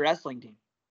Killdeer wrestling team.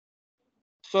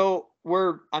 So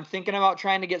I'm thinking about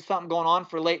trying to get something going on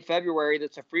for late February.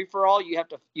 That's a free for all. You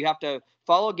have to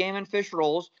follow game and fish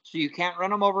rules. So you can't run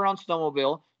them over on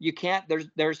snowmobile. You can't,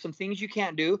 there's some things you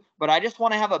can't do, but I just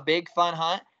want to have a big fun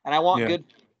hunt, and I want good.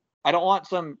 I don't want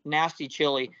some nasty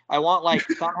chili. I want like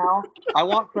I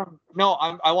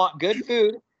want good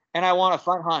food. And I want a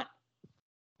fun hunt.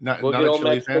 We'll get old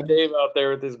Mexico Dave out there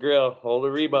with his grill. Hold a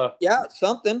Reba. Yeah,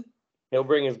 something. He'll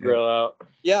bring his grill out.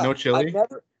 Yeah. No chili?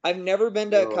 I've never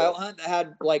been to a coyote hunt that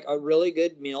had like a really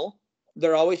good meal.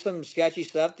 There are always some sketchy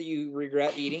stuff that you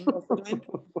regret eating most of the time.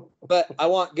 But I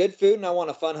want good food and I want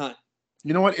a fun hunt.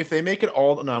 You know what? If they make it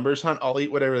all the numbers hunt, I'll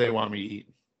eat whatever they want me to eat.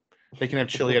 they can have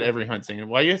chili at every hunt. Saying,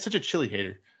 why are you such a chili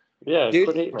hater? Yeah,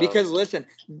 Dude, because listen,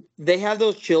 they have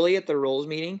those chili at the Rolls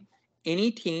meeting.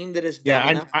 Any team that is dumb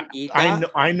enough to eat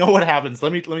that, I know what happens.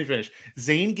 Let me finish.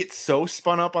 Zane gets so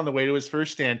spun up on the way to his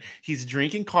first stand. He's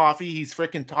drinking coffee. He's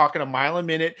freaking talking a mile a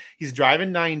minute. He's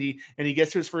driving 90, and he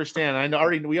gets to his first stand.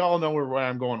 We all know where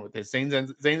I'm going with this. Zane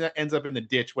ends up in the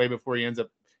ditch way before he ends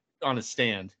up on a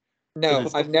stand. no,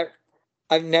 I've never.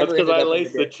 That's because I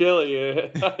laced the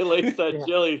chili. I laced that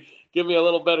chili. Give me a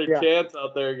little better chance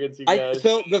out there against you guys.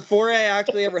 So before I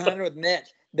actually ever hunted with Mitch,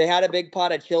 they had a big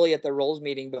pot of chili at the Rolls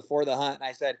meeting before the hunt. And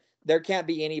I said, there can't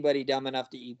be anybody dumb enough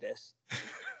to eat this.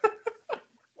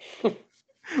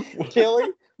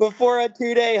 Chili before a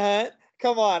 2-day hunt?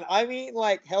 Come on. I'm eating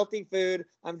like healthy food.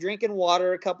 I'm drinking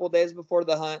water a couple of days before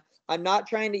the hunt. I'm not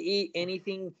trying to eat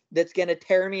anything that's going to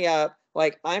tear me up.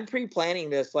 Like, I'm pre-planning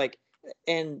this, like,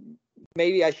 and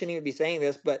maybe I shouldn't even be saying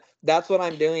this, but that's what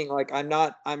I'm doing. Like,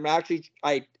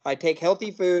 I take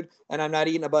healthy food and I'm not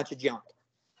eating a bunch of junk.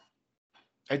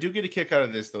 I do get a kick out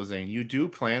of this though, Zane. You do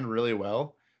plan really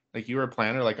well. Like, you're a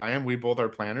planner, like I am. We both are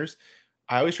planners.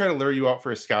 I always try to lure you out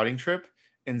for a scouting trip,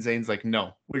 and Zane's like,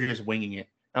 no, we're just winging it.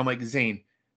 I'm like, Zane,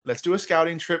 let's do a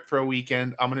scouting trip for a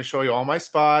weekend. I'm going to show you all my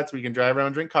spots. We can drive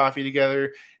around, drink coffee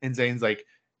together. And Zane's like,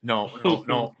 no.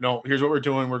 Here's what we're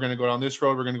doing. We're going to go down this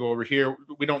road. We're going to go over here.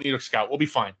 We don't need a scout. We'll be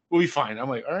fine. I'm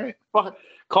like, all right.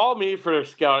 Call me for a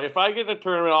scout. If I get in a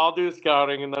tournament, I'll do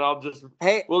scouting, and then we'll just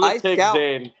take scout.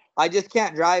 Zane. I just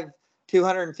can't drive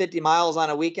 250 miles on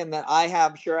a weekend that I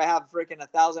have freaking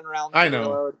 1,000 rounds I know.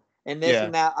 Load and this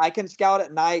and that. I can scout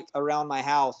at night around my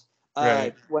house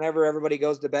whenever everybody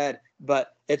goes to bed.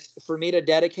 But it's for me to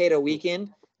dedicate a weekend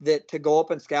to go up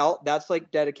and scout. That's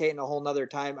like dedicating a whole nother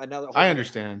time. I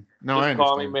understand. No, I understand.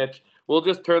 Call me, Mitch. We'll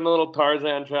just turn the little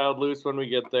Tarzan child loose when we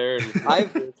get there.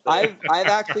 And I've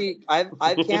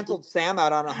canceled Sam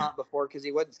out on a hunt before because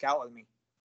he wouldn't scout with me.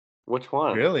 Which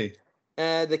one? Really?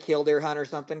 The killdeer hunt or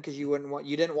something, because you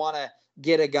didn't want to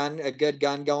get a good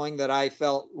gun going that I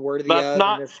felt worthy of. That's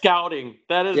not scouting.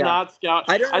 That is not scout.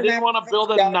 I didn't want to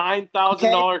build a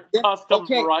 $9,000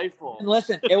 custom rifle. And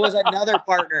listen, it was another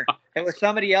partner. It was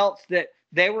somebody else that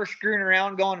they were screwing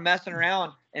around, messing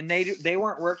around, and they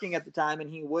weren't working at the time, and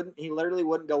he literally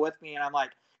wouldn't go with me. And I'm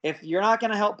like, if you're not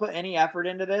going to help put any effort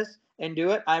into this and do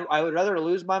it, I would rather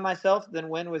lose by myself than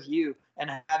win with you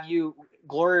and have you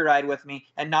glory ride with me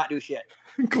and not do shit.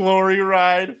 Glory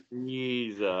ride.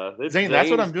 Jesus. Zane, that's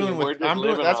what I'm doing with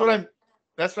that's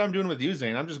what I'm doing with you,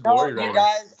 Zane. I'm just glory riding. You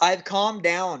guys, I've calmed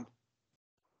down.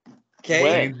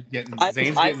 Okay.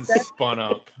 Zane's getting spun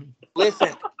up.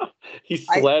 Listen. He's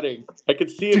sweating. I can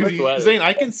see him sweating. Zane,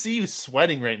 I can see you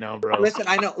sweating right now, bro. Listen,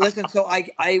 I know. Listen, so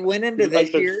I went into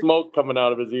this year. Smoke coming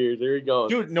out of his ears. There he goes.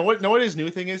 Dude, know what his new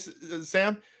thing is,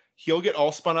 Sam? He'll get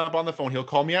all spun up on the phone. He'll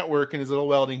call me at work in his little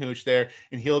welding hooch there,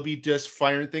 and he'll be just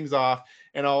firing things off.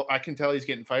 And I can tell he's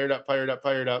getting fired up.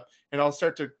 And I'll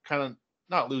start to kind of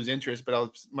not lose interest,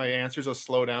 but my answers will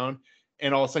slow down.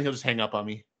 And all of a sudden he'll just hang up on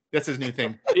me. That's his new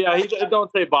thing. Yeah, he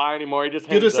don't say bye anymore. He just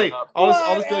he'll just say, up. I'll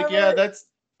just be like,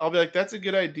 I'll be like, that's a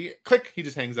good idea. Click. He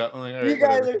just hangs up. I'm like, all right, you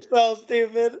guys are so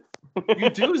stupid.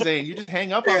 You do, Zane. You just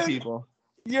hang up on people.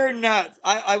 You're nuts.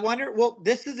 I wonder. Well,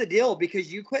 this is the deal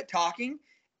because you quit talking,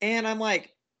 and I'm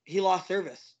like, he lost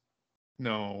service.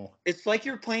 No. It's like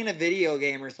you're playing a video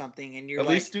game or something, and you're at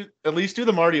least do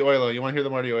the Marty Oilo. You want to hear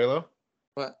the Marty Oilo?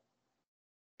 What?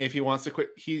 If he wants to quit,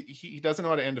 he doesn't know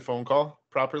how to end a phone call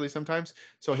properly sometimes.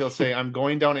 So he'll say, "I'm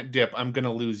going down at dip. I'm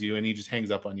gonna lose you," and he just hangs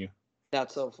up on you.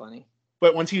 That's so funny.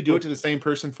 But once you do it to the same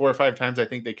person 4 or 5 times, I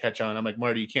think they catch on. I'm like,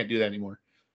 Marty, you can't do that anymore.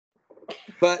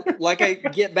 But like I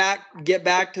get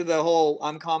back to the whole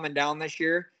I'm calming down this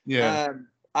year. Yeah.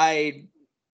 I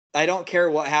don't care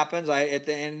what happens. At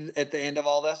the end of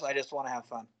all this, I just want to have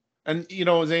fun. And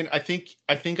Zane, I think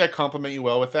I compliment you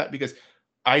well with that because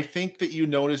I think that you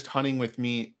noticed hunting with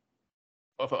me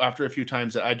after a few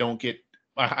times that I don't get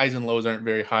my highs and lows aren't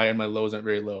very high and my lows aren't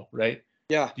very low, right?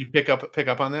 Yeah. Do you pick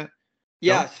up on that?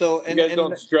 Yeah. No? So you guys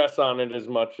don't stress on it as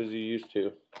much as you used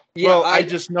to. Yeah,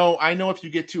 well, I know if you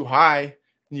get too high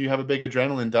and you have a big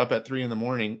adrenaline dump at 3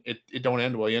 a.m, it don't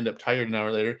end well. You end up tired an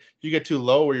hour later. If you get too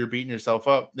low where you're beating yourself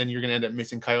up, then you're gonna end up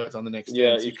missing coyotes on the next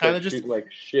day. So you kind of just like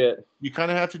shit. You kind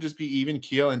of have to just be even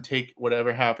keel and take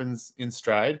whatever happens in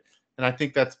stride. And I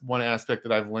think that's one aspect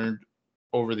that I've learned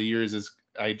over the years is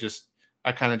I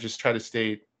kind of just try to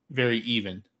stay very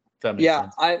even. That makes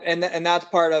sense. And that's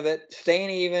part of it. Staying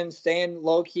even, staying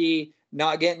low key,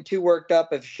 not getting too worked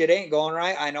up. If shit ain't going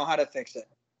right, I know how to fix it.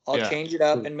 I'll change it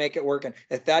up and make it work. And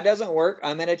if that doesn't work,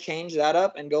 I'm going to change that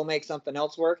up and go make something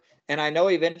else work. And I know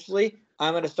eventually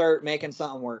I'm going to start making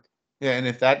something work. Yeah, and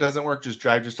if that doesn't work, just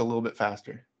drive just a little bit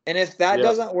faster. And if that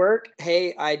doesn't work,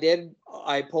 hey, I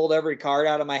pulled every card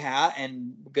out of my hat,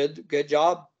 and good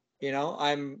job. You know,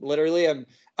 I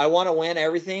want to win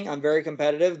everything. I'm very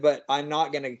competitive, but I'm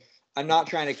not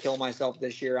trying to kill myself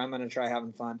this year. I'm going to try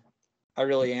having fun. I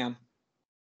really am.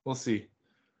 We'll see.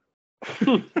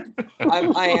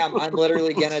 I am. I'm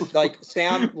literally gonna, like,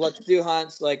 Sam, let's do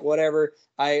hunts, like, whatever.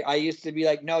 I used to be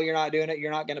like, no, you're not doing it.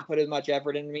 You're not gonna put as much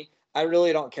effort into me. I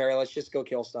really don't care. Let's just go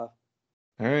kill stuff.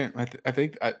 All right. I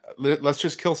think let's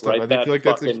just kill stuff. Write I feel like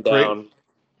that's a great down.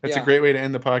 That's a great way to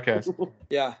end the podcast.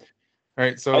 Yeah. All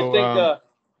right. So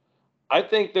I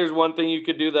think there's one thing you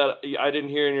could do that I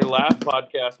didn't hear in your last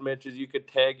podcast, Mitch, is you could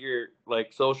tag your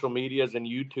like social medias and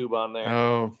YouTube on there.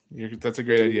 Oh, that's a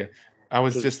great idea. I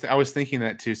was thinking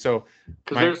that too. So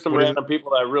because there's some random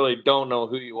people that really don't know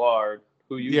who you are,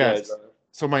 who you guys are.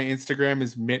 So my Instagram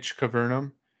is Mitch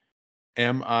Kavernum,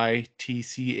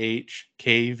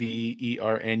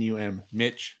 MITCHKVERNUM,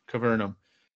 Mitch Kavernum.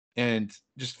 And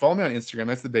just follow me on Instagram.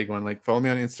 That's the big one. Like, follow me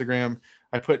on Instagram.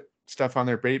 I put stuff on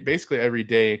there basically every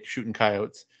day, shooting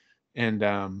coyotes. And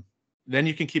then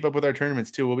you can keep up with our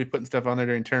tournaments too. We'll be putting stuff on there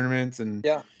during tournaments, and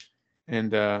I'll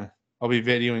be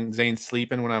videoing Zane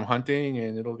sleeping when I'm hunting,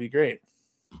 and it'll be great.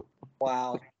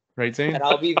 Wow. Right, Zane? And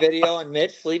I'll be videoing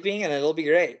Mitch sleeping, and it'll be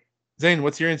great. Zane,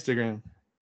 what's your Instagram?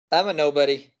 I'm a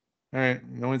nobody. All right,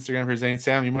 no Instagram for Zane.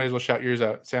 Sam, you might as well shout yours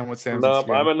out. Sam, what's Sam's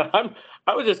Instagram?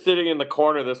 I was just sitting in the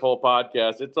corner this whole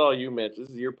podcast. It's all you, Mitch. This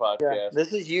is your podcast. Yeah,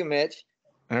 this is you, Mitch.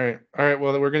 All right.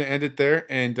 Well, we're gonna end it there,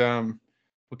 and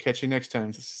we'll catch you next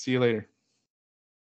time. See you later.